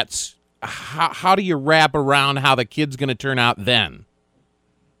cats. How do you wrap around how the kid's going to turn out then?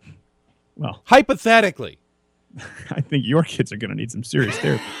 Well, hypothetically. I think your kids are going to need some serious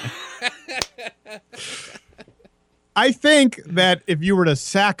therapy. I think that if you were to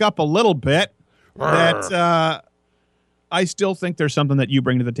sack up a little bit, that I still think there's something that you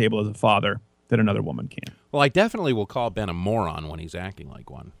bring to the table as a father that another woman can. Well, I definitely will call Ben a moron when he's acting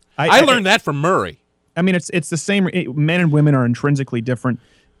like one. I learned that from Murray. I mean, it's the same. Men and women are intrinsically different,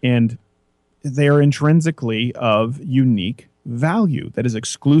 and they are intrinsically of unique value that is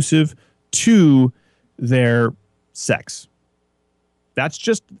exclusive to their sex.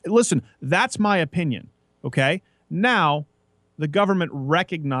 Listen, that's my opinion, okay? Now, the government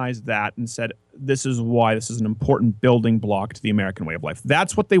recognized that and said, this is why this is an important building block to the American way of life.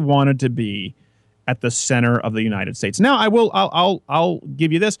 That's what they wanted to be at the center of the United States. Now, I'll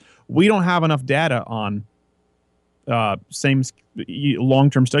give you this. We don't have enough data on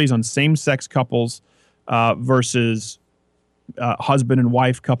long-term studies on same-sex couples versus husband and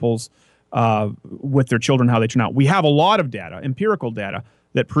wife couples with their children, how they turn out. We have a lot of data, empirical data,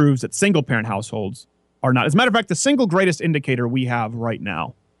 that proves that single-parent households are not. As a matter of fact, the single greatest indicator we have right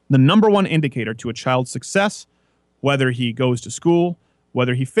now, the number one indicator to a child's success, whether he goes to school,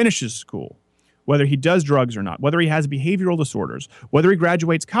 whether he finishes school, whether he does drugs or not, whether he has behavioral disorders, whether he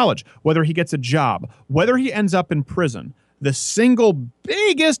graduates college, whether he gets a job, whether he ends up in prison, the single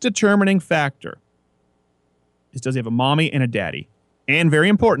biggest determining factor is, does he have a mommy and a daddy? And very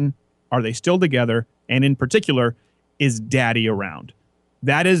important, are they still together? And in particular, is daddy around?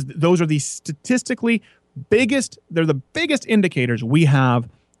 Those are the statistically biggest, they're the biggest indicators we have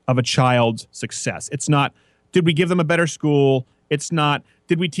of a child's success. It's not, did we give them a better school? It's not,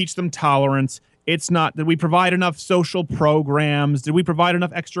 did we teach them tolerance? It's not, did we provide enough social programs? Did we provide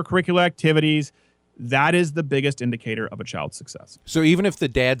enough extracurricular activities? That is the biggest indicator of a child's success. So even if the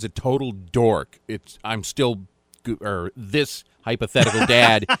dad's a total dork, this hypothetical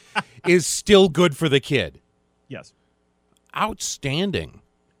dad is still good for the kid. Yes. Outstanding.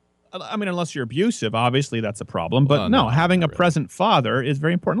 I mean, unless you're abusive, obviously that's a problem. But No, having a really. present father is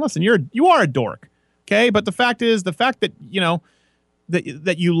very important. Listen, you are a dork, okay? But the fact that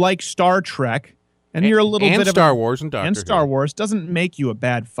that you like Star Trek and you're a little bit of Star Wars and Doctor and Star Wars doesn't make you a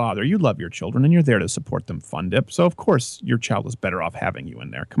bad father. You love your children and you're there to support them, Fun Dip. So of course your child is better off having you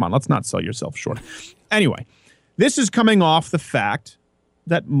in there. Come on, let's not sell yourself short. Anyway, this is coming off the fact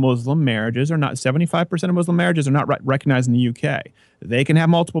that Muslim marriages are not, 75% of Muslim marriages are not recognized in the UK. They can have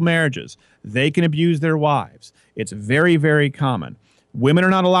multiple marriages. They can abuse their wives. It's very, very common. Women are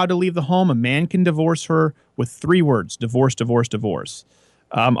not allowed to leave the home. A man can divorce her with 3 words: divorce, divorce, divorce.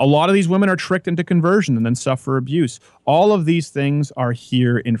 A lot of these women are tricked into conversion and then suffer abuse. All of these things are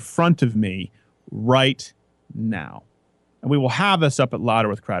here in front of me right now. And we will have this up at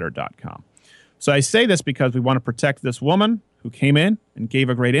louderwithcrowder.com. So I say this because we want to protect this woman who came in and gave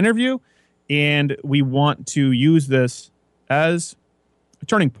a great interview, and we want to use this as a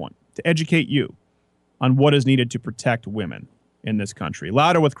turning point to educate you on what is needed to protect women in this country.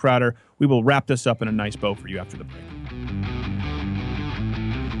 Louder with Crowder. We will wrap this up in a nice bow for you after the break.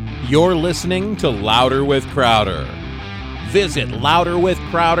 You're listening to Louder with Crowder. Visit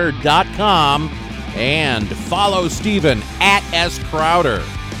louderwithcrowder.com and follow Steven at S. Crowder.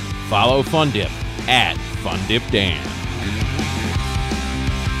 Follow Fundip at FundipDan.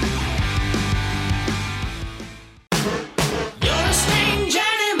 You're a strange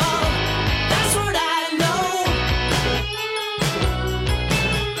animal, that's what I know.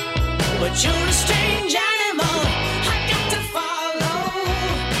 But you're a strange animal, I got to follow.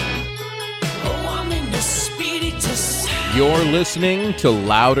 Oh, I'm in the spirit to sound. You're listening to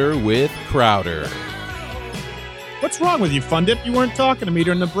Louder with Crowder. What's wrong with you, Fundip? You weren't talking to me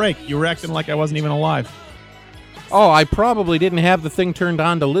during the break. You were acting like I wasn't even alive. Oh, I probably didn't have the thing turned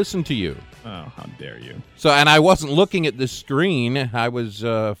on to listen to you. Oh, how dare you. So, and I wasn't looking at the screen. I was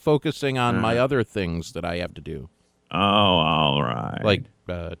focusing on my other things that I have to do. Oh, all right. Like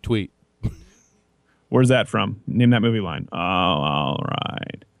tweet. Where's that from? Name that movie line. Oh, all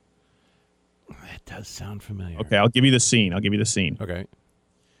right. That does sound familiar. Okay, I'll give you the scene. Okay.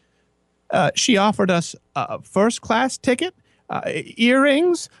 She offered us a first-class ticket,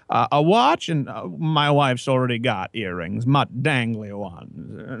 earrings, a watch, and my wife's already got earrings, not dangly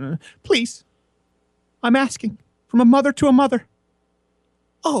ones. Please, I'm asking from a mother to a mother.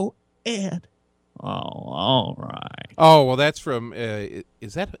 Oh, Ed. Oh, all right. Oh, well, that's from,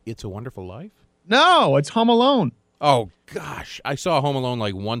 is that It's a Wonderful Life? No, it's Home Alone. Oh, gosh. I saw Home Alone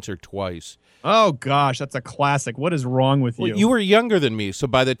like once or twice. Oh, gosh, that's a classic. What is wrong with Well, you? you were younger than me, so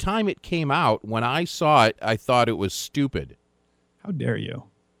by the time it came out, when I saw it, I thought it was stupid. How dare you?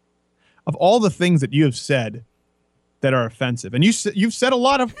 Of all the things that you have said that are offensive, and you've said a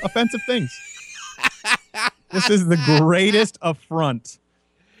lot of offensive things. This is the greatest affront.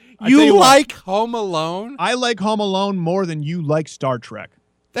 I tell You what, like Home Alone? I like Home Alone more than you like Star Trek.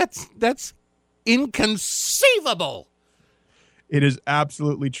 That's inconceivable. It is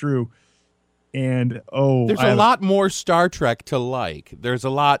absolutely true. And There's a lot more Star Trek to like. There's a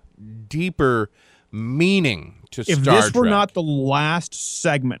lot deeper meaning to Star If Trek. this were not the last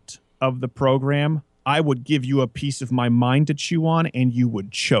segment of the program, I would give you a piece of my mind to chew on, and you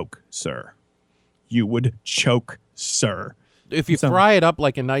would choke, sir. You would choke, sir. If you fry it up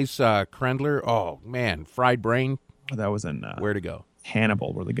like a nice Krendler, oh, man, fried brain, That was in where to go?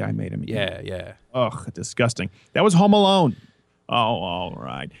 Hannibal, where the guy made him eat. Yeah. Ugh, disgusting. That was Home Alone. Oh, all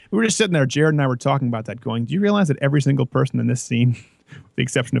right. We were just sitting there, Jared and I were talking about that, going, do you realize that every single person in this scene, with the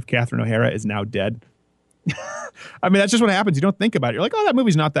exception of Catherine O'Hara, is now dead? I mean, that's just what happens. You don't think about it. You're like, oh, that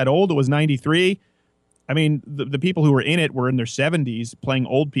movie's not that old. It was 93. I mean, the people who were in it were in their 70s playing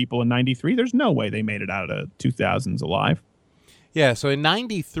old people in 93. There's no way they made it out of the 2000s alive. Yeah, so in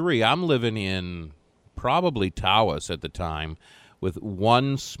 93, I'm living in probably Tawas at the time with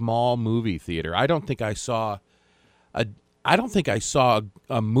one small movie theater. I don't think I saw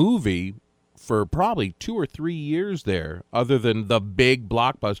a movie for probably 2 or 3 years there, other than the big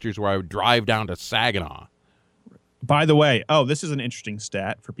blockbusters where I would drive down to Saginaw. By the way, this is an interesting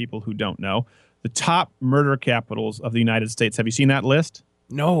stat for people who don't know. The top murder capitals of the United States. Have you seen that list?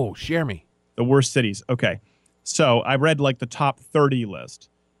 No, share me. The worst cities. Okay. So I read like the top 30 list.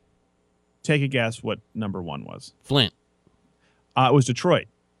 Take a guess what number 1 was. Flint. It was Detroit.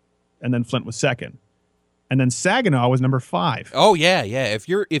 And then Flint was second. And then Saginaw was number 5. Oh, yeah. If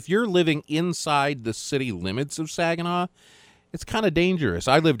you're living inside the city limits of Saginaw, it's kind of dangerous.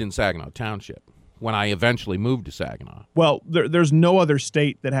 I lived in Saginaw Township when I eventually moved to Saginaw. Well, there's no other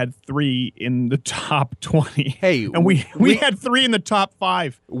state that had 3 in the top 20. Hey, and we had 3 in the top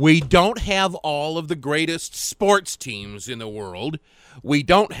 5. We don't have all of the greatest sports teams in the world. We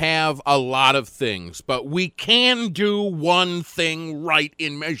don't have a lot of things, but we can do one thing right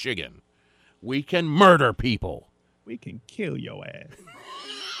in Michigan. We can murder people. We can kill your ass.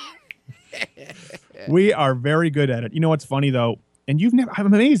 We are very good at it. You know what's funny, though? And I'm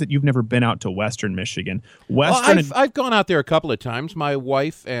amazed that you've never been out to Western Michigan. I've gone out there a couple of times. My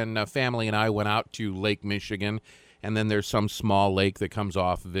wife and family and I went out to Lake Michigan, and then there's some small lake that comes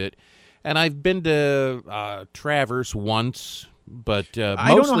off of it. And I've been to Traverse once, but I don't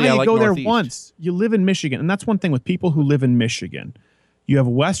know mostly how I you like go Northeast. there once. You live in Michigan, and that's one thing with people who live in Michigan. You have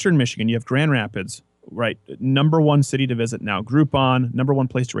Western Michigan, you have Grand Rapids, right? Number 1 city to visit now. Groupon, number 1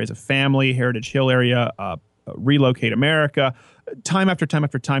 place to raise a family, Heritage Hill area, Relocate America. Time after time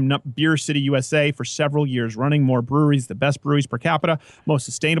after time, Beer City, USA for several years running, more breweries, the best breweries per capita, most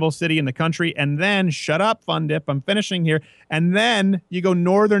sustainable city in the country. And then, shut up, Fun Dip, I'm finishing here. And then you go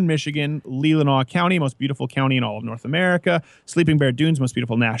Northern Michigan, Leelanau County, most beautiful county in all of North America, Sleeping Bear Dunes, most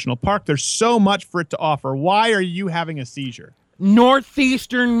beautiful national park. There's so much for it to offer. Why are you having a seizure?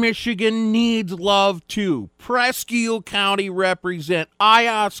 Northeastern Michigan needs love, too. Presque County represent.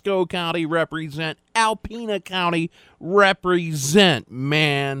 Iosco County represent. Alpena County represent,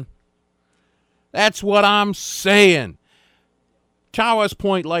 man. That's what I'm saying. Tawas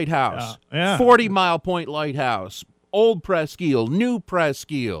Point Lighthouse. 40 Mile Point Lighthouse. Old Presque, New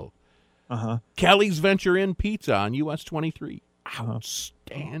Presque. Kelly's Venture Inn Pizza on US 23.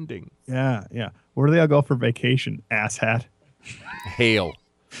 Outstanding. Yeah. Where do they all go for vacation, asshat? Hail.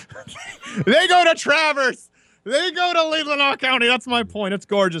 They go to Traverse. They go to Leelanau County. That's my point. It's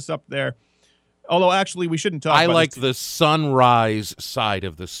gorgeous up there. Although, actually, we shouldn't talk about I like the sunrise side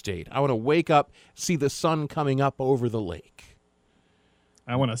of the state. I want to wake up, see the sun coming up over the lake.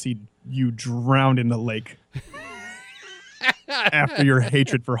 I want to see you drowned in the lake. After your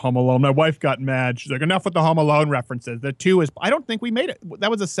hatred for Home Alone. My wife got mad. She's like, enough with the Home Alone references. The 2 is... I don't think we made it.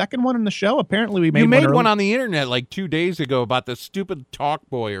 That was the second one in the show. Apparently, we made one. You made early. one on the internet like 2 days ago about the stupid Talk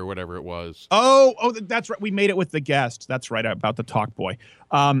Boy or whatever it was. Oh, that's right. We made it with the guest. That's right, about the Talk Boy.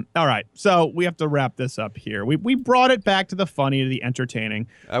 All right. So we have to wrap this up here. We brought it back to the funny, to the entertaining.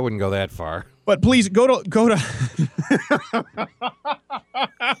 I wouldn't go that far. But please go to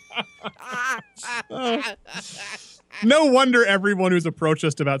No wonder everyone who's approached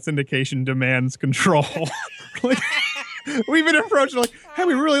us about syndication demands control. Like, we've been approached like, hey,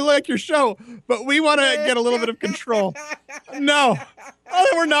 we really like your show, but we want to get a little bit of control. No,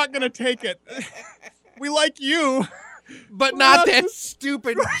 we're not going to take it. We like you. But not that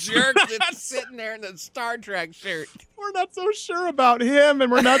stupid jerk that's sitting there in the Star Trek shirt. We're not so sure about him,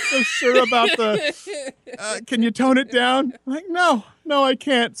 and we're not so sure about the, can you tone it down? Like, no, I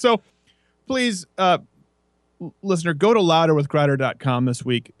can't. So please, listener, go to louderwithcrowder.com this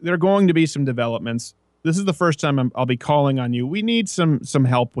week. There are going to be some developments. This is the first time I'll be calling on you. We need some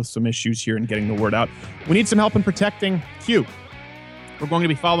help with some issues here and getting the word out. We need some help in protecting Q. We're going to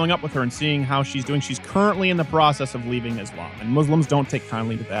be following up with her and seeing how she's doing. She's currently in the process of leaving Islam, and Muslims don't take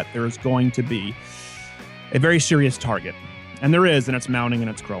kindly to that. There is going to be a very serious target, and there is, and it's mounting and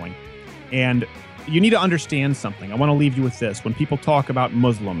it's growing. And you need to understand something. I want to leave you with this. When people talk about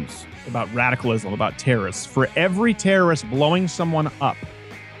Muslims, about radicalism, about terrorists, for every terrorist blowing someone up,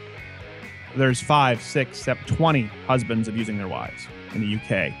 there's 5, 6, 7, 20 husbands abusing their wives in the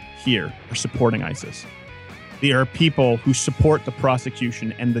UK, here, are supporting ISIS. There are people who support the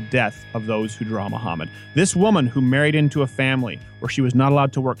prosecution and the death of those who draw Muhammad. This woman who married into a family where she was not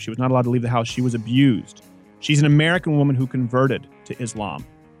allowed to work, she was not allowed to leave the house, she was abused. She's an American woman who converted to Islam.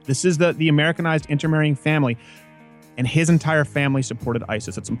 This is the Americanized intermarrying family, and his entire family supported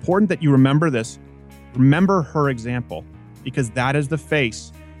ISIS. It's important that you remember this. Remember her example, because that is the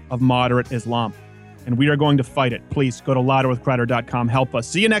face of moderate Islam, and we are going to fight it. Please go to louderwithcrowder.com. Help us.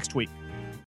 See you next week.